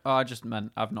one. Oh, I just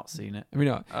meant I've not seen it. I mean,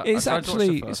 no, I it's tried to watch the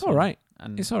actually, first it's all one, right.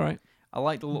 And It's all right. I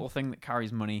like the little thing that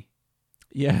carries money.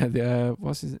 Yeah, the,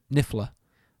 what's his, Niffler.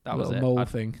 That was little it. mole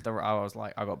thing. I was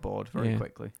like, I got bored very Yeah.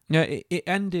 quickly. Yeah, it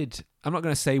ended. I'm not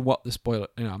going to say what the spoiler.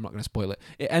 I'm not going to spoil it.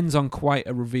 It ends on quite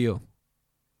a reveal.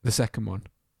 The second one,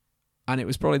 and it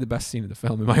was probably the best scene of the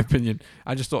film in my opinion.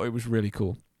 I just thought it was really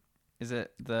cool. Is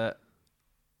it that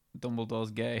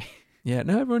Dumbledore's gay? Yeah,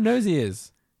 no, everyone knows he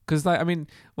is. Because like, I mean,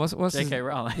 what's his, J.K.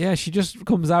 Rowling. yeah, she just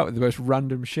comes out with the most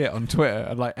random shit on Twitter,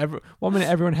 and like 1 minute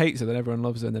everyone hates her, then everyone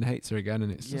loves her, and then hates her again,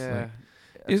 and it's just like.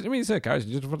 I mean, it's her character.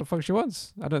 Just what the fuck she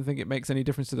wants. I don't think it makes any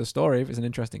difference to the story if it's an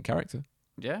interesting character.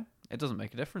 Yeah, it doesn't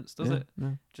make a difference, does Yeah, it?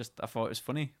 No. Just I thought it was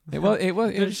funny. It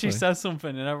was She funny. says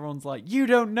something and everyone's like, "You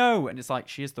don't know," and it's like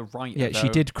she is the writer. Yeah, she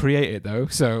though. did create it though,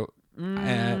 so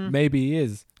Mm, maybe he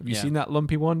is. Have you Yeah. seen that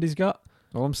lumpy wand he's got?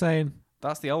 All I'm saying.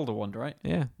 That's the older one, right?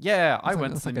 Yeah. Yeah, I That's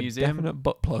went that's to the like museum. a definite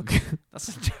butt plug. That's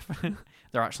a definite.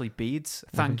 They're actually beads.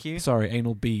 Thank you. Sorry,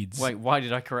 anal beads. Wait, why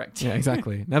did I correct you? Yeah,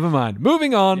 exactly. Never mind.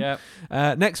 Moving on. Yeah.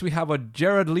 Next, we have a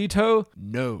Jared Leto.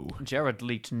 No. Jared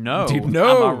Leto. No. Dude,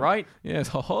 no. Am I right? Yes.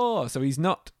 Ha. So he's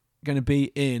not going to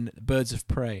be in Birds of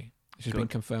Prey, which has been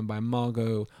confirmed by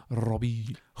Margot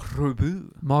Robbie.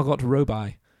 Margot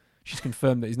Robbie. She's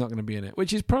confirmed that he's not going to be in it,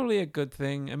 which is probably a good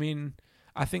thing. I mean,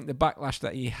 I think the backlash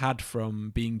that he had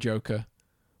from being Joker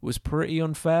was pretty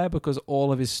unfair because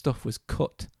all of his stuff was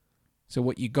cut. So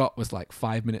what you got was like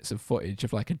 5 minutes of footage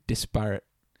of like a disparate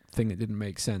thing that didn't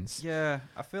make sense. Yeah,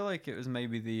 I feel like it was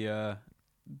maybe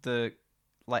the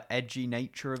like edgy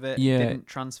nature of it. Yeah. Didn't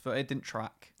transfer. It didn't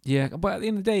track. Yeah, but at the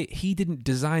end of the day, he didn't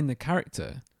design the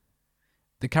character.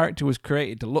 The character was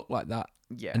created to look like that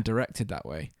Yeah. and directed that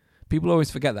way. People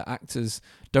always forget that actors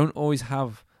don't always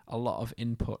have a lot of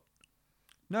input.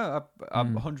 No, I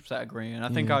 100% agree, and I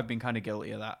think Yeah. I've been kind of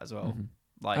guilty of that as well. Mhm.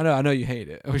 Like, I know you hate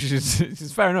it, which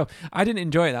is fair enough. I didn't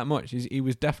enjoy it that much. He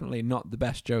was definitely not the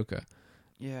best Joker,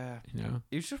 yeah, you know.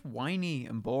 it was just whiny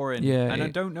and boring. Yeah, and I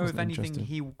it don't know if wasn't anything interesting.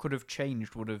 he could have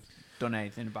changed would have done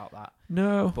anything about that.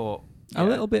 No, But a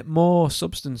little bit more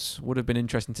substance would have been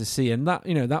interesting to see, and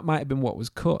that might have been what was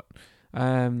cut.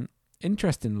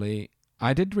 Interestingly,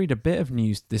 I did read a bit of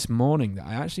news this morning that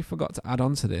I actually forgot to add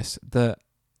on to this. That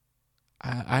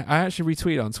I actually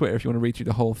retweeted on Twitter, if you want to read through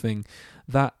the whole thing,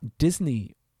 that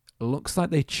Disney looks like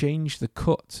they changed the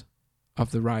cut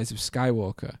of The Rise of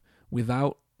Skywalker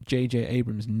without J.J.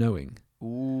 Abrams knowing.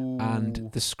 Ooh.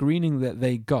 And the screening that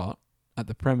they got at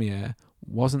the premiere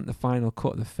wasn't the final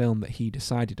cut of the film that he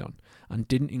decided on, and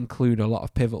didn't include a lot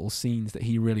of pivotal scenes that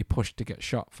he really pushed to get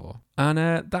shot for. And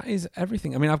that is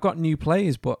everything. I mean, I've got new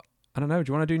plays, but I don't know. Do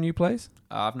you want to do new plays?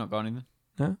 I've not got anything.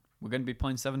 No? We're going to be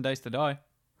playing 7 Days to Die.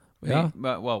 We are?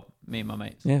 Well, me and my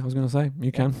mates. Yeah, I was going to say,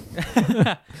 you can.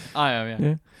 I am, yeah.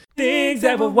 Yeah. Things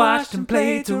that were watched and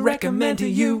played to recommend to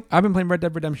you. I've been playing Red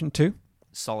Dead Redemption 2,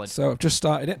 Solid. so I've just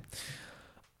started it.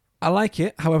 I like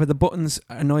it. However, the buttons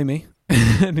annoy me.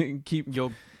 And it keep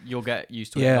You'll get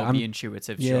used to it. Yeah, It'll be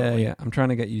intuitive. Yeah, shortly. yeah. I'm trying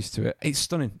to get used to it. It's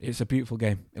stunning. It's a beautiful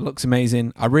game. It looks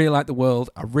amazing. I really like the world.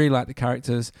 I really like the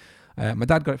characters. My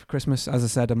dad got it for Christmas. As I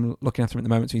said, I'm looking after him at the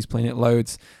moment, so he's playing it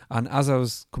loads. And as I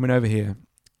was coming over here,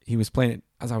 he was playing it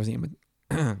as I was eating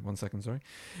my... 1 second, sorry.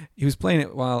 He was playing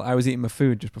it while I was eating my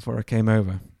food just before I came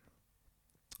over.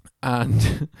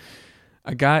 And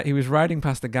he was riding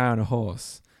past a guy on a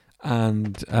horse,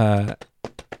 and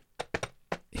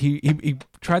he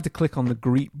tried to click on the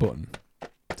greet button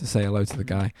to say hello to the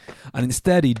guy, and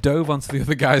instead he dove onto the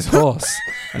other guy's horse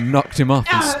and knocked him off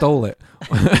and stole it.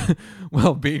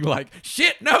 Well, being like,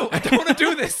 shit, no, I don't want to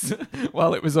do this,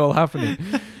 while it was all happening.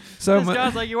 So This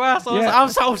guy's like, you assholes. Yeah. I'm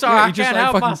so sorry. yeah, I he just can't like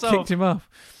help fucking myself. kicked him off.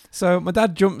 So my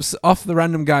dad jumps off the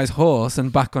random guy's horse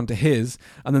and back onto his,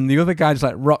 and then the other guy just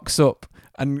like rocks up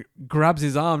and grabs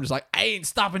his arm, just like, I ain't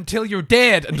stopping till you're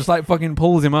dead, and just like fucking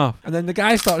pulls him off. And then the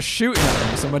guy starts shooting at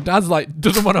him, so my dad's like,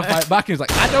 doesn't want to fight back. He's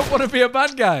like, I don't want to be a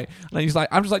bad guy. And he's like,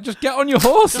 I'm just like, just get on your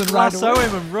horse and Just ride lasso away.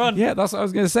 him and run. Yeah, that's what I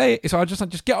was going to say. So I just like,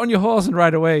 just get on your horse and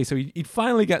ride away. So he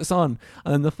finally gets on,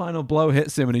 and then the final blow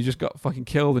hits him, and he just got fucking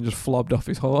killed and just flobbed off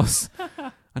his horse.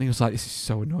 And he was like, this is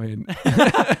so annoying.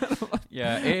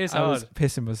 Yeah, it is I hard. was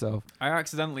pissing myself. I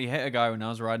accidentally hit a guy when I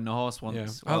was riding a horse once. Yeah.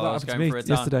 While that I was happened to going me through a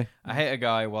town. yesterday. I hit a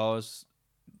guy while I was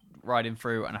riding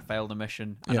through, and I failed a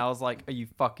mission. And Yeah. I was like, are you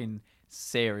fucking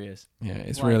serious? Yeah,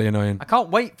 it's Like, really annoying. I can't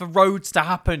wait for roads to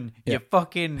happen, Yeah. you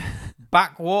fucking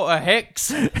backwater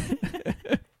hicks.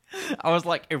 I was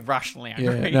like irrationally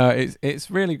Yeah, angry. no, it's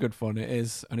really good fun. It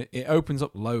is, and it opens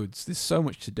up loads. There's so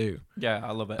much to do, Yeah,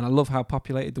 I love it. and I love how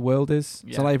populated the world is.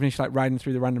 Yeah. So like, even if you're like riding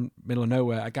through the random middle of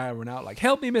nowhere, a guy will run out like,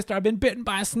 "Help me, mister! I've been bitten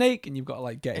by a snake," and you've got to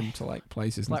like get him to like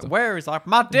places and Like, stuff. where is like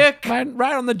my dick?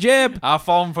 Right on the jib. I've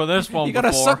fallen for this one You got to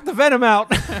before. suck the venom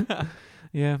out.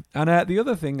 Yeah, and the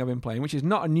other thing I've been playing, which is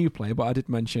not a new play, but I did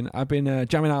mention, I've been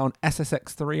jamming out on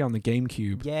SSX3 on the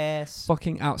GameCube. Yes.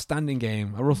 Fucking outstanding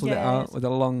game. I rustled it out with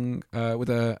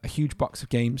a huge box of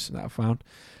games that I found,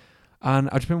 and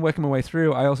I've just been working my way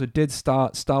through. I also did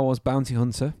start Star Wars Bounty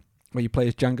Hunter, where you play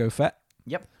as Jango Fett.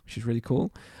 Yep. Which is really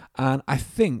cool. And I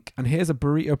think, and here's a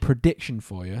burrito prediction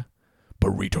for you.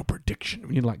 Burrito prediction.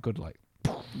 We need like good like.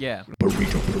 Yeah.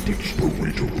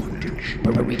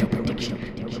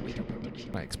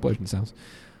 Like explosion sounds.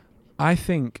 I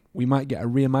think we might get a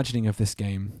reimagining of this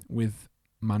game with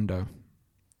Mando.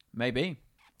 Maybe.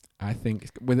 I think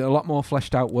with a lot more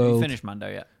fleshed out Have you world. finished Mando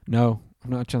yet? No, I've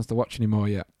not had a chance to watch any more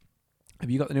yet. Have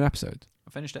you got the new episodes?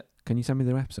 I finished it. Can you send me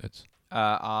the new episodes?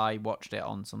 I watched it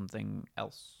on something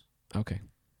else. Okay.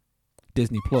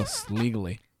 Disney Plus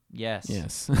legally. Yes.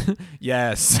 Yes.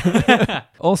 Yes.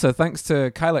 Also, thanks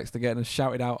to Kylex for getting us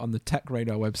shouted out on the Tech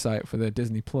Radar website for the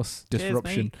Disney Plus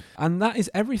disruption. mate. And that is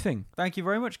everything. Thank you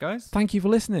very much, guys. Thank you for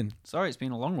listening. Sorry, it's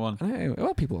been a long one. I know,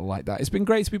 well, people are like that. It's been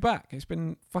great to be back. It's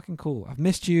been fucking cool. I've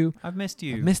missed you. I've missed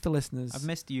you. I've missed the listeners. I've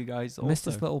missed you guys I missed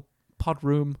also. this little pod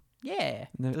room. Yeah.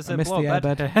 No, There's I a missed the blow-up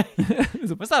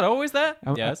airbed. Was that always there?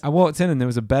 Yes. I walked in and there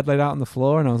was a bed laid out on the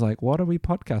floor and I was like, what are we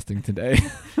podcasting today?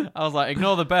 I was like,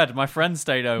 ignore the bed. My friend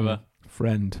stayed over.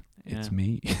 Friend, it's Yeah.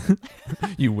 me.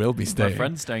 You will be My staying.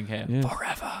 friend's staying here. Yeah.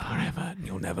 Forever. Forever.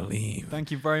 You'll never leave. Thank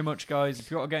you very much, guys.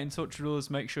 If you want to get in touch with us,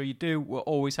 make sure you do. We're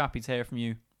always happy to hear from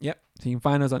you. Yep. So you can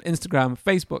find us on Instagram,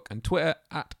 Facebook, and Twitter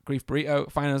at Grief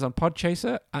Burrito. Find us on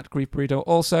Podchaser at Grief Burrito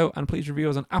also. And please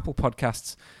review us on Apple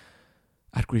Podcasts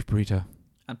at Grief Burrito.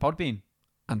 And Podbean.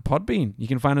 And Podbean. You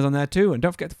can find us on there too. And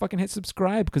don't forget to fucking hit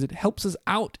subscribe because it helps us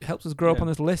out. It helps us grow up Yeah. on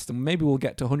this list. And maybe we'll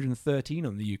get to 113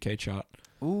 on the UK chart.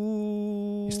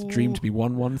 Ooh. It's the dream to be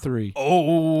 113.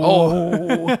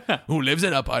 Oh. Who lives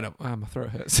in a pineapple? Ah, my throat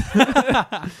hurts.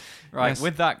 Right, Yes.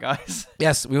 with that, guys.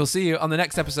 Yes, we will see you on the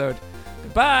next episode.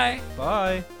 Goodbye.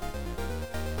 Bye.